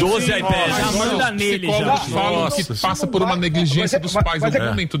 bicho. 12 iPads. Já manda nele, já. Falam que passa por uma negligência dos pais no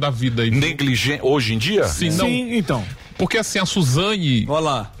momento da vida. Negligência hoje em dia? Sim, não. Sim, então. Porque assim, a Suzane... Olha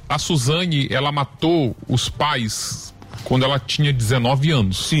lá. A Suzane, ela matou os pais quando ela tinha 19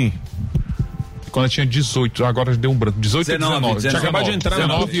 anos. Sim. Quando ela tinha 18, agora deu um branco. 18 e 19. Tinha acabado de entrar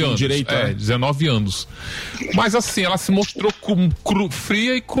 19 anos. Direito, 19 anos. Mas assim, ela se mostrou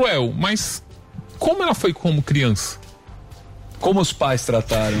fria e cruel. Mas como ela foi como criança? Como os pais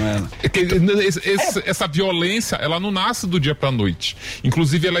trataram ela? Essa violência, ela não nasce do dia pra noite.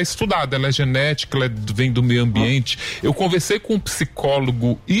 Inclusive, ela é estudada, ela é genética, ela vem do meio ambiente. Eu conversei com um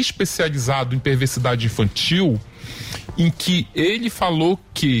psicólogo especializado em perversidade infantil, em que ele falou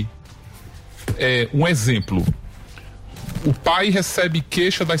que, um exemplo, o pai recebe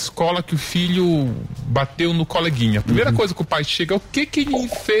queixa da escola que o filho bateu no coleguinha. A primeira coisa que o pai chega é o que ele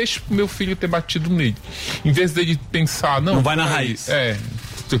fez pro meu filho ter batido nele. Em vez dele pensar, não vai na raiz.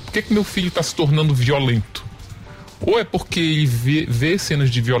 Por que meu filho está se tornando violento? Ou é porque ele vê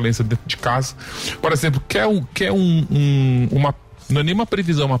cenas de violência dentro de casa. Por exemplo, uma não é nenhuma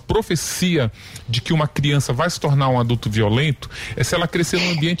previsão, uma profecia de que uma criança vai se tornar um adulto violento, é se ela crescer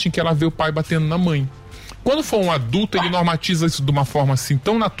num ambiente em que ela vê o pai batendo na mãe. Quando for um adulto, ele normatiza isso de uma forma assim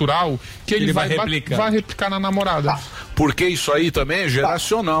tão natural que ele vai replicar na namorada. Porque isso aí também é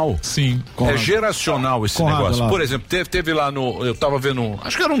geracional. Sim. É geracional esse negócio. Por exemplo, teve lá eu tava vendo,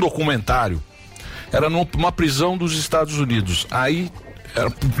 acho que era um documentário, era numa prisão dos Estados Unidos. Aí,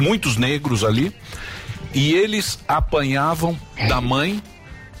 eram muitos negros ali, e eles apanhavam da mãe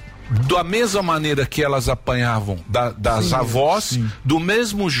da mesma maneira que elas apanhavam das avós, do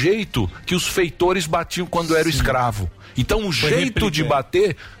mesmo jeito que os feitores batiam quando era escravo. Então o jeito de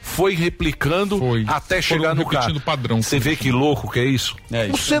bater foi replicando até chegar no cara. Padrão. Você vê que louco que é isso?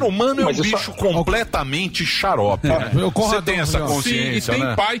 O ser humano é um bicho completamente xarope. Né? Você tem essa consciência, e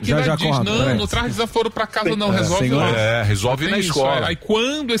tem pai que ainda diz, não traz desaforo pra casa não, resolve lá. Resolve na escola. Aí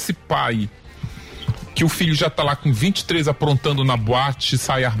quando esse pai, que o filho já tá lá com 23 aprontando na boate,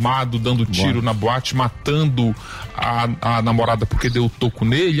 sai armado, dando tiro na boate, matando a namorada porque deu toco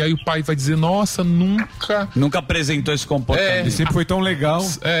nele, aí o pai vai dizer, nossa, nunca apresentou esse comportamento. Ele sempre foi tão legal.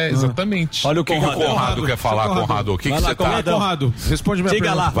 Exatamente. Olha o que o Conrado quer falar, Conrado. O que você tá... Conrado, responde minha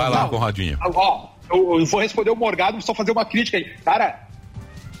pergunta. Vai lá, Conradinho. Eu vou responder o Morgado, só fazer uma crítica aí. Cara,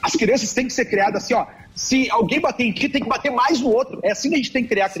 as crianças têm que ser criadas assim, ó. Se alguém bater em ti, tem que bater mais no outro. É assim que a gente tem que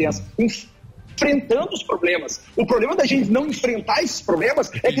criar a criança. Enfrentando os problemas. O problema da gente não enfrentar esses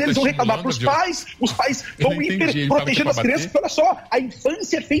problemas é que eles vão reclamar para os pais vão ir protegendo as crianças, porque olha só, a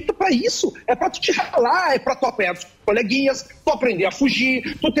infância é feita para isso, é para tu te ralar, é para tu apanhar dos coleguinhas, tu aprender a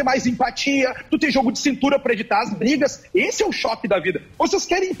fugir, tu ter mais empatia, tu ter jogo de cintura para evitar as brigas. Esse é o choque da vida. Vocês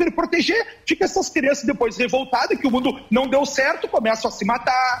querem proteger, fica essas crianças depois revoltadas que o mundo não deu certo, começam a se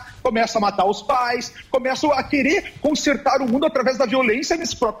matar, começam a matar os pais, começam a querer consertar o mundo através da violência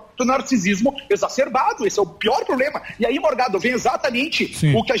nesse próprio narcisismo exacerbado. Esse é o pior problema. E aí, Morgado, vem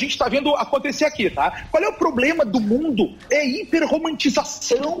exatamente o que a gente está vendo acontecer aqui, tá? Qual é o problema do mundo? É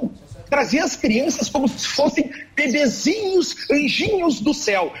hiperromantização. Trazer as crianças como se fossem bebezinhos, anjinhos do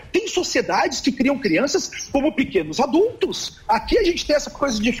céu. Tem sociedades que criam crianças como pequenos adultos. Aqui a gente tem essa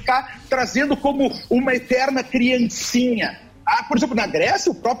coisa de ficar trazendo como uma eterna criancinha. Por exemplo, na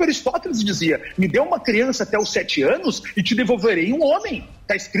Grécia, o próprio Aristóteles dizia, me dê uma criança até os 7 anos e te devolverei um homem.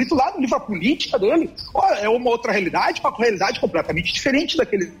 Está escrito lá no livro A Política dele. É uma outra realidade, uma realidade completamente diferente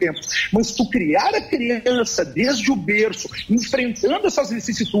daquele tempo. Mas tu criar a criança desde o berço, enfrentando essas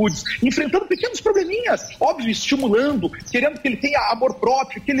vicissitudes, enfrentando pequenos probleminhas, óbvio, estimulando, querendo que ele tenha amor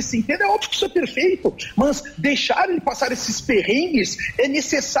próprio, que ele se entenda, é óbvio que isso é perfeito. Mas deixar ele passar esses perrengues é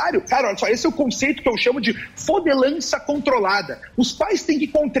necessário. Cara, olha só, esse é o conceito que eu chamo de fodelança controlada. Os pais têm que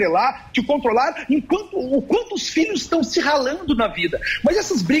controlar o quanto os filhos estão se ralando na vida. Mas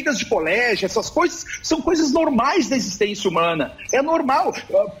essas brigas de colégio, essas coisas, são coisas normais da existência humana. É normal.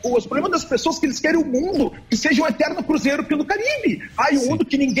 Os problemas das pessoas que eles querem o mundo que seja um eterno cruzeiro pelo Caribe. Um mundo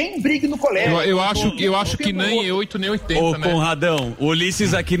que ninguém brigue no colégio. Eu acho que nem 8 nem 80, Ô, Conradão, o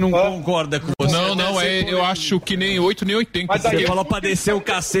Ulisses aqui não concorda com você. Eu acho que nem 8 nem 80. Você falou pra descer o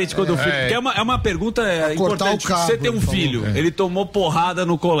cacete quando o filho... Porque é uma pergunta importante. Você tem um filho, ele tomou porrada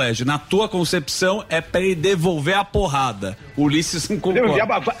no colégio. Na tua concepção, é pra ele devolver a porrada. O Ulisses não concorda.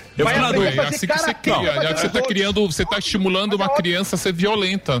 Você tá estimulando uma criança a ser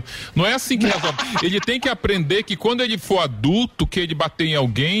violenta. Não é assim que resolve. Ele tem que aprender que quando ele for adulto, que ele bater em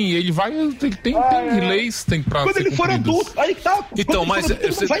alguém, ele tem leis pra quando ser ele for adulto, aí tá. Então, mas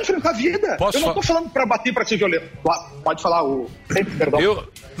ele não vai enfrentar a vida. Eu não tô falando pra bater, pra ser violento. Pode falar perdão.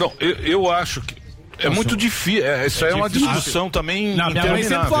 Eu acho que é muito difícil. Isso aí é uma discussão também. Minha mãe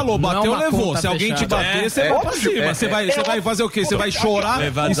sempre falou, bateu, levou. Se alguém te bater, você vai pra cima. Você vai fazer o quê? Você vai chorar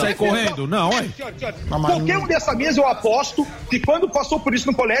e sair correndo? Não, qualquer um dessa mesa eu aposto que quando passou por isso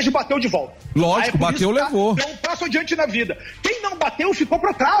no colégio, bateu de volta. Lógico, bateu, levou. Não passo adiante na vida. Quem não bateu, ficou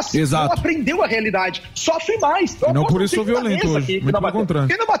pra trás. Exato. Não aprendeu a realidade. Sofre mais. Não por isso sou violento hoje. Muito pelo contrário.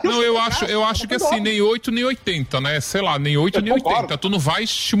 Quem não bateu, eu acho que assim, nem 8 nem 80, né? Sei lá, nem 8 nem 80. Tu não vai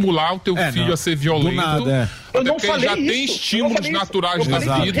estimular o teu filho a ser violento. Eu não falei já tem estímulos naturais na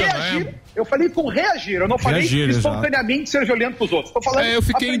vida, né? Eu falei com reagir, eu não falei espontaneamente ser violento com os outros. Eu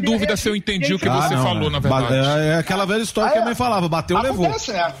fiquei em dúvida se eu entendi o que você falou, na verdade. É aquela velha história que a mãe falava, bateu, levou.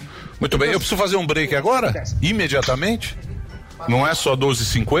 Muito bem, eu preciso fazer um break agora? Imediatamente? Não é só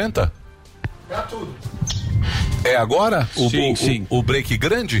 12h50? É agora? Sim. O break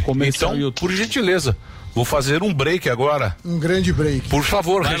grande? Então, por gentileza. Vou fazer um break agora. Um grande break. Por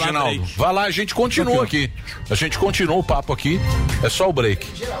favor, Reginaldo. Vai lá, a gente continua aqui. A gente continua o papo aqui. É só o break.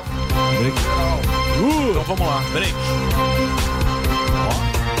 Então vamos lá. Break.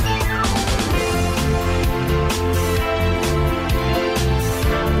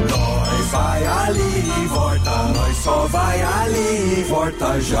 Nós vai ali e volta. Nós só vai ali e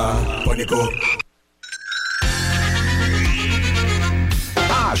volta já. Pânico.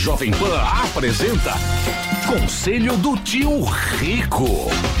 Jovem Pan apresenta Conselho do Tio Rico.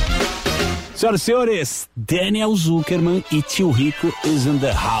 Senhoras e senhores, Daniel Zuckerman e Tio Rico is in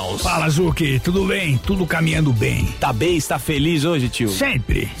the house. Fala, Zuki, tudo bem? Tudo caminhando bem. Tá bem? Está feliz hoje, tio?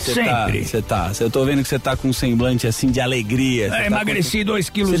 Sempre. Eu tô vendo que você tá com um semblante assim de alegria. Emagreci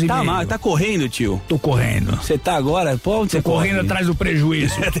 2,5 kg. Você tá correndo, tio? Tô correndo. Você tá agora? Pô, onde você corre? Correndo atrás do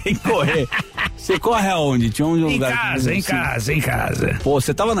prejuízo. Tem que correr. Você corre aonde? Tinha um lugar. Em casa. Pô,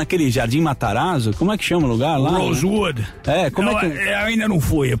 você tava naquele Jardim Matarazzo? Como é que chama o lugar lá? Rosewood. Eu ainda não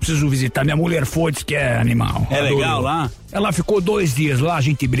fui, eu preciso visitar. Minha mulher foi, disse que é animal. É adorou. Legal lá? Ela ficou 2 dias lá, a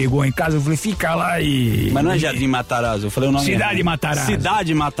gente brigou em casa, eu falei, fica lá e... Mas não é Jardim Matarazzo, eu falei o nome Cidade Matarazzo.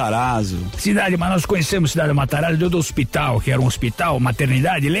 Cidade Matarazzo. Mas nós conhecemos Cidade Matarazzo, deu do hospital, que era um hospital,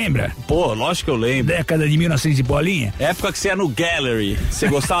 maternidade, lembra? Pô, lógico que eu lembro. Década de 1900 e bolinha. Época que você ia no Gallery. Você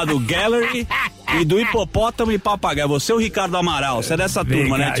gostava do Gallery e do hipopótamo e papagaio. Você é o Ricardo Amaral, você é dessa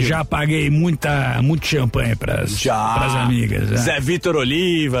turma, né, tio? Já paguei muito champanhe pras amigas. Já. Zé Vitor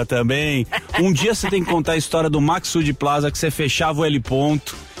Oliva também. Um dia você tem que contar a história do Maxud Plaza, que você fechava o L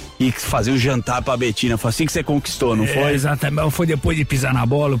ponto e fazia o jantar pra Betina. Foi assim que você conquistou, não foi? Exatamente. Foi depois de pisar na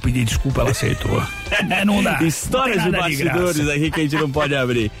bola, eu pedi desculpa, ela aceitou. Não dá. Histórias de bastidores aqui que a gente não pode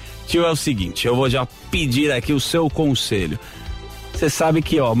abrir. Tio, é o seguinte, eu vou já pedir aqui o seu conselho. Você sabe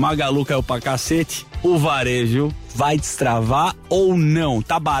que, Magalu caiu pra cacete, o varejo vai destravar ou não?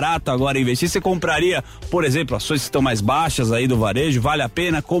 Tá barato agora investir? Você compraria, por exemplo, ações que estão mais baixas aí do varejo? Vale a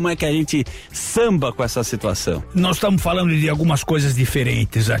pena? Como é que a gente samba com essa situação? Nós estamos falando de algumas coisas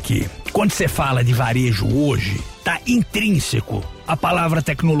diferentes aqui. Quando você fala de varejo hoje, tá intrínseco a palavra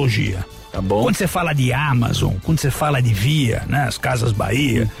tecnologia. Tá bom. Quando você fala de Amazon, quando você fala de Via, né, as Casas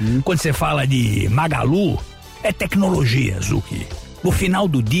Bahia, quando você fala de Magalu, é tecnologia, Zuki. No final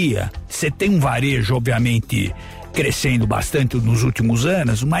do dia, você tem um varejo, obviamente, crescendo bastante nos últimos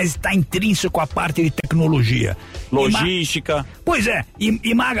anos, mas está intrínseco a parte de tecnologia. Logística. Pois é,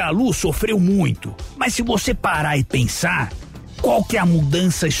 e Magalu sofreu muito. Mas se você parar e pensar, qual que é a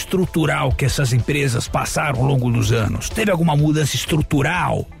mudança estrutural que essas empresas passaram ao longo dos anos? Teve alguma mudança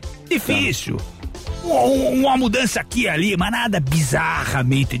estrutural? Difícil. Uma mudança aqui e ali, mas nada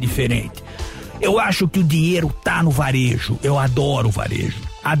bizarramente diferente. Eu acho que o dinheiro tá no varejo. Eu adoro o varejo.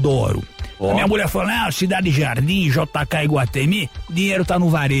 Adoro. A minha mulher falou, Cidade Jardim, JK Iguatemi, o dinheiro tá no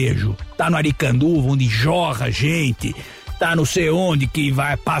varejo. Tá no Aricanduva, onde jorra gente. Tá não sei onde, que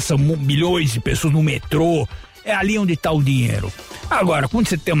passa milhões de pessoas no metrô. É ali onde tá o dinheiro. Agora, quando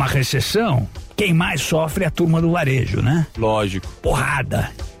você tem uma recessão, quem mais sofre é a turma do varejo, né? Lógico.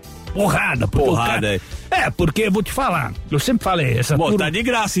 Porrada. Porque eu vou te falar, eu sempre falei, essa turma... tá de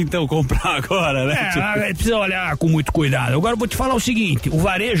graça então comprar agora, né? Precisa olhar com muito cuidado. Agora eu vou te falar o seguinte, o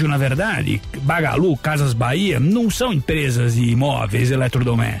varejo, na verdade, Magalu, Casas Bahia, não são empresas de imóveis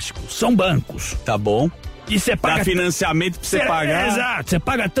eletrodomésticos, são bancos. Tá bom. E você paga... Dá financiamento pra você pagar. Exato, você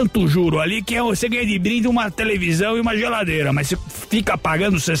paga tanto juro ali que você ganha de brinde uma televisão e uma geladeira, mas você fica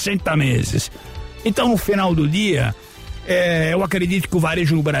pagando 60 meses. Então, no final do dia... eu acredito que o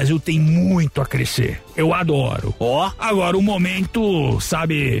varejo no Brasil tem muito a crescer. Eu adoro. Agora, o momento,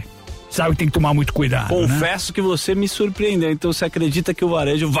 sabe que tem que tomar muito cuidado. Confesso que você me surpreendeu. Então, você acredita que o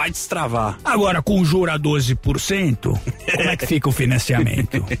varejo vai destravar? Agora, com juro a 12%, como é que fica o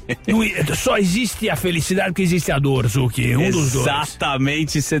financiamento? Só existe a felicidade porque existe a dor, Zuki. Dos dois.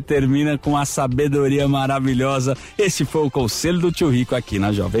 Exatamente, você termina com a sabedoria maravilhosa. Esse foi o Conselho do Tio Rico aqui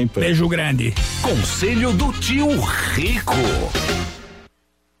na Jovem Pan. Beijo grande. Conselho do Tio Rico.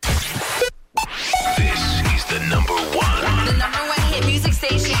 This is the number one. The number one hit music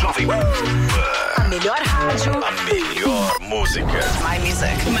station. Jovem Pan. A melhor rádio. A melhor música. My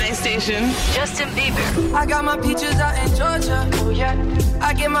music. My station. Justin Bieber. I got my peaches out in Georgia. Oh yeah.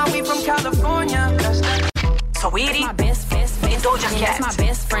 I get my weed from California. Saweetie. My best and Doja Cat. My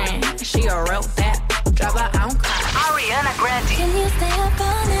best friend. She a real fat. Drive her own car. Ariana Grande. Can you stay up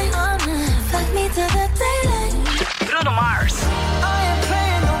all night? Fuck me to the daylight. Bruno Mars. I ain't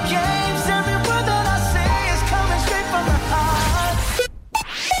playing no games. Every word that I say is coming straight from the heart.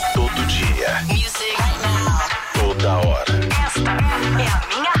 Todo dia. Music right now. Toda hora. Esta é a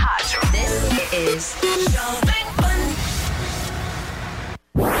minha rádio. This is Jovem Pan.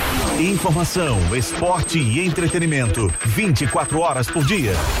 Informação, esporte e entretenimento. 24 horas por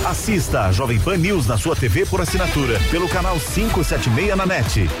dia. Assista a Jovem Pan News na sua TV por assinatura. Pelo canal 576 na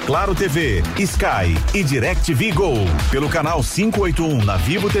NET, Claro TV, Sky e DirecTV Go. Pelo canal 581 na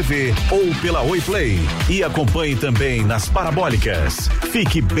Vivo TV ou pela Oi Play. E acompanhe também nas parabólicas.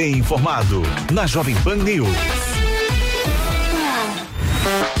 Fique bem informado na Jovem Pan News.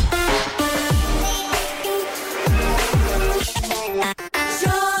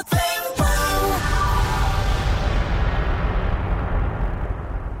 Jovem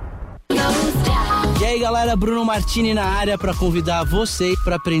aí galera, Bruno Martini na área para convidar você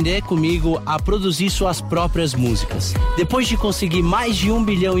para aprender comigo a produzir suas próprias músicas. Depois de conseguir mais de 1,5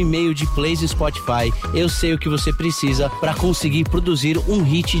 bilhão de plays no Spotify, eu sei o que você precisa para conseguir produzir um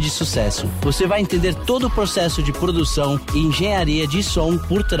hit de sucesso. Você vai entender todo o processo de produção e engenharia de som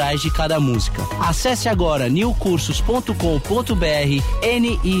por trás de cada música. Acesse agora niucursos.com.br,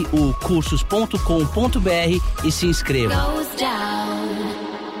 niucursos.com.br e se inscreva.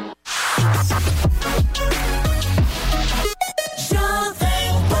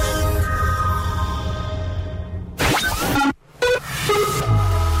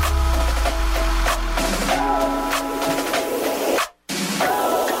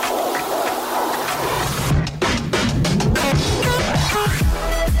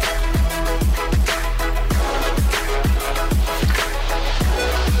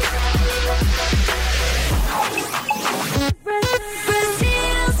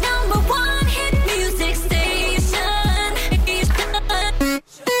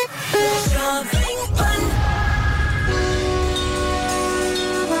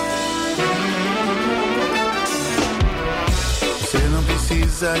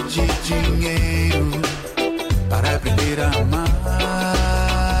 De dinheiro para aprender a amar.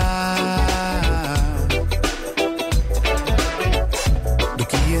 Do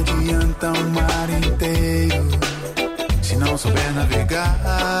que adianta o mar inteiro se não souber navegar?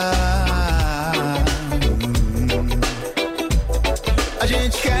 A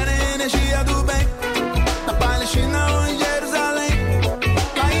gente quer a energia do bem na Palestina ou em Jerusalém,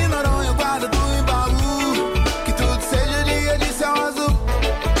 lá em Noronha, Guarda do Embaú, que tudo seja dia de céu azul.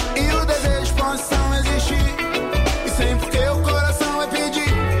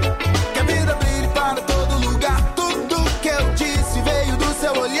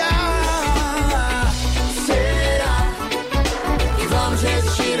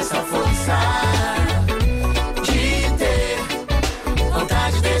 Essa força de ter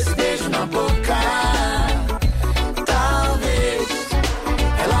vontade desse beijo na boca. Talvez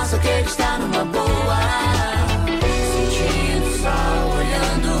ela só queira estar numa boa, sentindo o sol,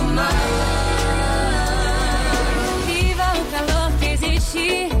 olhando o mar. Viva o calor que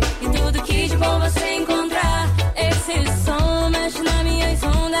existe e tudo que de bom você encontrar. Esse som mexe nas minhas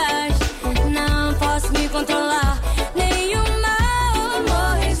ondas, não posso me controlar.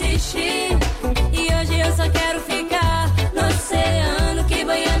 E hoje eu só quero ficar no oceano que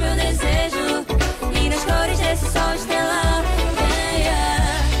banha meu desejo e nas cores desse sol estelar.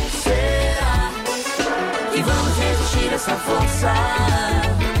 Será que vamos resistir a essa força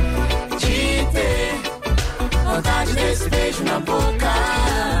de ter vontade desse beijo na boca?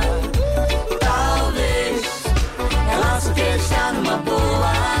 Talvez ela só queira estar numa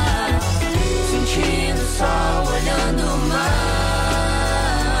boa, sentindo o sol, olhando o mar.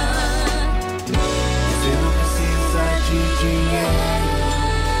 Dinheiro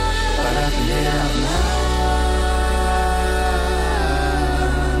para aprender a amar.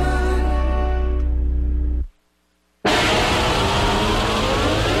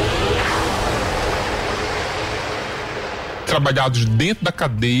 Trabalhados dentro da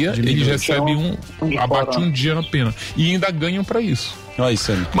cadeia, eles recebem abate um dia na pena e ainda ganham para isso.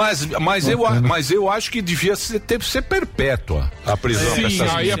 Mas eu acho que devia ser perpétua a prisão. Sim,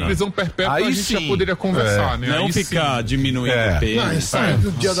 aí a prisão perpétua aí a gente já poderia conversar, né? Não aí ficar diminuindo a pena. Não, sai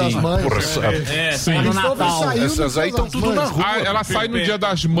no Dia das Mães. Sim. No Natal. Essas aí estão tudo na rua. Ela sai no Dia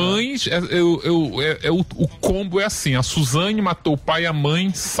das Mães. O combo é assim: a Suzane matou o pai e a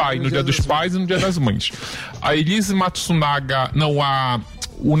mãe, sai no Dia dos Pais e no Dia das Mães. A Elise Matsunaga,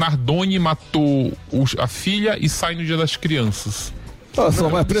 o Nardoni matou a filha e sai no Dia das Crianças. Nossa,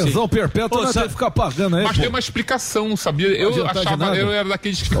 mas prisão perpétua não tem que ficar pagando aí. Mas tem uma explicação, sabia? Eu era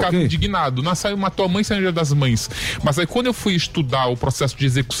daqueles que ficavam indignados. Matou a mãe, saiu no Dia das Mães. Mas aí quando eu fui estudar o processo de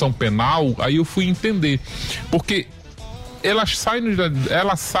execução penal, aí eu fui entender. Porque ela sai,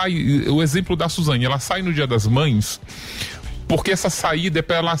 o exemplo da Suzane, ela sai no Dia das Mães porque essa saída é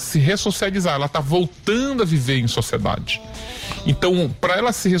para ela se ressocializar, ela tá voltando a viver em sociedade. Então, para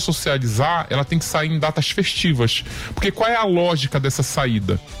ela se ressocializar, ela tem que sair em datas festivas. Porque qual é a lógica dessa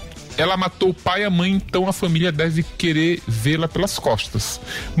saída? Ela matou o pai e a mãe, então a família deve querer vê-la pelas costas.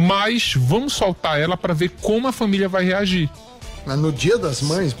 Mas vamos soltar ela para ver como a família vai reagir. Mas no Dia das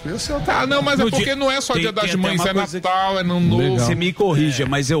Mães, não, mas é porque não é só Dia das Mães, é Natal, é Ano Novo. Você me corrija,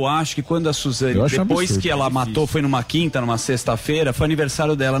 mas eu acho que quando a Suzane, depois que ela matou, foi numa quinta, numa sexta-feira, foi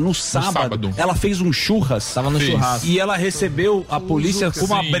aniversário dela. No sábado, ela fez um churras. Tava no churrasco. E ela recebeu a polícia com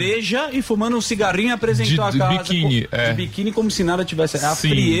uma breja e fumando um cigarrinho e apresentou a casa. Biquíni, de biquíni, como se nada tivesse. É a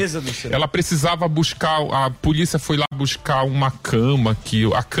frieza do ser. Ela precisava buscar, a polícia foi lá buscar uma cama,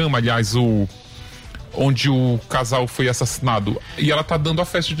 a cama, aliás, onde o casal foi assassinado. E ela tá dando a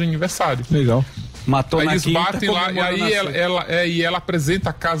festa de aniversário. Legal. Matou aí na eles quinta, batem lá e comemorando aí ela apresenta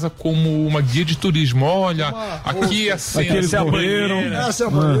a casa como uma guia de turismo. Olha, aqui é a cena. Aqui eles morreram.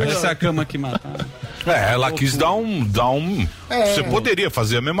 Essa é a cama que mataram. Ela quis dar um. Você poderia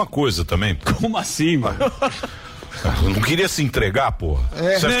fazer a mesma coisa também. Como assim, mano? Não queria se entregar, porra.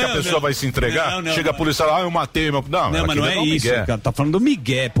 Você acha que a pessoa vai se entregar? Chega a polícia lá, eu matei meu. Não, mas não é isso, cara. Tá falando do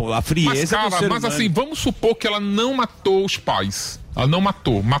migué, pô. A frieza do ser humano. Assim, vamos supor que ela não matou os pais. Ela não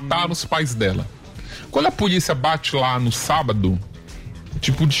matou, mataram os pais dela. Quando a polícia bate lá no sábado,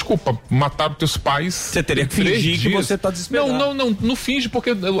 tipo, desculpa, mataram teus pais. Você teria que fingir que você tá desesperado. Não finge,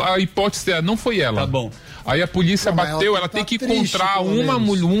 porque a hipótese não foi ela. Tá bom. Aí a polícia bateu, ela tem que encontrar uma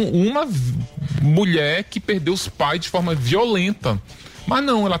mulher que perdeu os pais de forma violenta. Mas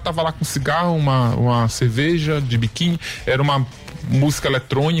não, ela tava lá com cigarro, uma cerveja de biquíni, era uma música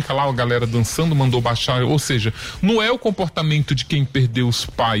eletrônica lá, a galera dançando, mandou baixar, ou seja, não é o comportamento de quem perdeu os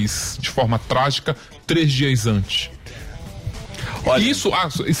pais de forma trágica 3 dias antes. Olha, isso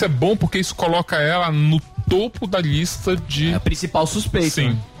é bom porque isso coloca ela no topo da lista de... É a principal suspeita.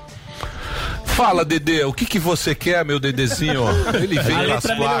 Sim. Fala, Dedê, o que você quer, meu Dedezinho? Ele veio nas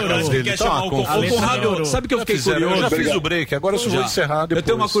placas dele. Tá Conrado, sabe que eu fiquei curioso? Eu já fiz o break, agora eu só vou encerrar depois. Eu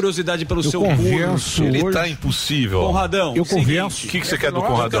tenho uma curiosidade pelo seu curso. Ele tá impossível. Conradão, eu converso. O que você quer do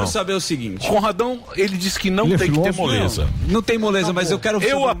Conradão? Eu quero saber o seguinte. Conradão, ele disse que não tem que ter moleza. Não tem moleza, mas eu quero...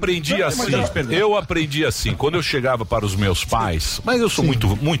 Eu aprendi assim, quando eu chegava para os meus pais, mas eu sou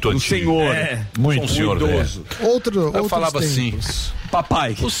muito antigo. O senhor. Muito. Sou um senhor idoso. Eu falava assim,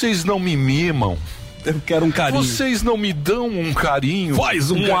 papai, vocês não me mimam. Eu quero um carinho. Vocês não me dão um carinho? Faz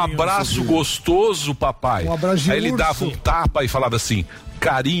um carinho, abraço gostoso, papai. Um abraço de Aí ele urso. dava um tapa e falava assim: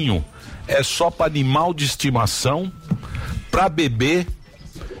 carinho é só para animal de estimação, para bebê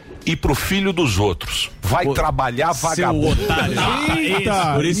e pro filho dos outros. Vai trabalhar vagabundo.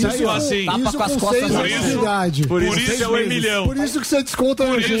 Por isso eu sou assim. Tapa com as costas Por isso é o Emilhão. Por isso que você desconta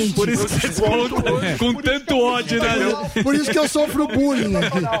na gente. Por isso que você desconta com tanto ódio, né? Por isso que eu sofro bullying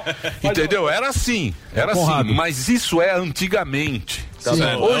aqui. Entendeu? Era assim, mas isso é antigamente. Tá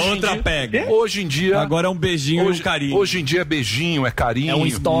Hoje em dia. Agora é um beijinho e um carinho. Hoje em dia é beijinho, é carinho. É um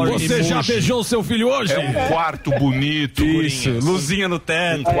story. Você já beijou seu filho hoje? É um quarto bonito. Isso, luzinha no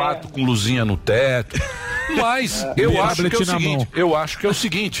teto. Um quarto com luzinha no teto. Mas eu acho que é o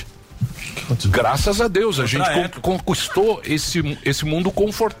seguinte. Graças a Deus, a gente conquistou esse mundo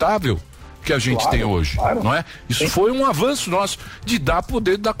confortável que a gente tem hoje, não é? Isso foi um avanço nosso de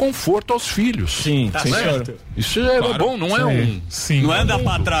poder dar conforto aos filhos. Sim, tá certo. Isso é bom, não é um... Sim, não é andar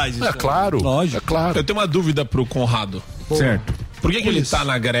pra trás. É claro, lógico. É claro. Eu tenho uma dúvida pro Conrado. Certo. Por que ele tá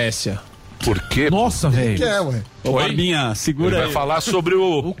na Grécia? Por quê? Nossa, velho. Que é, ué? Ô, Barbinha, segura aí. Vai falar sobre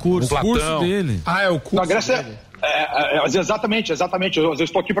o curso dele. Ah, é o curso. Na Grécia, exatamente. Eu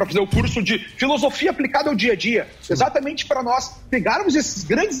estou aqui para fazer o curso de filosofia aplicada ao dia a dia. Exatamente para nós pegarmos esses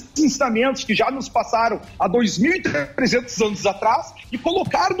grandes ensinamentos que já nos passaram há 2.300 anos atrás e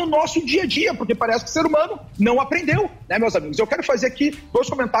colocar no nosso dia a dia, porque parece que o ser humano não aprendeu, né, meus amigos? Eu quero fazer aqui 2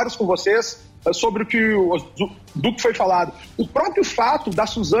 comentários com vocês sobre o que do que foi falado. O próprio fato da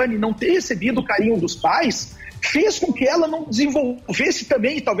Suzane não ter recebido o carinho dos pais fez com que ela não desenvolvesse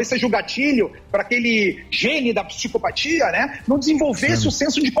também, talvez seja o gatilho para aquele gene da psicopatia, né? Não desenvolvesse o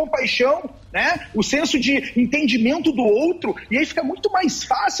senso de compaixão, né? O senso de entendimento do outro, e aí fica muito mais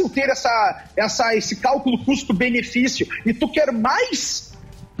fácil ter esse cálculo custo-benefício, e tu quer mais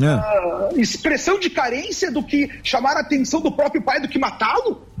expressão de carência do que chamar a atenção do próprio pai, do que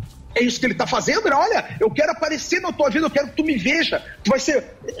matá-lo? É isso que ele tá fazendo, né? Olha, eu quero aparecer na tua vida, eu quero que tu me veja,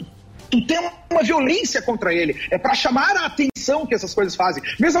 tu tem uma violência contra ele. É para chamar a atenção que essas coisas fazem.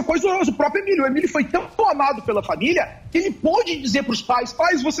 Mesma coisa o próprio Emílio. O Emílio foi tão amado pela família que ele pôde dizer para os pais: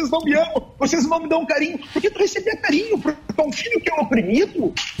 pais, vocês não me amam, vocês não me dão carinho. Porque tu recebia carinho. Porque um filho que é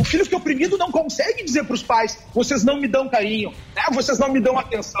oprimido, o filho que é oprimido não consegue dizer para os pais: vocês não me dão carinho, né? Vocês não me dão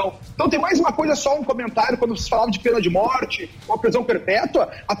atenção. Então tem mais uma coisa, só um comentário, quando vocês falavam de pena de morte ou prisão perpétua,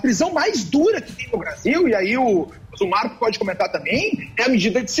 a prisão mais dura que tem no Brasil, e aí o Marco pode comentar também, é a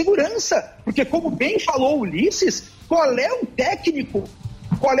medida de segurança. Porque, como bem falou o Ulisses, qual é o técnico,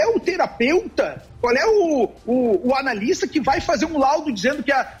 qual é o terapeuta, qual é o analista que vai fazer um laudo dizendo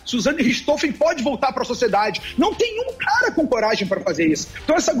que a Suzane Richthofen pode voltar para a sociedade? Não tem um cara com coragem para fazer isso.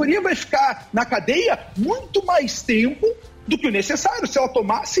 Então essa guria vai ficar na cadeia muito mais tempo do que o necessário. Se ela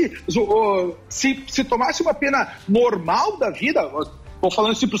tomasse, se tomasse uma pena normal da vida... Estou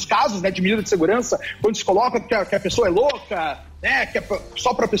falando assim para os casos, né, de medida de segurança, quando se coloca que a pessoa é louca, né, que é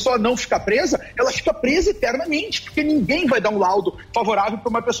só para a pessoa não ficar presa, ela fica presa eternamente, porque ninguém vai dar um laudo favorável para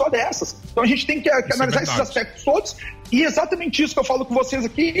uma pessoa dessas. Então a gente tem que analisar esses aspectos todos, e exatamente isso que eu falo com vocês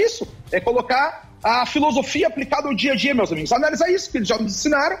aqui, isso é colocar a filosofia aplicada ao dia a dia, meus amigos. Analisar isso que eles já nos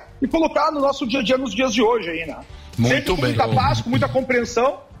ensinaram e colocar no nosso dia a dia, nos dias de hoje aí, né? Sempre com muita paz, com muita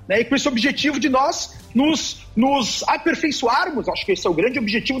compreensão, né? E com esse objetivo de nós nos aperfeiçoarmos. Acho que esse é o grande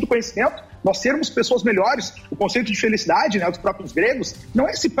objetivo do conhecimento, nós sermos pessoas melhores. O conceito de felicidade, né, dos próprios gregos, não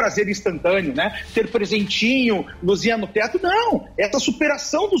é esse prazer instantâneo, né, ter presentinho, luzinha no teto, não, é essa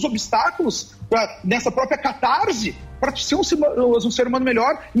superação dos obstáculos nessa própria catarse, para ser um ser humano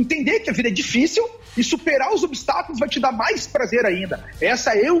melhor, entender que a vida é difícil e superar os obstáculos vai te dar mais prazer ainda.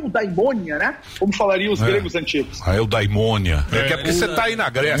 Essa eudaimônia, né, como falariam os gregos antigos. A eudaimônia. É que é porque você tá aí na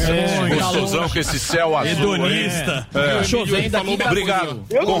Grécia, gostosão com esse céu azul. Hedonista. Chovendo aqui. Obrigado.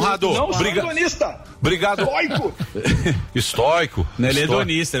 Conrado, obrigado. Estoico. Não, ele é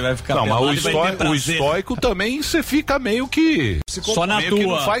hedonista, ele vai ficar não, mas o estoico também você fica meio que só na meio tua. Que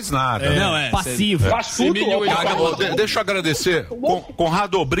não faz nada. Não, é passivo. Faz tudo. Deixa eu agradecer.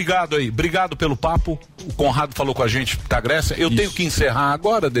 Conrado, obrigado aí. Obrigado pelo papo. O Conrado falou com a gente da Grécia. Eu tenho que encerrar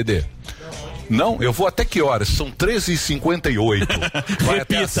agora, Dedê. Não, eu vou até que horas? São 13h58. Vai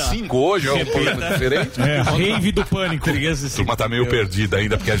até às 5 hoje, é um programa diferente. A rave do pânico. A turma tá meio perdida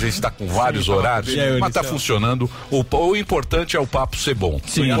ainda, porque a gente tá com vários horários, mas tá funcionando. O importante é o papo ser bom.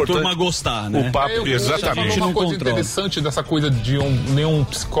 Sim, a turma gostar, né? O papo, exatamente. Uma coisa interessante dessa coisa de nenhum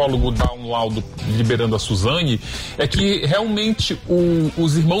psicólogo dar um laudo liberando a Suzane, é que realmente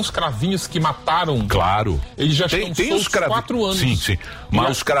os irmãos Cravinhos que mataram... Claro. Eles já estão soltos 4 anos. Sim.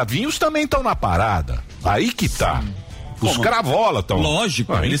 Mas os Cravinhos também estão na parada. Aí que tá. Os cravola estão.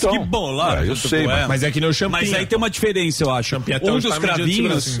 Lógico, eles que bolaram. Eu sei, mas é que nem o Champinha. Mas aí tem uma diferença, eu acho. Um dos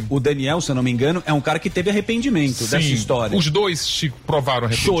cravinhos, o Daniel, se eu não me engano, é um cara que teve arrependimento dessa história. Os dois te provaram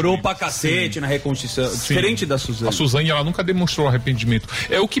arrependimento. Chorou pra cacete na reconstituição. Diferente da Suzane. A Suzane, ela nunca demonstrou arrependimento.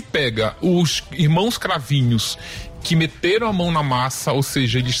 É o que pega os irmãos Cravinhos que meteram a mão na massa, ou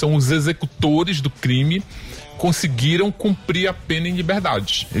seja, eles são os executores do crime, conseguiram cumprir a pena em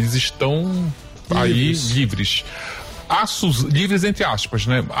liberdade. Eles estão aí livres. Livres entre aspas,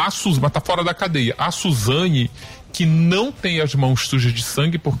 né? Mas tá fora da cadeia. A Suzane, que não tem as mãos sujas de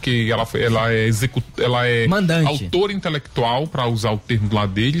sangue, porque ela é mandante, autora intelectual, para usar o termo lá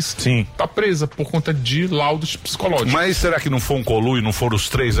deles, tá presa por conta de laudos psicológicos. Mas será que não foi um conluio, não foram os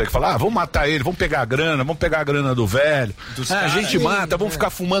três aí que falaram, vamos matar ele, vamos pegar a grana do velho, a gente mata, vamos ficar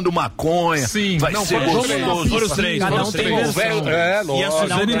fumando maconha, vai ser gostoso. Foram os três. Cada um tem versão. E a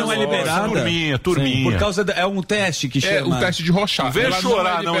Suzane não é liberada. Turminha. Por causa é um teste que chama. O teste de Rorschach. Não vem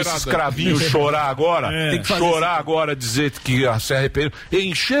chorar não, esses cravinhos chorar agora. Tem que chorar agora, dizer que se arrependeu,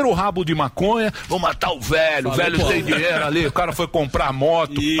 encher o rabo de maconha, vou matar o velho tem dinheiro ali, o cara foi comprar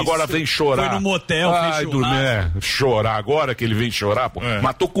moto, agora vem chorar. Foi no motel, chorar agora que ele vem chorar, pô.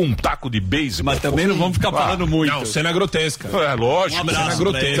 Matou com um taco de beisebol. Mas também não vamos ficar falando muito. Não, cena grotesca. É lógico. Um abraço, cena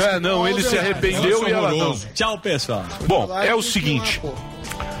grotesca. Ele se arrependeu e ela não. Tchau, pessoal. Bom, é o seguinte.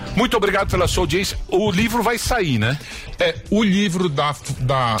 Muito obrigado pela sua audiência. O livro vai sair, né? O livro da...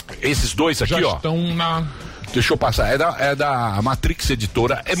 Esses dois aqui, já estão na... Deixa eu passar. É da Matrix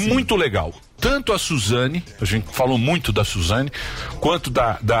Editora. É muito legal. Tanto a Suzane, a gente falou muito da Suzane, quanto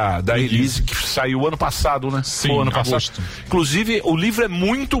da Elise, que saiu ano passado, né? Sim, ano passado. agosto. Inclusive, o livro é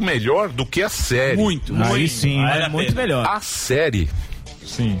muito melhor do que a série. Muito. Aí sim, é muito melhor. A série...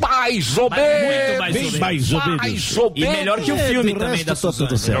 Sim. Mais ou menos. Mais ou menos. E melhor que o filme também da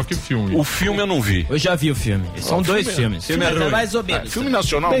Suzane. Melhor que o filme. O filme eu não vi. Eu já vi o filme. São dois filmes. Filme é ruim. Mais ou menos. Filme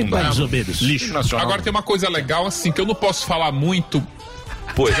nacional não dá. Mais ou menos. Lixo nacional. Agora tem uma coisa legal, assim, que eu não posso falar muito.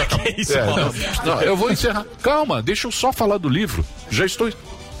 Pois, eu vou encerrar. Calma, deixa eu só falar do livro. Já estou...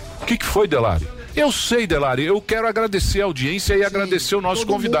 O que foi, Delari? Eu sei, Delari, eu quero agradecer a audiência e agradecer o nosso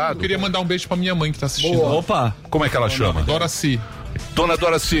convidado. Eu queria mandar um beijo pra minha mãe que tá assistindo. Boa. Opa! Como é que ela chama? Doraci. Dona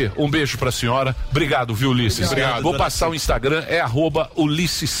Doraci, um beijo pra senhora. Obrigado, viu, Ulisses? Obrigado. Vou passar o Instagram, é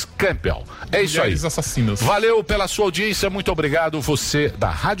 @Ulisses Campbell. É isso aí. Assassinos. Valeu pela sua audiência, muito obrigado. Você da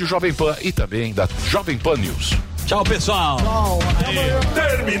Rádio Jovem Pan e também da Jovem Pan News. Tchau, pessoal.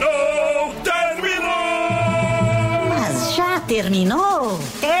 Terminou! Mas já terminou?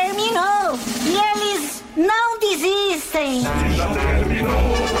 Terminou! E eles não desistem! Já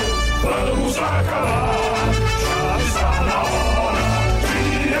terminou, vamos acabar. Já está na hora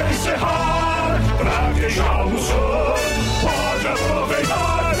de encerrar. Pra quem já almoçou, pode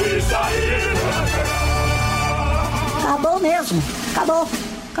aproveitar e sair pra cá. Acabou mesmo! Acabou!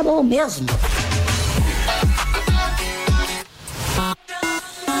 Acabou mesmo!